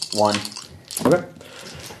 1. Okay.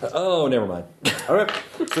 Oh, never mind. Okay.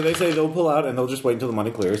 So they say they'll pull out, and they'll just wait until the money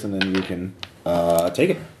clears, and then you can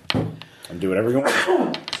take it and do whatever you want.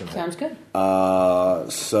 Sounds good.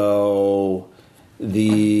 So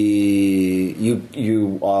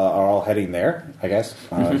you are all heading there, I guess.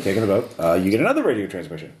 Taking the boat. You get another radio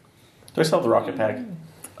transmission. Do I still have the rocket pack?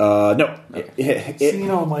 No. Seen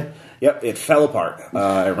only. Yep, it fell apart. It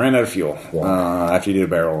ran out of fuel after you did a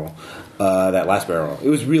barrel roll. That last barrel roll. It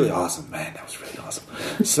was really awesome, man. That was really awesome.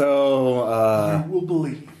 So You will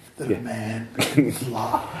believe that a man can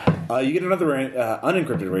fly. you get another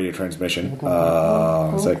unencrypted radio transmission. It's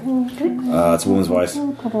a woman's voice.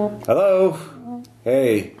 Hello.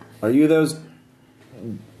 Hey, are you those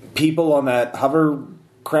people on that hover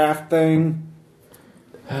craft thing?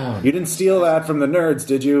 You didn't steal that from the nerds,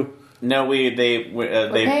 did you? No, we're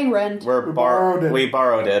paying rent. We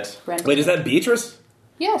borrowed it. Rent. Wait, is that Beatrice?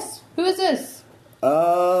 Yes. Who is this?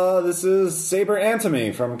 This is Saber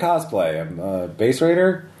Antony from Cosplay. I'm Base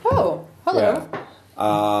Raider. Oh, hello.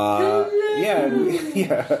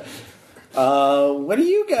 Yeah. What are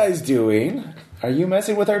you guys doing? Are you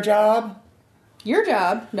messing with our job? Your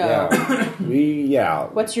job? No. Yeah.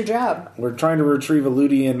 What's your job? We're trying to retrieve a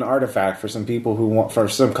Ludian artifact for some people for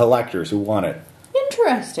some collectors who want it.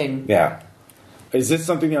 Interesting. Yeah. Is this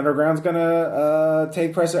something the Underground's gonna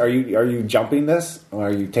take precedent? Are you jumping this? Or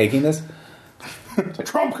are you taking this?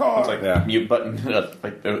 Trump card! It's like mute button,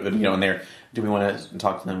 in there. Do we want to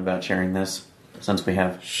talk to them about sharing this? Since we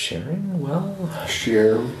have... Sharing? Well...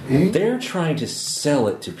 Sharing? They're trying to sell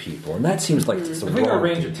it to people, and that seems like it's the If we can wrong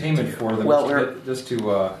arrange thing to attainment do. for them, Well, just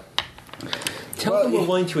to... Tell them we're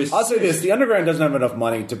willing to assist. I'll say this: the Underground doesn't have enough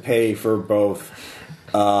money to pay for both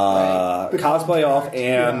Cosplay Off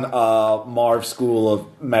and Marv School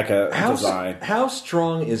of Mecha Design. How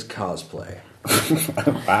strong is cosplay?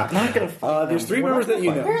 There's 3 members that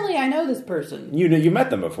you know. Apparently, I know this person. You met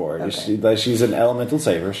them before. Okay. She's an elemental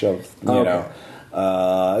saver. You know.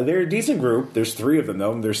 They're a decent group. There's 3 of them,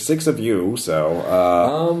 though. There's 6 of you,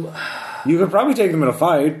 so you could probably take them in a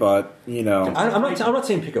fight, but you know. I'm not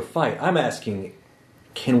saying pick a fight. I'm asking,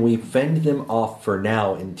 can we fend them off for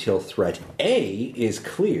now until threat A is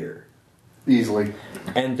clear, Easily.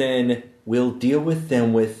 and then we'll deal with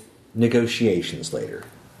them with negotiations later.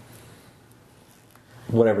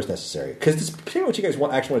 Whatever's necessary, because this is pretty much what you guys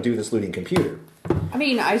actually want to do with this looting computer. I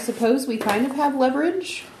mean, I suppose we kind of have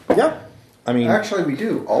leverage. Yep. I mean, Actually, we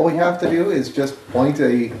do. All we have to do is just point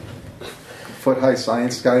a foot-high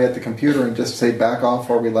science guy at the computer and just say back off,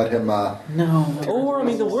 or we let him... No. or I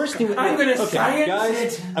mean, the worst thing. I'm gonna science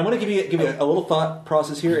guys. it. I'm going to give you a little thought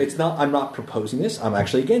process here. It's not. I'm not proposing this. I'm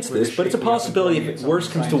actually against this, but it's a possibility if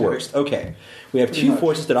worst comes to worst. Okay, we have 2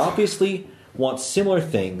 forces that obviously want similar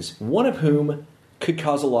things. One of whom could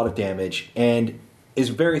cause a lot of damage and is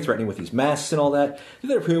very threatening with these masks and all that. The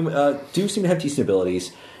other of whom do seem to have decent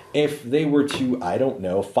abilities. If they were to, I don't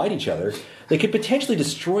know, fight each other, they could potentially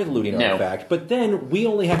destroy the looting artifact, but then we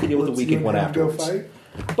only have to deal with the weakened one afterwards.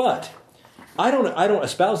 But I don't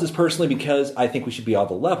espouse this personally because I think we should be on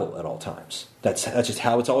the level at all times. That's just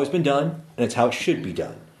how it's always been done, and it's how it should be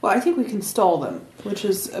done. Well, I think we can stall them, which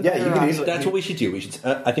is a better you can option. easily. That's what we should do.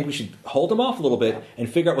 I think we should hold them off a little bit and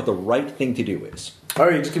figure out what the right thing to do is. All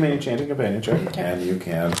right, you just give me an enchanting companion check, and you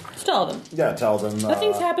can Stall them. tell them.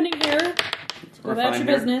 Nothing's happening here. Go about your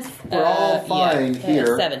business. We're all fine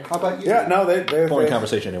here. 7. How about you? Yeah, no, they Boring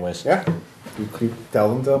conversation, anyways. Yeah. You tell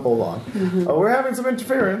them to hold on. Oh, we're having some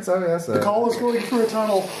interference. Oh, yes. The call is going through a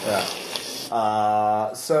tunnel.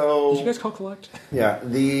 Yeah. So. Did you guys call collect? Yeah.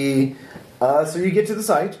 So you get to the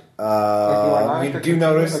site. You do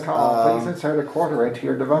notice. Please insert a quarter into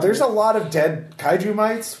your device. There's a lot of dead kaiju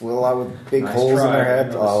mites with a lot of big holes in their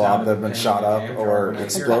head. A lot of them have been shot up or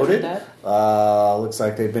exploded. Looks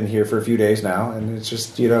like they've been here for a few days now, and it's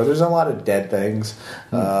just there's a lot of dead things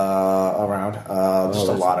around. Just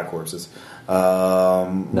a lot of corpses.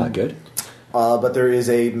 Not good. But there is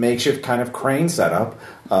a makeshift kind of crane setup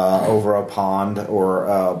over a pond or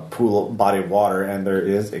a pool body of water, and there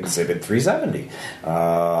is Exhibit 370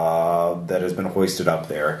 that has been hoisted up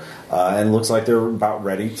there. And looks like they're about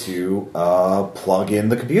ready to plug in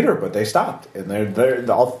the computer, but they stopped. And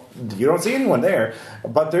you don't see anyone there.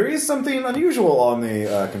 But there is something unusual on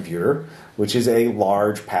the computer, which is a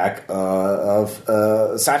large pack of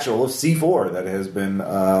satchel of C4 that has been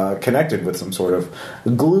connected with some sort of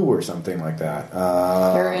glue or something like that.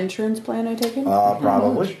 Their insurance plan, I take it?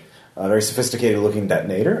 Probably. A very sophisticated-looking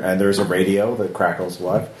detonator, and there's a radio that crackles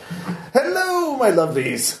live. Hello, my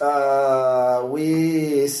lovelies.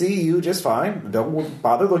 We see you just fine. Don't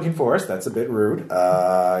bother looking for us. That's a bit rude.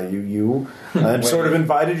 You sort of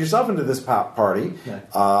invited yourself into this party.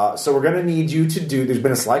 So we're going to need you to do... There's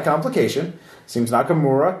been a slight complication. Seems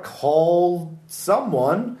Nakamura called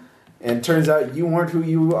someone, and turns out you weren't who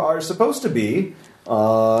you are supposed to be.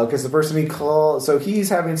 Because the person he called, so he's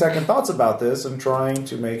having second thoughts about this and trying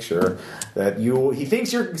to make sure that he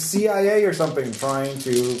thinks you're CIA or something, trying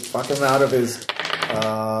to fuck him out of his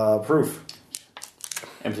proof.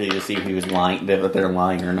 Empty to see if he was lying, that they're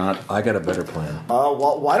lying or not. I got a better plan.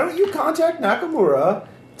 Well, why don't you contact Nakamura,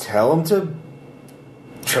 tell him to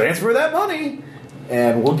transfer that money,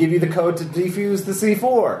 and we'll give you the code to defuse the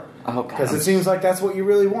C4. Oh, because it seems like that's what you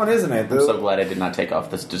really want, isn't it? I'm so glad I did not take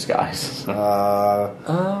off this disguise.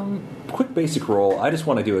 quick basic roll. I just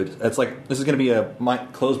want to do it. It's like this is going to be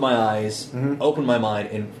close my eyes, open my mind,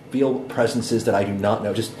 and feel presences that I do not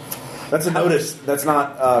know. Just that's a notice. That's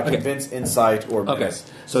not convince, insight, or miss.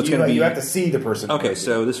 So it's going to be you have to see the person. Okay,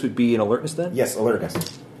 so this would be an alertness then. Yes, alertness.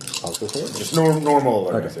 I'll go for it. Just normal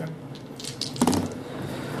alertness. Okay.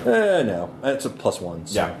 No, it's a +1.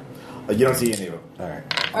 So. Yeah, you don't see any of them. All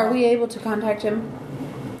right. Are we able to contact him?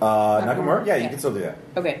 Nakamura? Yeah, you can still do that.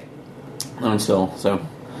 Okay. I'm still, so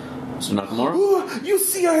Nakamura? You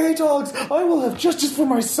CIA dogs! I will have justice for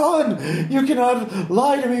my son! You cannot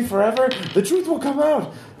lie to me forever! The truth will come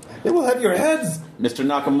out! It will have your heads! Mr.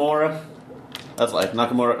 Nakamura? That's like,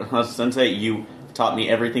 Nakamura Sensei, you taught me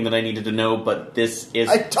everything that I needed to know, but this is...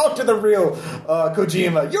 I talked to the real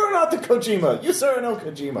Kojima! You're not the Kojima! You, sir, are no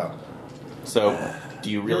Kojima! So... Do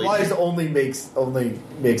you really? Your lies only make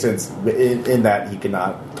sense in that he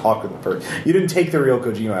cannot talk with the person. You didn't take the real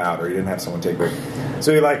Kojima out, or you didn't have someone take it.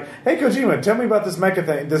 So you're like, "Hey, Kojima, tell me about this mecha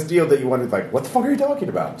thing, this deal that you wanted." Like, what the fuck are you talking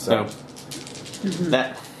about? So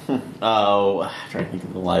that. Oh, I'm trying to think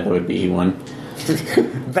of the lie that would be one.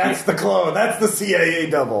 That's the clone. That's the CIA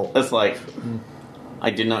double. That's like. I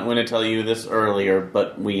did not want to tell you this earlier,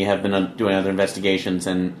 but we have been doing other investigations,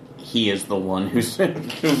 and he is the one who's... No,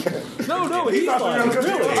 he's not the real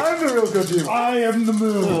Kojima. I'm the real Kojima. I am the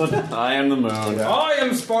moon. I am the moon. I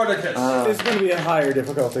am Spartacus. It's going to be a higher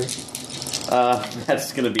difficulty.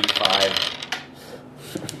 That's going to be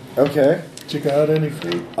 5. Okay. Did you got any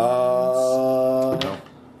fate? No.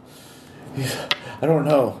 I don't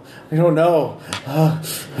know.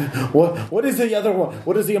 What is the other one?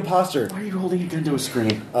 What is the imposter? Why are you holding a gun to a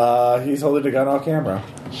screen? He's holding a gun off camera.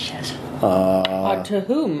 Shit. To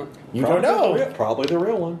whom? You don't know. Probably the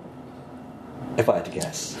real one. If I had to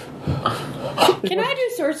guess. Can I do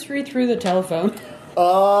sorcery through the telephone?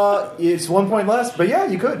 It's 1 point less, but yeah,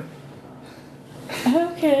 you could.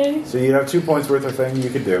 Okay. So you have 2 points worth of thing you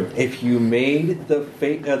could do. If you made the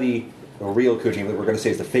fake, the real Kojima, that we're going to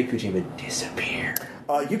say is the fake Kojima, disappear.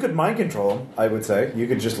 You could mind control him, I would say. You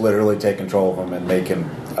could just literally take control of him and make him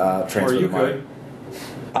transfer Or you the mind. could.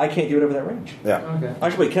 I can't do it over that range. Yeah. Okay.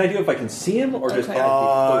 Actually, wait, can I do it if I can see him, or just...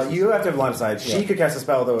 Okay. You have to have line of sight. She could cast a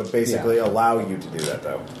spell that would basically allow you to do that,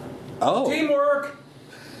 though. Oh. Teamwork!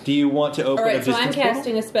 Do you want to open All a right, so I'm distance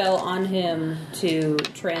casting a spell on him to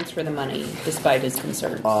transfer the money, despite his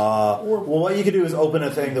concerns. Well, what you could do is open a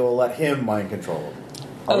thing that will let him mind control him.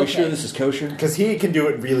 Are we Okay. sure this is kosher? Because he can do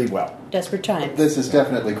it really well. Desperate times. This is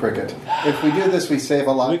definitely cricket. If we do this, we save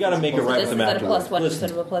a lot. We got to make it right This with is the at a map. +1 Listen,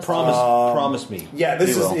 instead of a +2. promise me. Yeah,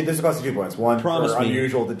 this You will. costs you 2 points. One Promise for me.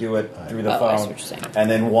 unusual to do it through the Oh, I see phone, what you're saying. and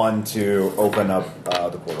then one to open up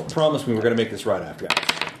the portal. Promise me we're going to make this right after.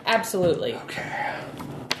 Absolutely. Okay.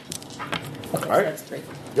 Okay, All right. That's 3.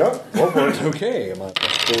 Yep, go for it. Okay, I'm at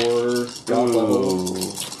 +4 god level.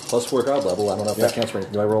 +4 god level. I don't know if that counts for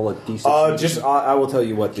anything. Do I roll a d6? I will tell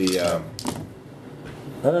you what the...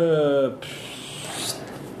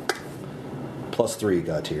 +3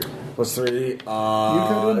 god tier. +3. You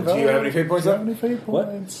do you have any fate points Do you up? have any fate What?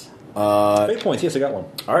 points? Fate points, yes, I got one.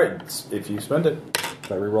 All right, if you spend it.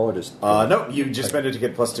 Did I reroll or just... No, you just spend it to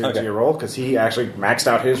get +2 Okay. to your roll, because he actually maxed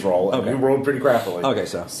out his roll, and Okay. you rolled pretty crappily. Okay,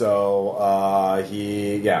 so.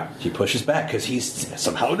 He pushes back because he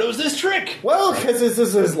somehow knows this trick. Well, because this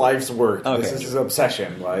is his life's work. Okay. This is his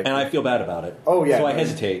obsession. Like, And I feel bad about it. Oh, yeah. So I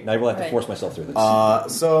hesitate, and I will have to Right. force myself through this.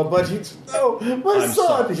 but he's... Oh, my I'm son!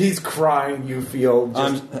 sorry. He's crying, you feel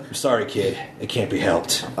just... I'm sorry, kid. It can't be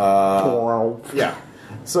helped. Yeah.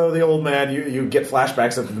 So the old man, you get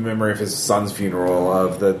flashbacks of the memory of his son's funeral,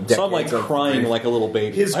 of the decades So I'm like of crying grief. like a little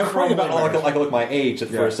baby. His I'm crying about crumbling like my age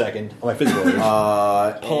for Yeah. a second, my physical age. Pull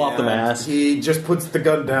off the and mask. He just puts the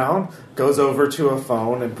gun down, goes over to a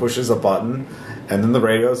phone and pushes a button, and then the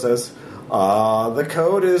radio says, the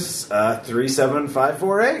code is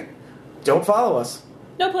 37548. Don't follow us.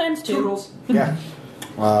 No plans to. Toodles. Yeah.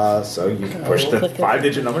 So you can push the Click it.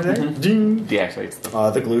 5-digit number there. Ding. Deactivates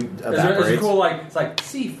the... The glue Is there evaporates. cool, like, it's like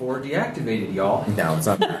C4 deactivated, y'all. No, it's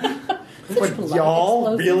not. Such But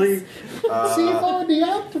y'all, explosives. really? C4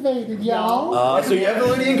 deactivated, y'all. So you have the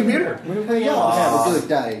Lydian computer. Hey, y'all have a good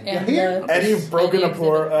day. And You hear? the- And you've broken a and the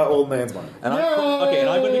poor exhibit. old man's money. And I'm and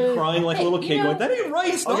I'm going to be crying like a little Hey, kid, you know- going, "That ain't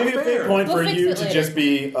right. It's I'll not give you a fair." big point We'll for fix you it to later. just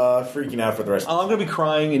be freaking out for the rest of I'm going to be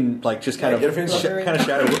crying and like just kind Yeah, get of a face-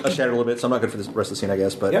 shatter a little bit. So I'm not good for this rest of the scene, I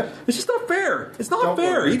guess. But Yeah. it's just not fair. It's not Don't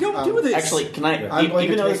fair. worry. You don't do this. Actually, can I... I'm going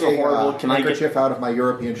Even to though take this is a horrible, can I get... handkerchief out of my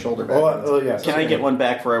European shoulder bag. yes. Can I get one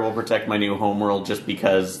back for I will protect my new homeworld just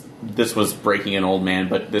because this was breaking an old man,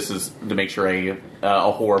 but this is to make sure a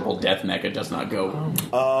horrible death mecha does not go.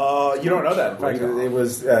 You don't know that. In fact, it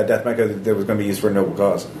was Death Mecha that was going to be used for a noble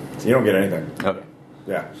cause. So you don't get anything. Okay.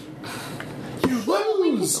 Yeah. You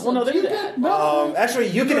lose. Well, no, there's that. Actually,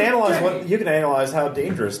 you can analyze how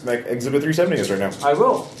dangerous Exhibit 370 is right now. I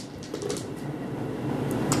will.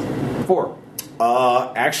 4.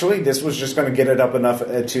 Actually, this was just going to get it up enough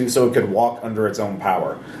so it could walk under its own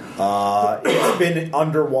power. It's been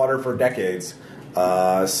underwater for decades,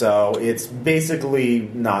 so it's basically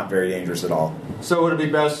not very dangerous at all. So would it be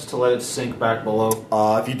best to let it sink back below?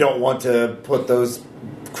 If you don't want to put those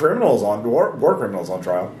criminals on war criminals on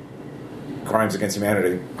trial, crimes against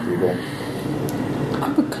humanity, people. I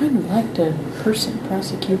would kind of like to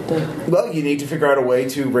prosecute the. Well, you need to figure out a way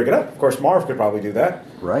to rig it up. Of course, Marv could probably do that.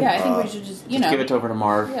 Right. Yeah, I think we should just Give it over to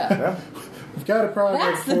Marv. Yeah. We've got a project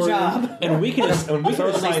That's the for job. And we can So at least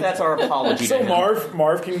that's our apology So to him.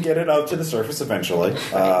 Marv can get it up to the surface eventually.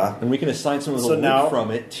 and we can assign some of the So loot now-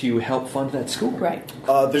 from it to help fund that school. Right.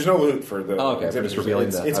 There's no loot for the. Oh, okay, exhibit. we're just revealing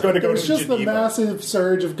it's, that. It's Okay. going to go It's to just the Geneva. massive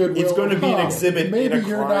surge of goodwill. It's going to be an Huh, exhibit Maybe in a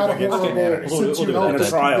you're crime not against horrible humanity. since We'll you do helped that. us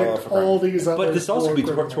Trial convict for crime. all these other. But this also could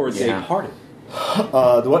be war towards Yeah. a pardon.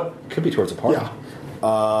 The what? Could be towards a pardon. Yeah.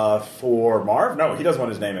 For Marv? No, he doesn't want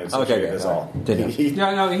his name Okay, associated. okay, That's all all. right. Didn't know.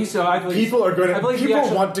 Yeah, no, he's. I believe People are going I to. believe the People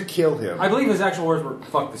actual- want to kill him. I believe his actual words were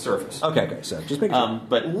 "fuck the surface." Okay, so just make sure.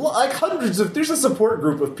 But Like hundreds of. There's a support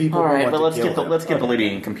group of people. all who right, want but to let's kill get the him. let's get the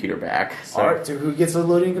Lydian computer back. So, All right, so who gets the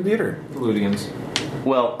loading computer? The Ludians.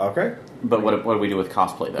 well, Okay. but what do we do with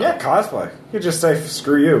cosplay though? Yeah, cosplay. You could just say,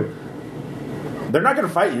 screw you. They're not going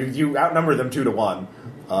to fight you. You outnumber them 2-1.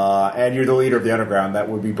 And you're the leader of the underground. That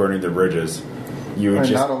would be burning their bridges. You would And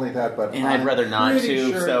just. not only that, but And I'd rather not pretty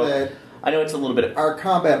to. Sure So that I know it's a little bit. our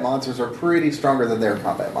combat monsters are pretty stronger than their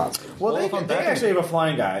combat monsters. Well, Well, if I'm they back actually have a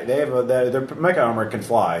flying guy. They have their mecha armor can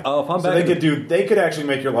fly. Oh, if I'm so back they in could They could actually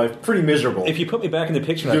make your life pretty miserable. If you put me back in the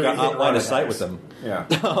picture and I've Doing got hit outline run of sight attacks. with them,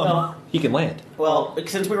 Yeah. he can land. Well,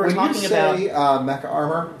 since we were When you talking about. say mecha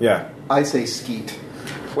armor, Yeah. I say skeet.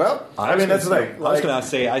 Well, I mean that's the thing. I was going to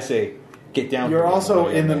say, get down. You're here. also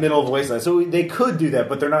Yeah, in the yeah. middle of the wasteland, so they could do that,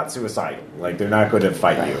 but they're not suicidal. Like they're not going to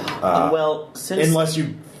fight you. Well, since unless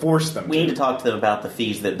you force them. we need to talk to them about the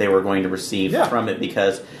fees that they were going to receive Yeah. from it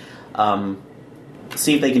because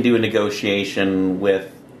see if they can do a negotiation with.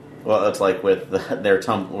 Well, it's like with their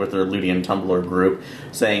Ludian Tumblr group,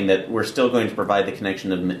 saying that we're still going to provide the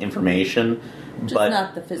connection of information, Just but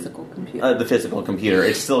not the physical computer. the physical computer,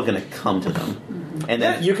 it's still going to come to them. And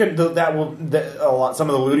Yeah, then you can. A lot. Some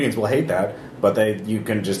of the Ludians will hate that, but you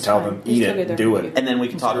can just tell them They eat still it, get their do it. computer. and then we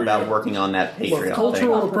can talk about working on that Well, Patreon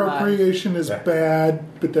cultural thing. appropriation is Yeah. bad,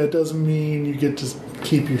 but that doesn't mean you get to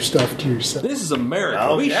keep your stuff to yourself. This is America.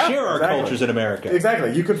 Oh, we yeah, share our exactly. cultures in America.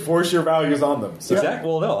 Exactly. You could force your values on them. So Exactly.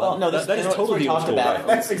 Well, no, Well, no, that is that's what totally we the old talked school about.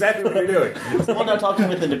 way. That's exactly what you're doing. Well, no, talking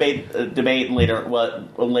with the debate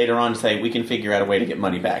later on, say we can figure out a way to get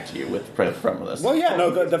money back to you from this. Well, yeah, no,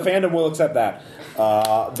 the fandom will accept that.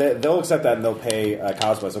 They'll accept that and they'll pay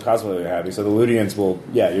cosplay, so cosplay will be happy. So the Ludians will,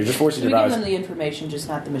 you're just forcing We your give values. them the information, just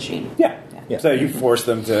not the machine. Yeah. Yeah. So you force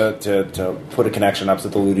them to put a connection up so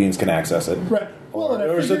the Ludians can access it. Right. Well, and I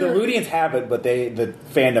Or so the figure- Ludians have it, but the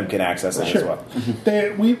fandom can access it as Sure. well.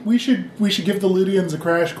 We should give the Ludians a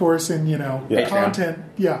crash course in Yeah. content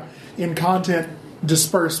in content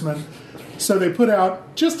disbursement. So they put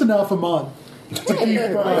out just enough a month to keep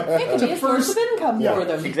It can to be a source of income yeah. for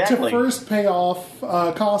them. Exactly. to first pay off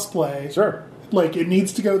cosplay. Sure. Like it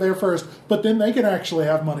needs to go there first, but then they can actually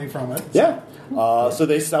have money from it. Yeah. So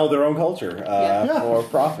they sell their own culture Yeah. for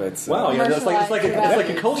profits. Wow, it's like a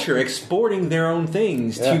Commercialized culture exporting their own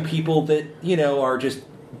things Yeah. to people that are just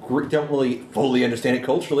don't really fully understand it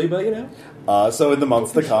culturally, but So in the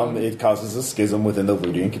months to come, it causes a schism within the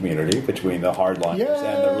Ludian community between the hardliners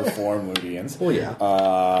and the reform Ludians. Oh, yeah.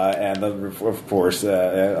 And of course,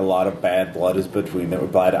 a lot of bad blood is between them.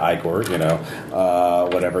 Bad Igor,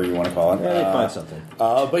 whatever you want to call it. Yeah, they find something.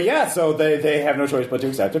 But yeah, so they have no choice but to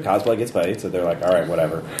accept it. Cosplay gets paid, so they're like, all right,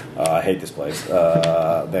 whatever. I hate this place. They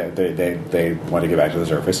want to get back to the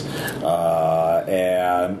surface.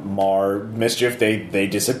 And Mischief, they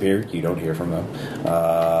disappear. You don't hear from them.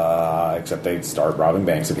 Except they start robbing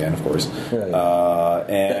banks again, of course. Right.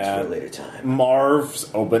 And That's for a later time. Marv's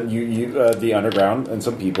open. The underground and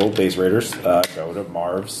some people, base raiders, go to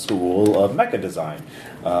Marv's school of mecha design.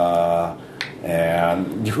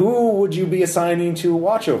 And who would you be assigning to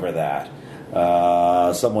watch over that?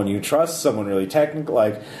 Someone you trust, someone really technical.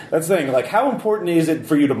 Like that's the thing. Like, how important is it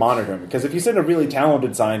for you to monitor him? Because if you send a really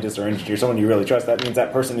talented scientist or engineer, someone you really trust, that means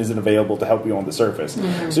that person isn't available to help you on the surface.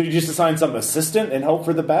 Mm-hmm. So you just assign some assistant and hope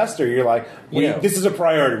for the best, or you're like, this is a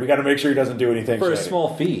priority. We got to make sure he doesn't do anything For a shady.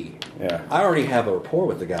 small fee. Yeah. I already have a rapport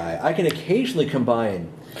with the guy. I can occasionally come by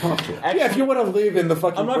and come up to it. Yeah, if you want to live in the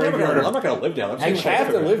fucking I'm not graveyard, going to live down there. you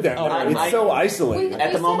have to live down there. It's so We, isolated.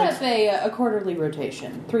 At the moment- set up a quarterly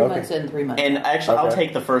rotation. 3 Okay. months in, 3 months And out. actually, I'll Okay.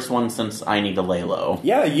 take the first one since I need to lay low.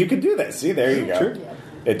 Yeah, you could do that. See, there you go. Sure.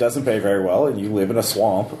 It doesn't pay very well, and you live in a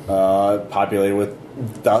swamp populated with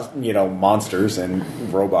monsters and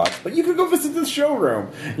robots. But you could go visit the showroom.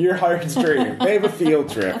 You're hired straight. They have a field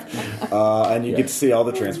trip, and you get to see all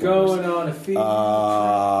the Transformers. Going on a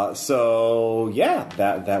field. So yeah,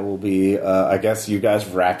 that will be. I guess you guys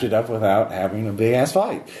wrapped it up without having a big ass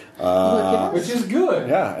fight. Which is good.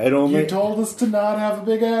 Yeah, it only. You told us to not have a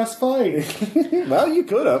big ass fight. Well, you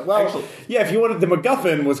could have. Well, Actually- yeah, if you wanted the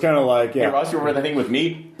MacGuffin was kind of like Hey, Ross, you remember the thing with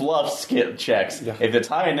me? Bluff skill checks. Yeah. If it's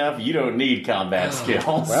high enough, you don't need combat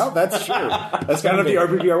skills. Well, that's true. That's kind of the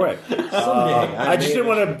RPGR way. Someday. I just didn't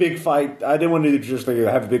want a big fight. I didn't want to just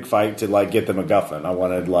have a big fight to like get the MacGuffin. I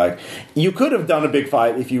wanted you could have done a big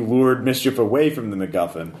fight if you lured mischief away from the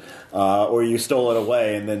MacGuffin, or you stole it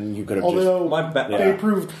away, and then you could have Although Yeah. they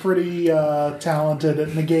proved pretty talented at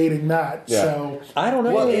negating that. Yeah. So I don't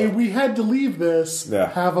know. hey, we had to leave this. Yeah.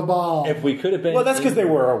 Have a bomb. If we could have been. Well, that's because they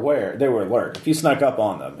were aware. They were alert. If you snuck up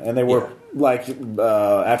on them, and they were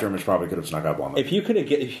Afterimage probably could have snuck up on them. If you could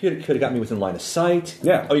have got me within line of sight,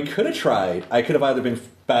 Yeah. Oh, you could have tried. I could have either been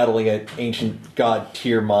battling an ancient god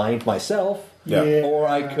tier mind myself, Yeah. or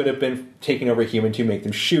I could have been taking over a human to make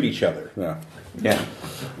them shoot each other. Yeah. Yeah.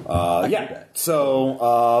 Yeah.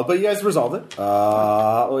 So, but you guys resolved it.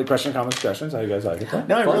 Question, comments, suggestions? How you guys like it?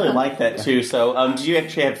 No, I really like that too. So, do you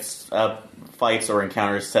actually have fights or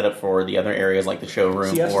encounters set up for the other areas like the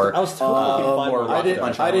showroom See, I or was told I could find or one.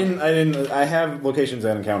 I didn't. I have locations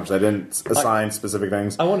and encounters. I didn't assign specific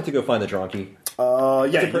things. I wanted to go find the Dronky.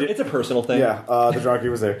 Yeah, It's a personal thing. yeah. The Drunky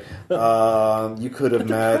was there. You could have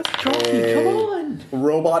met Come on.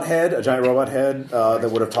 robot head, a giant robot head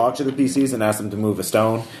that would have talked to the PCs and asked them to move a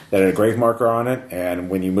stone that had a grave marker on it. And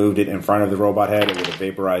when you moved it in front of the robot head, it would have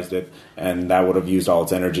vaporized it, and that would have used all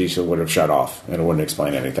its energy, so it would have shut off, and it wouldn't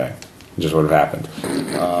explain anything. It just would have happened.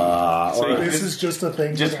 This is just a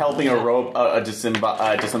thing. just helping a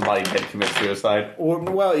disembodied head commit suicide?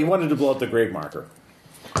 Well, he wanted to blow up the grave marker.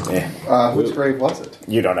 Whose grave was it?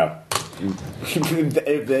 You don't know.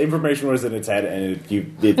 The information was in its head, and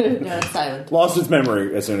it No, it's silent. lost its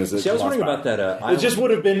memory as soon as it. See, I was lost wondering power. about that. It just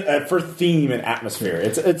would have been for theme and atmosphere.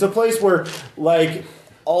 It's a place where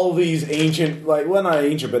all these ancient, not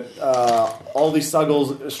ancient, but all these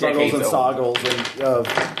struggles and soggles, and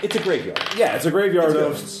it's a graveyard. yeah, it's a graveyard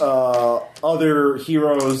of other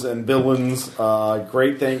heroes and villains.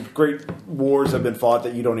 Great wars have been fought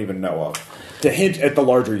that you don't even know of. To hint at the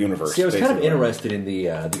larger universe. See, I was kind of basically. interested in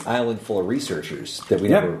the island full of researchers that we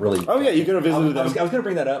never really. Oh yeah, you could have visited I was them. going to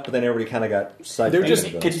bring that up, but then everybody kind of got sidetracked. They're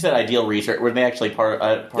just- Because you said ideal research, were they actually part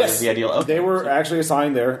of the ideal? Okay. They were actually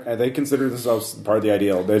assigned there, and they consider themselves part of the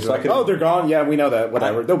ideal. They're just So I like, could- they're gone. Yeah, we know that.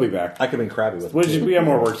 Whatever, they'll be back. I could have been crabby with Which it. we have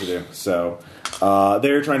more work to do. So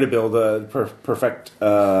they're trying to build a perfect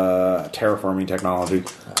terraforming technology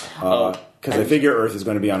because they figure Earth is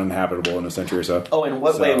going to be uninhabitable in a century or so. Oh, and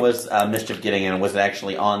what So- way was Mischief getting in? Was it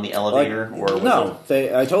actually on the elevator, or was no?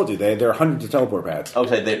 I told you there are hundreds of teleport pads. It,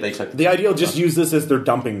 okay, they took The ideal just used this as their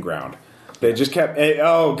dumping ground. They just kept,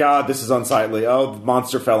 oh god, this is unsightly. Oh, the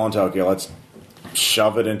monster fell on Tokyo. Let's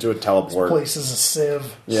shove it into a teleport. Place is a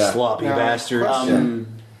sieve. Yeah. Sloppy Now, bastards.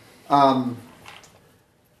 question.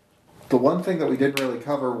 The one thing that we didn't really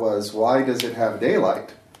cover was why does it have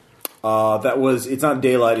daylight? It's not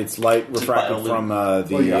daylight, it's light refracted Bioluminescent. from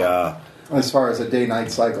Well, yeah. As far as a day-night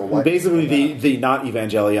cycle, what basically the not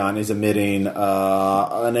Evangelion is emitting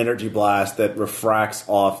an energy blast that refracts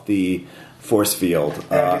off the force field.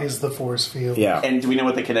 That is the force field. Yeah. And do we know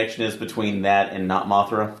what the connection is between that and not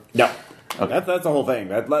Mothra? No. Okay. That's the whole thing.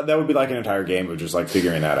 That would be like an entire game of just like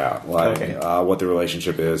figuring that out, Okay. What the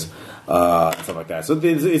relationship is, and stuff like that. So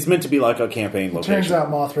it's meant to be like a campaign location. Turns out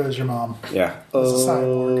Mothra is your mom. Yeah. It's a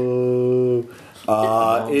cyborg.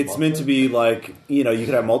 It's meant to be like you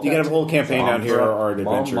could have you can have a whole campaign down here or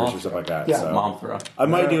adventures or stuff like that. Yeah. So Mothra.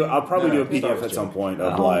 I'll probably do a PDF at some point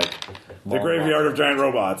of the graveyard of giant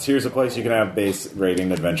robots. Here's a place you can have base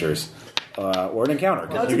raiding adventures. Or an encounter.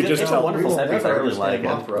 No, You could just it's a tell. wonderful we will setting. I never really like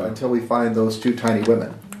understand it. Mothra until we find those two tiny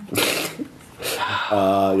women.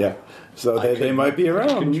 Yeah. So they might be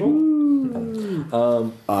around.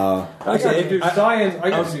 I gotta do science. I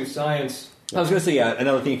gotta do science. I was going to say, yeah,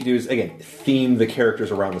 another thing you can do is, again, theme the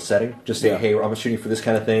characters around the setting. Just say, Yeah. hey, I'm shooting for this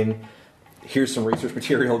kind of thing. Here's some research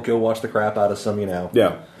material. Go watch the crap out of some,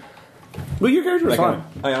 Yeah. Well, your character was fine.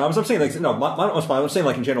 I'm saying, like, no, mine was fine. I'm saying,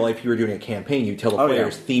 like, in general, if you were doing a campaign, you tell the Oh, yeah.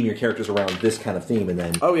 players, theme your characters around this kind of theme, and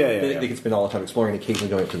then Oh, yeah, they can spend all the time exploring and occasionally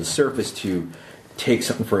going up to the surface to take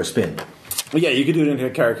something for a spin. Well, yeah, you could do it in a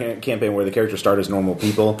character campaign where the characters start as normal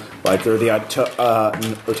people. Like, they're the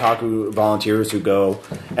otaku volunteers who go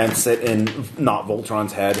and sit in not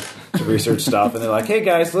Voltron's head to research stuff. And they're like, hey,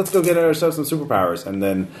 guys, let's go get ourselves some superpowers. And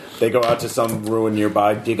then they go out to some ruin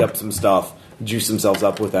nearby, dig up some stuff, juice themselves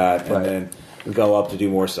up with that, and then go up to do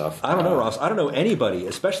more stuff. I don't know, Ross. I don't know anybody,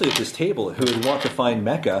 especially at this table, who would want to find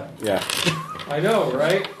Mecha. Yeah. I know,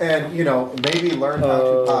 right? And, maybe learn how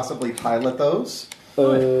to possibly pilot those.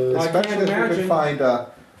 Especially if we could find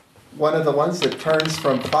one of the ones that turns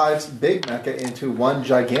from 5's big mecha into one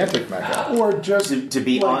gigantic mecha. Or just to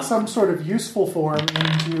be like on some sort of useful form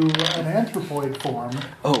into an anthropoid form.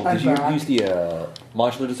 Oh, did you use the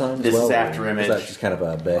modular design as This well? is after Image. Is that just kind of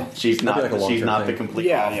a bit? She's not the complete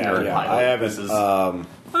off-nerd pilot. I haven't.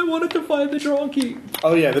 I wanted to find the Dronky.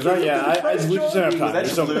 Oh, yeah, the Dronky. We just don't have time.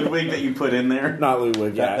 Is that Ludwig that you put in there? Not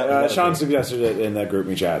Ludwig, yeah. Sean suggested it in that group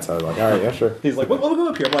me chat, so I was like, all right, yeah, sure. He's like, we'll go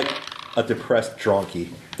up here. I'm like, a depressed Dronky.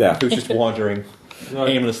 Yeah. Who's just wandering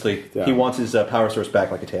aimlessly. Yeah. He wants his power source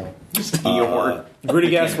back like a tail. Gritty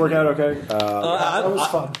gas work out okay? That was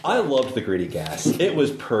fun. I loved the gritty gas. It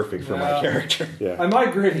was perfect for my character. Yeah. My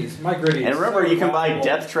gritties. And remember, you can buy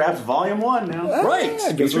Death Traps Volume 1 now. Right.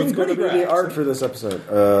 Yeah, guess what's going to be the art for this episode?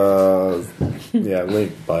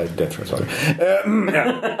 Link by Death Traps.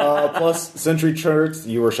 Plus, sentry turrets.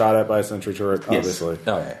 You were shot at by a sentry turret, obviously.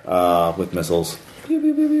 Oh, yeah. With missiles.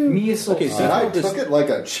 Okay, so I took it like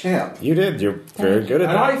a champ. You did. You're very good at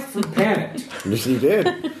that. And I panicked. Yes, you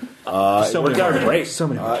did. So many great. So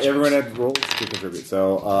many everyone had roles to contribute.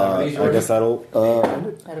 So I guess that'll.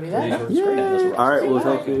 That'll be that. All right, we'll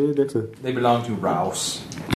take it. They belong to Rouse.